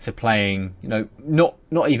go back to playing, not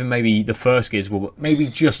even maybe the first Gears of War, but maybe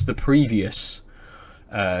just the previous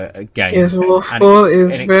game. Gears of War 4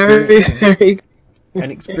 is very, very good.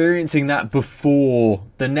 And experiencing that before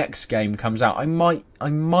the next game comes out. I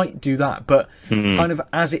might do that, but kind of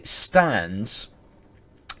as it stands,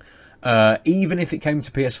 even if it came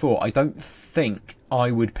to PS4, I don't think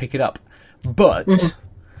I would pick it up. But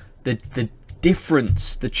the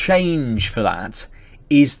difference, the change for that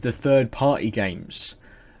is the third-party games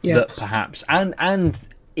that perhaps, and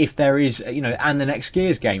if there is, and the next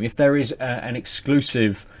Gears game, if there is an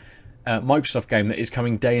exclusive Microsoft game that is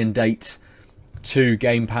coming day and date to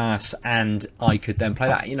Game Pass, and I could then play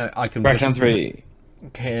that, I can. Crackdown 3.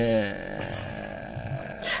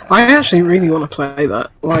 I actually really want to play that.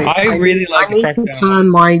 Like, I really like I need to Crackdown. turn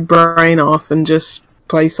my brain off and just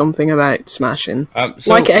play something about smashing,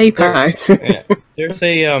 like Ape Out. There's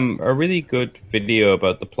a really good video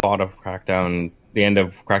about the plot of Crackdown, the end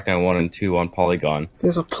of Crackdown 1 and 2 on Polygon.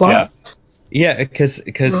 There's a plot. Yeah, because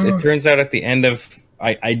it turns out at the end of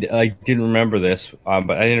I didn't remember this, but at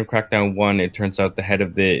the end of Crackdown 1, it turns out the head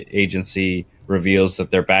of the agency reveals that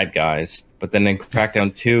they're bad guys. But then in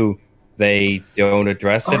Crackdown 2, they don't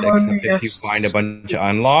address it, except if you find a bunch of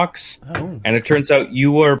unlocks. Oh. And it turns out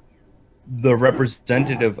you were the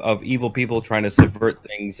representative of evil people trying to subvert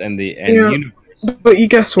things and the universe. But you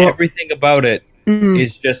guess what? Everything about it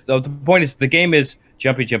is just... The point is, the game is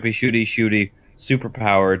jumpy, shooty, super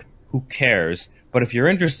powered. Who cares? But if you're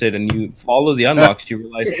interested and you follow the unlocks, you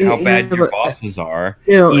realize how bad your bosses are,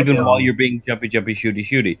 even while you're being jumpy,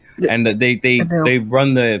 shooty. And they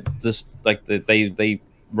run they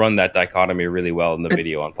run that dichotomy really well in the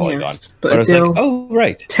video on Polygon. Yes, but it's like, oh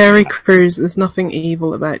right, Terry Crews. There's nothing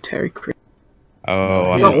evil about Terry Crews.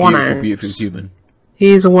 Oh, he's a beautiful human.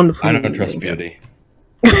 He is a wonderful. I don't trust beauty.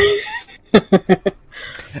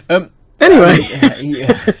 Anyway,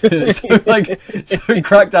 yeah. So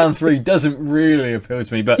Crackdown 3 doesn't really appeal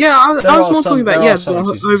to me, but yeah, I there was are more some- talking about there are some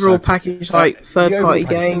the exclusives. overall So, package, the like third overall party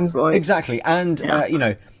package. games, like Exactly, and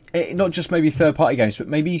Yeah. not just maybe third party games, but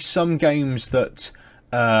maybe some games that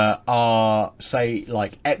are, say,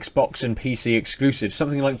 like Xbox and PC exclusive,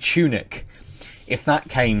 something like Tunic. If that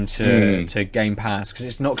came to Game Pass, because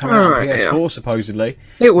it's not coming out on Alright, PS4 supposedly,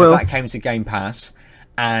 It will. If that came to Game Pass,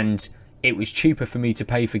 and it was cheaper for me to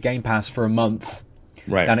pay for Game Pass for a month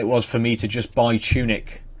Right. than it was for me to just buy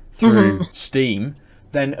Tunic through Steam,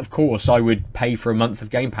 then of course I would pay for a month of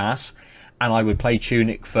Game Pass, and I would play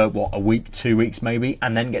Tunic for a week, 2 weeks maybe,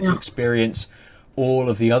 and then get to experience all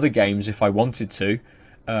of the other games if I wanted to.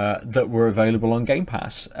 That were available on Game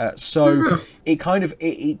Pass, so it kind of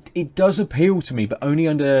it does appeal to me, but only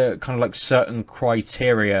under kind of like certain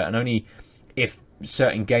criteria, and only if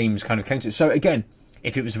certain games kind of came to it. So again,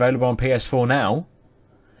 if it was available on PS4 now,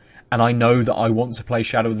 and I know that I want to play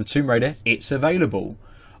Shadow of the Tomb Raider, it's available.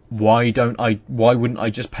 Why wouldn't I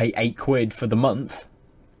just pay £8 for the month?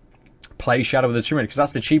 Play Shadow of the Tomb Raider, because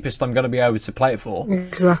that's the cheapest I'm going to be able to play it for.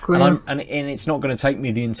 exactly. And it's not going to take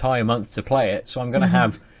me the entire month to play it, so I'm going to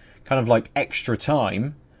have kind of like extra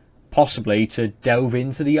time, possibly, to delve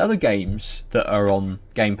into the other games that are on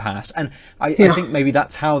Game Pass. And I think maybe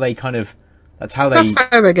that's how they get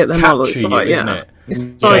their knowledge, capture you, isn't it? It's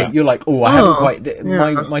So like, you're like, I haven't quite.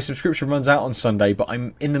 yeah. My subscription runs out on Sunday, but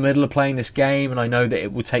I'm in the middle of playing this game, and I know that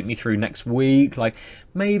it will take me through next week. Like,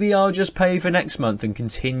 maybe I'll just pay for next month and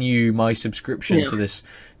continue my subscription to this,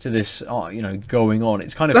 going on.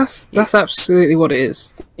 It's kind of that's absolutely what it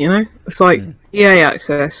is. You know, it's like EA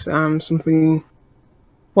Access, something.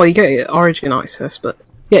 Well, you get Origin Access, but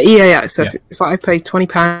yeah, EA Access. Yeah. It's like I paid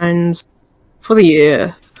 £20 for the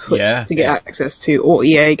year to get access to all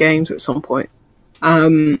EA games at some point.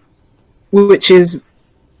 Which is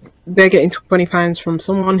they're getting £20 from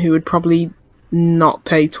someone who would probably not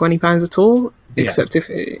pay £20 at all, except if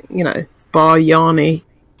bar Yarny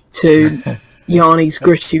to Yarny's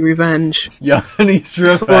Gritty Revenge. Yarny's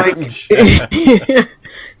Revenge.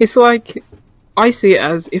 It's like I see it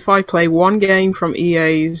as if I play one game from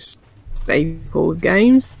EA's staple of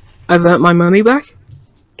games, I've earned my money back.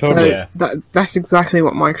 Totally. So that's exactly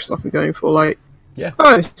what Microsoft are going for. Like, Yeah.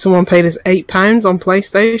 if someone paid us £8 on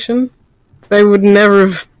PlayStation, they would never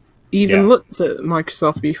have even looked at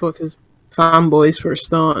Microsoft before, because fanboys for a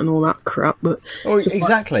start and all that crap. But it's just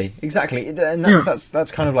exactly, and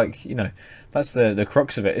that's kind of like, that's the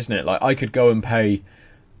crux of it, isn't it? Like, I could go and pay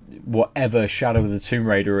whatever Shadow of the Tomb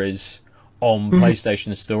Raider is on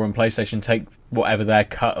PlayStation Store, and PlayStation take whatever their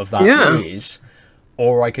cut of that is,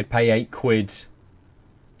 or I could pay £8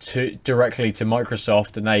 directly to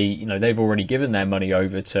Microsoft, and they've already given their money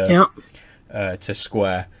over to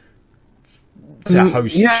Square to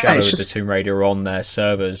host Shadow of the Tomb Raider on their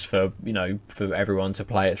servers for everyone to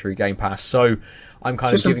play it through Game Pass. So I'm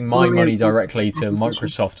kind of giving my money directly to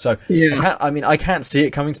Microsoft. So I can't see it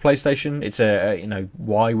coming to PlayStation. It's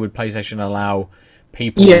why would PlayStation allow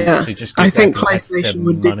people to just give I think their PlayStation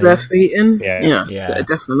would money? dig their feet in. Yeah.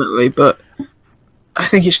 Definitely. But I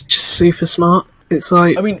think it's just super smart. It's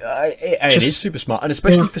like, it is super smart, and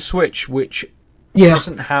especially for Switch, which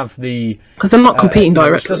doesn't have the, because they're not competing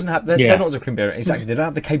directly. Doesn't have they're not competing exactly. They don't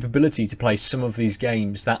have the capability to play some of these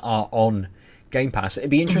games that are on Game Pass. It'd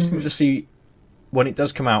be interesting to see when it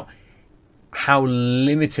does come out how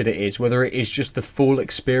limited it is, whether it is just the full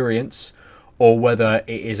experience or whether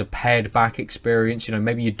it is a pared back experience.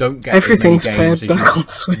 Maybe you don't get everything's as many games pared back on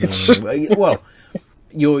Switch. Well,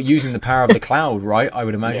 you're using the power of the cloud, right? I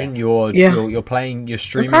would imagine you're playing, you're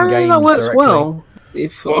streaming Apparently games that works directly. well.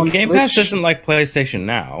 Game Pass isn't like PlayStation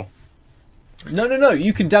Now. No.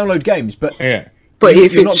 You can download games, but but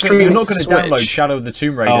if you're it's not streaming going to download Switch, Shadow of the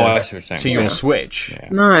Tomb Raider to your Yeah. Switch. Yeah.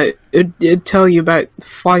 no, it'd tell you about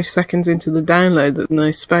 5 seconds into the download that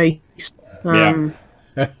no space. I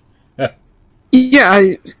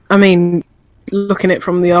mean, looking at it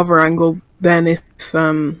from the other angle, then if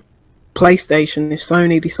PlayStation, if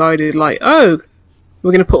Sony decided like,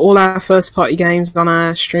 we're going to put all our first-party games on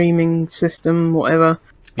our streaming system, whatever,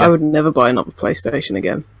 I would never buy another PlayStation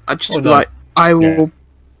again. I'd just be like, I will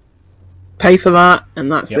pay for that,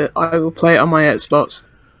 and that's it. I will play it on my Xbox.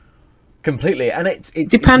 Completely, and it's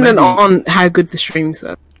dependent on how good the streaming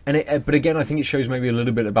service. But again, I think it shows maybe a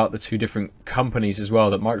little bit about the two different companies as well.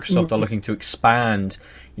 That Microsoft are looking to expand.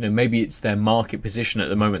 Maybe it's their market position at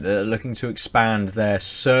the moment. They're looking to expand their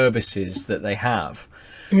services that they have,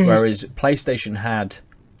 whereas PlayStation had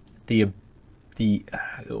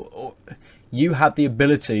you had the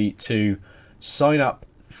ability to sign up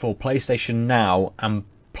for PlayStation Now and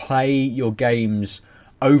play your games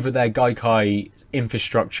over their Gaikai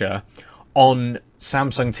infrastructure on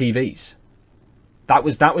Samsung TVs. That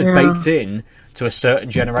was baked in to a certain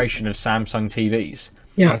generation of Samsung TVs.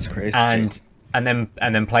 Yeah, That's crazy. And then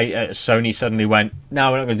Sony suddenly went,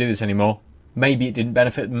 no, we're not going to do this anymore. Maybe it didn't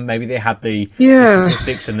benefit them. Maybe they had the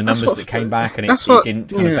statistics and the numbers that came back, and it didn't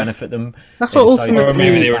kind of benefit them. That's what ultimately. Or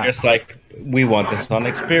maybe they were just like, we want this on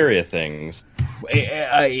Xperia things.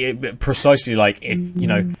 Precisely, like,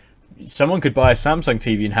 if someone could buy a Samsung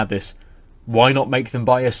TV and have this, why not make them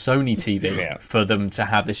buy a Sony TV for them to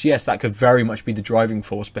have this? Yes, that could very much be the driving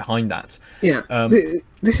force behind that. Yeah,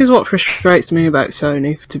 this is what frustrates me about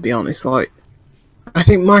Sony, to be honest. Like, I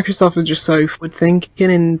think Microsoft is just so forward thinking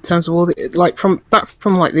in terms of all the, like, from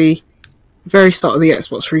the very start of the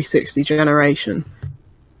Xbox 360 generation.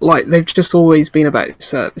 Like, they've just always been about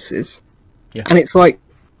services. Yeah. And it's like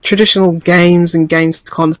traditional games and games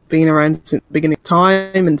cons been around since the beginning of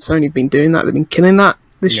time, and Sony have been doing that. They've been killing that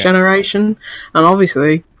this generation. And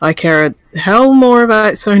obviously, I care a hell more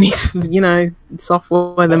about Sony's,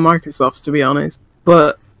 software than Microsoft's, to be honest.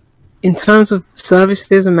 But in terms of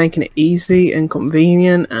services and making it easy and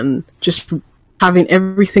convenient and just having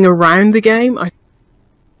everything around the game,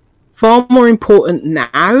 far more important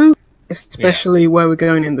now, especially where we're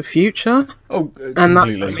going in the future. Oh, and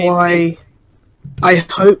that's why I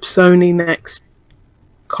hope Sony next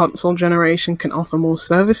console generation can offer more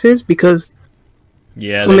services, because for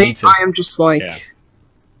me, I am just like,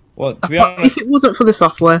 well, to be honest, if it wasn't for the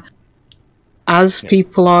software, as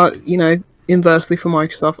people are, inversely for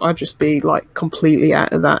Microsoft, I'd just be like completely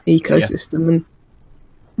out of that ecosystem. And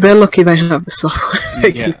they're lucky they have the software,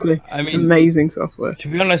 basically. I mean, amazing software. To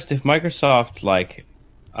be honest, if Microsoft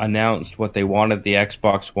announced what they wanted the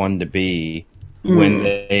Xbox One to be when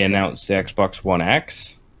they announced the Xbox One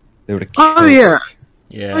X, they would have killed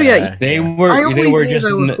Yeah. They were just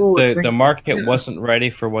the market wasn't ready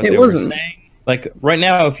for what they were saying. Like right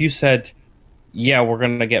now, if you said, "Yeah, we're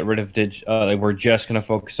gonna get rid of we're just gonna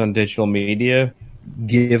focus on digital media,"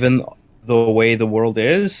 given the way the world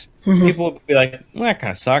is, people would be like, well, "That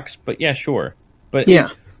kind of sucks," but yeah, sure. But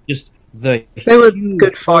just they were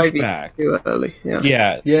good 5 years too early.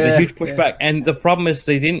 The huge pushback, and the problem is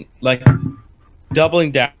they didn't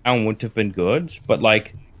doubling down wouldn't have been good, but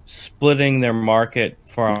splitting their market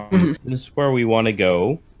from this is where we want to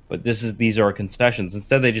go, but these are our concessions.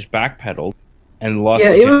 Instead, they just backpedaled and lost.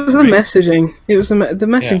 Yeah, it was the messaging. It was the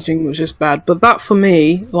messaging was just bad. But that for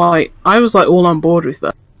me, I was all on board with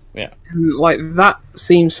that. Yeah, and that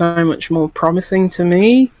seems so much more promising to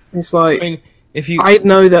me. It's like, I mean, I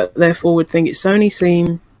know that their forward thing. Sony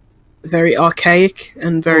seem very archaic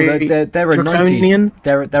and very they're draconian.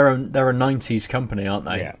 They're a 90s company, aren't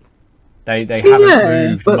they? Yeah. They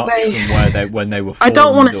haven't moved much from when they were formed. I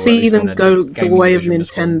don't want to see them go the way of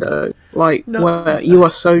Nintendo, where you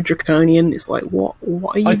are so draconian. It's like, what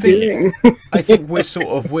are you doing? I think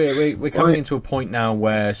we're coming into a point now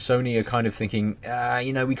where Sony are kind of thinking,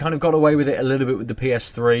 we kind of got away with it a little bit with the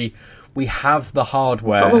PS3. We have the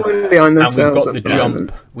hardware, and we've got the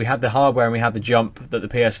jump. We had the hardware and we had the jump that the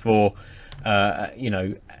PS4,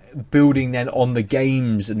 building then on the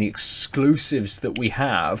games and the exclusives that we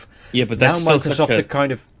have. Yeah, but that's now Microsoft are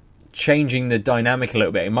kind of changing the dynamic a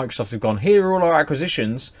little bit. And Microsoft have gone, here are all our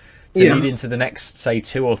acquisitions to lead into the next, say,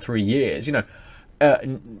 2 or 3 years.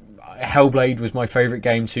 Hellblade was my favourite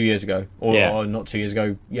game 2 years ago, or not 2 years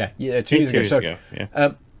ago. 2 years ago.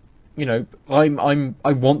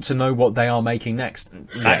 I want to know what they are making next.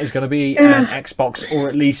 That is going to be an Xbox or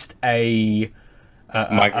at least a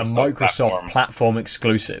Microsoft platform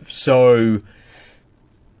exclusive. So,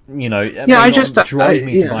 it may not drive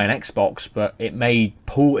me to buy an Xbox, but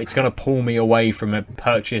it's going to pull me away from a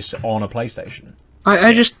purchase on a PlayStation.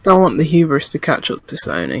 I just don't want the hubris to catch up to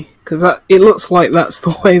Sony, because it looks like that's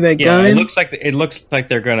the way they're going. It looks like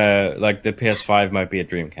they're gonna the PS5 might be a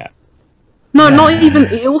Dreamcast. No, not even.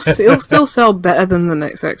 It'll still sell better than the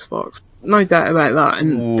next Xbox. No doubt about that.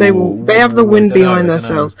 And they have the wind behind their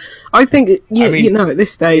sails. I think at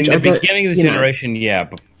this stage, in the beginning of the generation,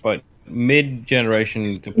 but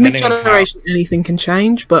mid-generation, anything can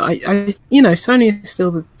change. But I Sony is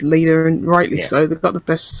still the leader, and rightly so. They've got the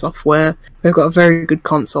best software. They've got a very good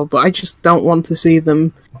console. But I just don't want to see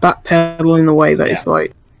them backpedal in the way that it's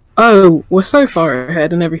like, oh, we're so far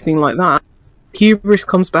ahead and everything like that. Hubris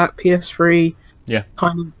comes back, PS3,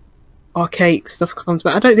 kind of archaic stuff comes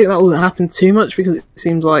back. I don't think that will happen too much, because it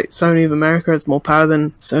seems like Sony of America has more power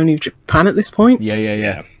than Sony of Japan at this point.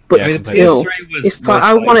 Yeah. But still, it's like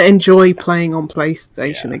I want to enjoy playing on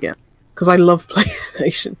PlayStation again, because I love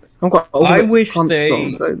PlayStation. I've got all I the wish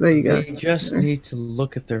consoles, so there you go. They just need to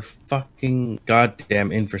look at their fucking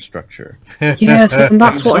goddamn infrastructure. Yes, and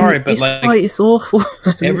that's I'm what sorry, I'm, but, it's like, it's awful.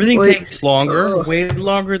 Everything It's like, takes longer, ugh. way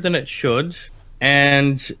longer than it should,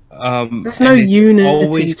 and There's no it's unity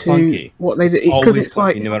always to clunky. what they do because Always it's clunky,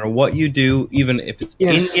 like no matter what you do, even if it's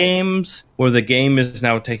Yes. in games where the game is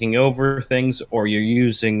now taking over things, or you're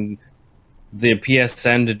using the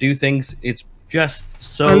PSN to do things. It's just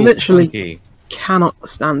so I literally clunky. cannot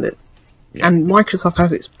stand it. Yeah. And Microsoft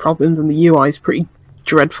has its problems, and the UI is pretty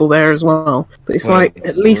dreadful there as well. But it's Well, like it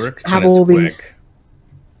at least works have and it's all these. quick.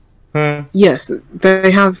 Huh. Yes,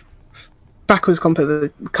 they have backwards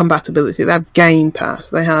compatibility. They have Game Pass.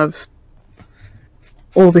 They have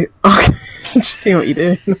all the. Just see what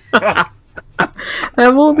you're doing. They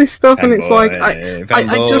have all this stuff, and it's like I just.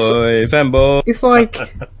 fanboy. It's like,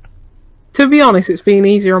 to be honest, it's been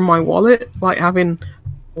easier on my wallet, like having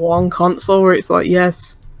one console where it's like,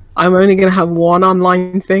 yes, I'm only going to have one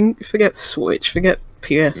online thing. Forget Switch, forget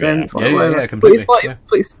PSN, it's like, Yeah, whatever. But completely, it's like, yeah.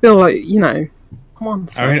 but it's still like, you know, come on,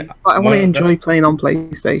 son. mean, Like, I want one- to enjoy playing on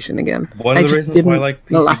PlayStation again. One I of the just reasons why I didn't like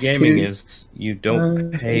the PC last gaming two. is you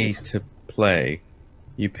don't pay to play.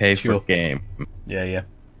 You pay Sure. for game. Yeah.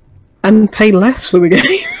 And pay less for the game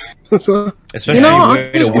as well. Especially You know what? wait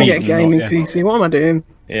I'm just a going to week. get a gaming yeah. PC. What am I doing?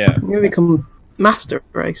 Yeah. I'm going to become Master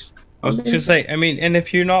Race. I was just say, I mean, and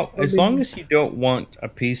if you're not, as long as you don't want a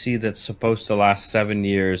PC that's supposed to last 7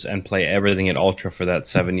 years and play everything in Ultra for that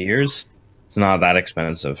 7 years, it's not that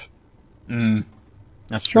expensive.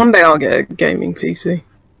 That's true. One day I'll get a gaming PC.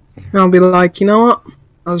 And I'll be like, you know what?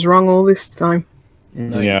 I was wrong all this time.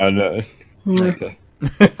 Yeah, no. Mm.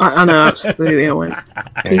 I know, absolutely. I went,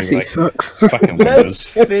 PC Like, sucks. fucking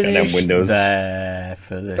Let's Windows. And finish then Windows. there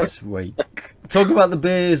for this week. Talk about the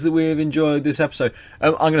beers that we have enjoyed this episode.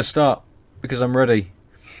 I'm going to start because I'm ready,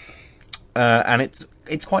 and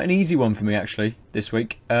it's quite an easy one for me actually this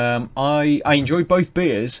week. I enjoy both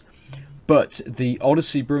beers, but the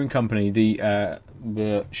Odyssey Brewing Company,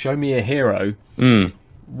 the Show Me a Hero.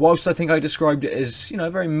 Whilst I think I described it as, you know, a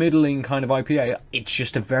very middling kind of IPA, it's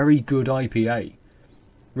just a very good IPA.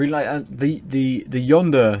 Really like the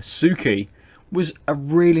Yonder Suki was a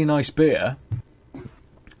really nice beer,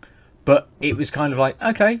 but it was kind of like,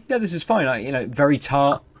 okay, yeah, this is fine. Very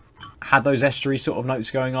tart, had those estery sort of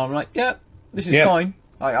notes going on. I'm like, yeah, this is fine.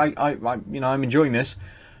 I'm enjoying this,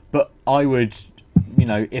 but I would,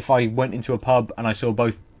 if I went into a pub and I saw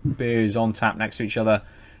both beers on tap next to each other,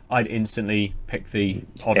 I'd instantly pick the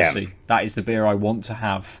Odyssey. Yeah. That is the beer I want to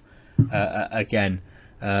have again.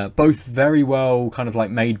 Both very well kind of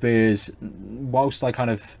like made beers. Whilst I kind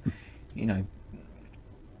of,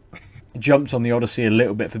 jumped on the Odyssey a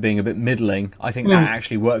little bit for being a bit middling, I think that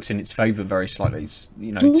actually works in its favour very slightly.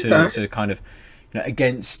 To kind of,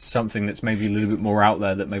 against something that's maybe a little bit more out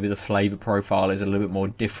there, that maybe the flavour profile is a little bit more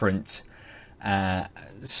different.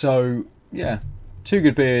 So yeah, two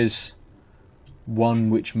good beers. One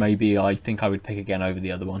which maybe I think I would pick again over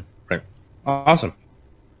the other one. Right. Awesome.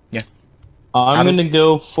 Yeah. I'm going to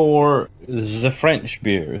go for the French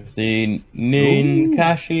beer, the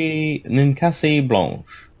Ninkasi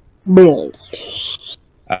Blanche.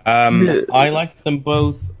 I liked them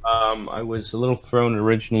both. I was a little thrown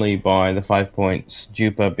originally by the 5 Points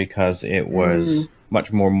Jupa because it was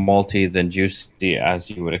much more malty than juicy, as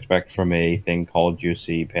you would expect from a thing called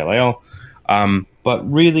Juicy Pale Ale.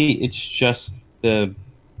 But really, it's just the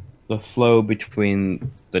flow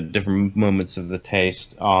between the different moments of the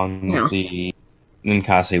taste on the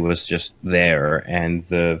Ninkasi was just there, and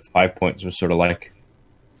the 5 Points was sort of like,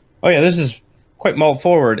 oh yeah, this is quite malt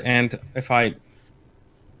forward, and if I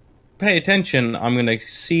pay attention, I'm going to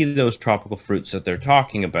see those tropical fruits that they're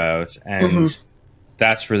talking about, and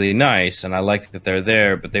that's really nice, and I like that they're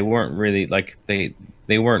there, but they weren't really, like, they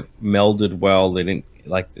weren't melded well, they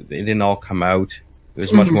didn't all come out. It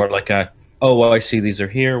was much more like I see these are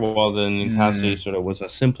here, while the Ninkasi sort of was a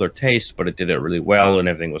simpler taste, but it did it really well, and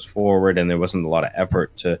everything was forward, and there wasn't a lot of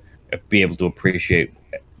effort to be able to appreciate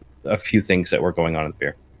a few things that were going on in the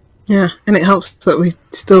beer. Yeah, and it helps that we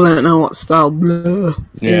still don't know what style Bleu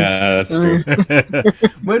is. Yeah, that's true.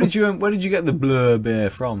 Where did you get the Bleu beer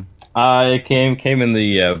from? I came in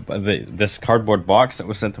this cardboard box that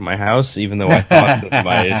was sent to my house, even though I thought that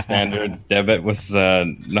my standard debit was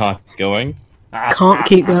not going. Can't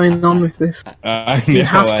keep going on with this. You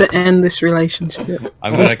have to end this relationship.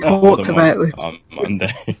 I'm going to call talked them about this. on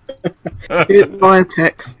Monday. Do it via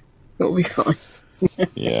text. It'll be fine.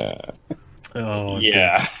 Yeah. Oh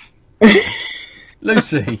Yeah.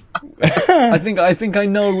 Lucy, I think I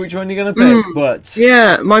know which one you're gonna pick, but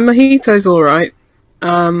Yeah, my mojito's alright.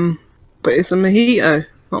 But it's a mojito.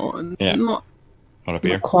 Yeah. Not Not a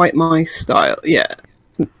beer. quite my style. Yeah,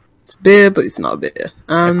 it's beer, but it's not a beer.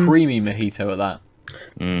 A creamy mojito at that.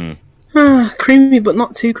 Creamy, but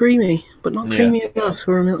not too creamy. But not Yeah. creamy enough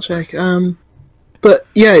for a milkshake. But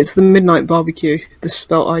yeah, it's the Midnight Barbecue, the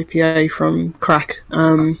spelt IPA from Crack.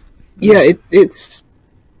 Yeah, it's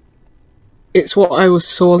what I was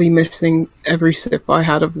sorely missing every sip I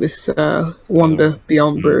had of this Wonder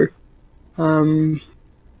Beyond Brew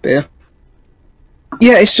beer.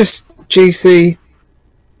 Yeah, it's just juicy,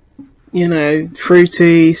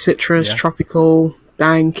 fruity, citrus, tropical,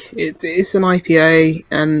 dank. It's an IPA,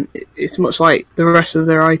 and it's much like the rest of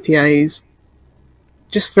their IPAs.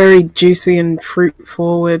 Just very juicy and fruit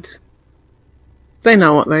forward. They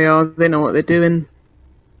know what they are. They know what they're doing.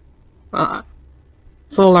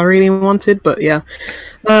 That's all I really wanted. But yeah,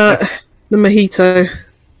 the mojito.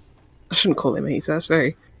 I shouldn't call it mojito. That's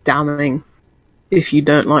very damning. If you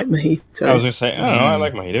don't like mojito, I was gonna say, I don't know, I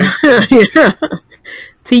like mojito. yeah.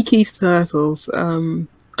 Tiki's Turtles.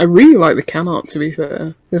 I really like the can art, to be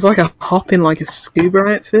fair. There's like a hop in like a scuba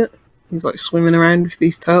outfit. He's like swimming around with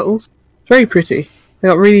these turtles. It's very pretty. They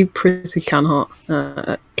got really pretty can art.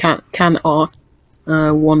 Can art.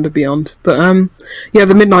 Wander Beyond. But yeah,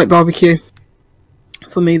 the Midnight Barbecue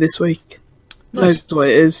for me this week. Nice. Knows what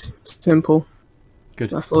it is. Simple. Good.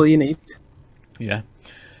 That's all you need. Yeah.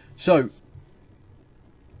 So,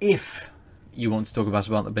 if you want to talk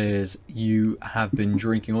about the beers you have been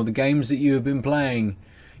drinking or the games that you have been playing,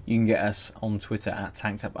 you can get us on Twitter at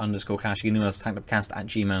tanktap_cash. You can email us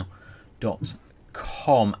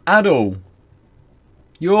tanktapcast@gmail.com. Adol,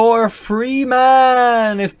 you're a free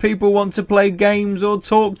man. If people want to play games or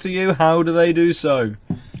talk to you, how do they do so?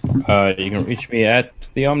 You can reach me at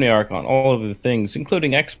the Omniarch on all of the things,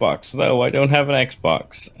 including Xbox, though I don't have an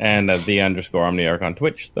Xbox, and at the_Omniarch on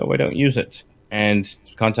Twitch, though I don't use it. And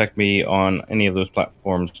contact me on any of those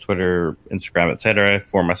platforms, Twitter, Instagram, etc.,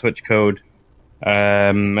 for my Switch code.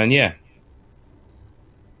 And yeah,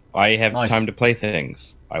 I have time to play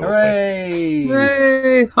things. I will play.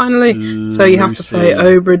 Hooray! Finally! So you have to play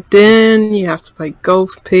Obra Dinn, you have to play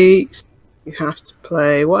Golf Peaks, you have to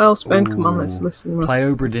play... What else, Ben? Come on, let's listen. Play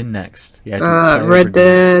Obra Dinn next. Yeah, Red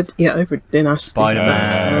Dead. Yeah, Obra Dinn has to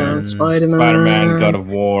Spider-Man. Spider-Man. Spider-Man, God of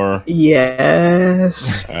War.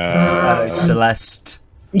 Yes. Celeste.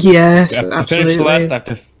 Yes, I have to absolutely. finish Celeste, I have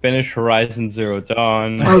to finish Horizon Zero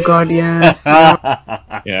Dawn. Oh god, yes.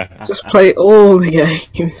 Yeah. Just play all the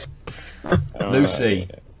games. Lucy.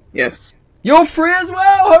 Yes. You're free as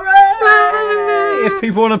well! Hooray! If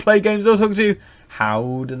people want to play games or talk to you,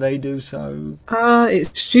 how do they do so?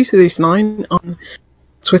 It's JuicyLoose9 on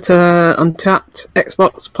Twitter, Untapped,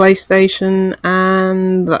 Xbox, PlayStation,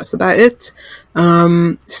 and that's about it.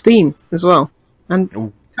 Steam as well. And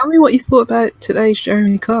tell me what you thought about today's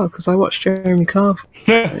Jeremy Carl, because I watched Jeremy Carl.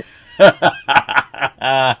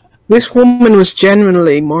 This woman was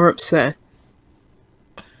genuinely more upset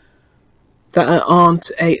that her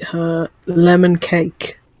aunt ate her lemon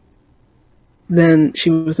cake than she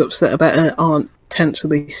was upset about her aunt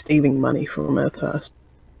potentially stealing money from her purse.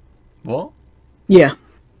 What? Yeah.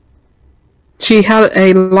 She had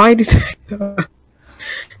a lie detector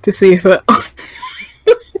to see if her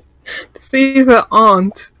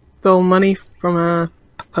aunt stole money from her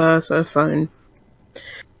purse, her phone.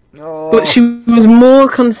 Oh. But she was more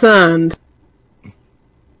concerned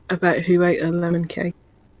about who ate her lemon cake.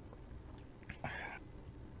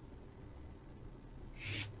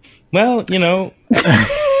 Well,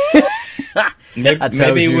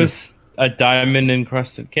 maybe it was a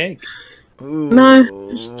diamond-encrusted cake. No,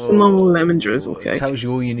 it's just a normal lemon drizzle cake. Tells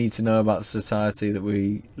you all you need to know about the society that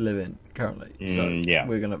we live in currently. So yeah.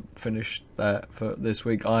 We're going to finish that for this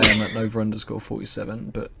week. I am at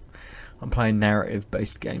Nova_47, but I'm playing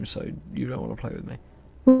narrative-based games, so you don't want to play with me.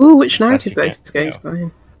 Ooh, which narrative-based games are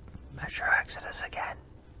you? Metro Exodus again.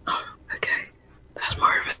 Oh, okay. That's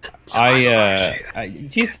more of it. Do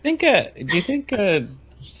you think a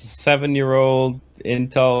 7-year-old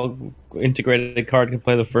Intel integrated card can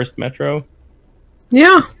play the first Metro?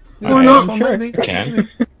 Yeah, why not? I'm sure it can.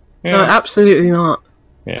 Yeah. No, absolutely not.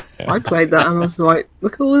 Yeah. I played that and I was like,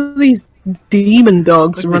 look at all these demon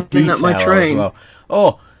dogs running up my train. Well.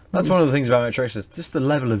 Oh, that's one of the things about Metro Exodus. Just the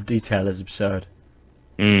level of detail is absurd.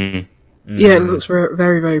 Yeah, it looks very,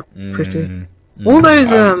 very pretty. All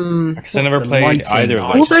those I never played either of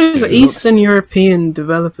all those. those Eastern European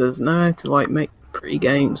developers know how to like make pretty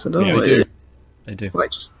games. I don't know what it is. They do.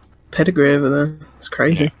 Like just pedigree over there. It's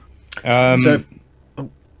crazy.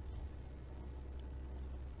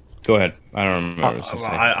 Go ahead. I don't remember what I was going to say.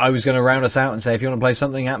 I was going to round us out and say if you want to play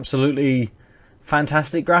something absolutely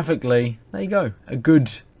fantastic graphically, there you go. A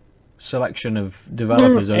good selection of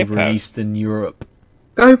developers over in Apex. Eastern Europe.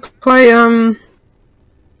 Go play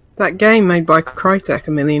that game made by Crytek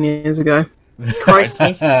a million years ago.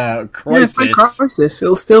 Crisis. Yeah, play Crisis. Crisis.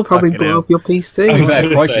 It'll still probably Fucking blow hell. up your PC. To be fair,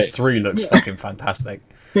 gonna Crisis say. 3 looks fucking fantastic.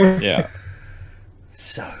 Yeah.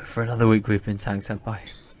 So, for another week, we've been Tank Senpai.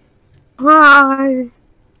 Bye.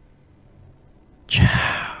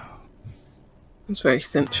 Ciao. That's very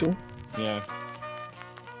sensual. Yeah.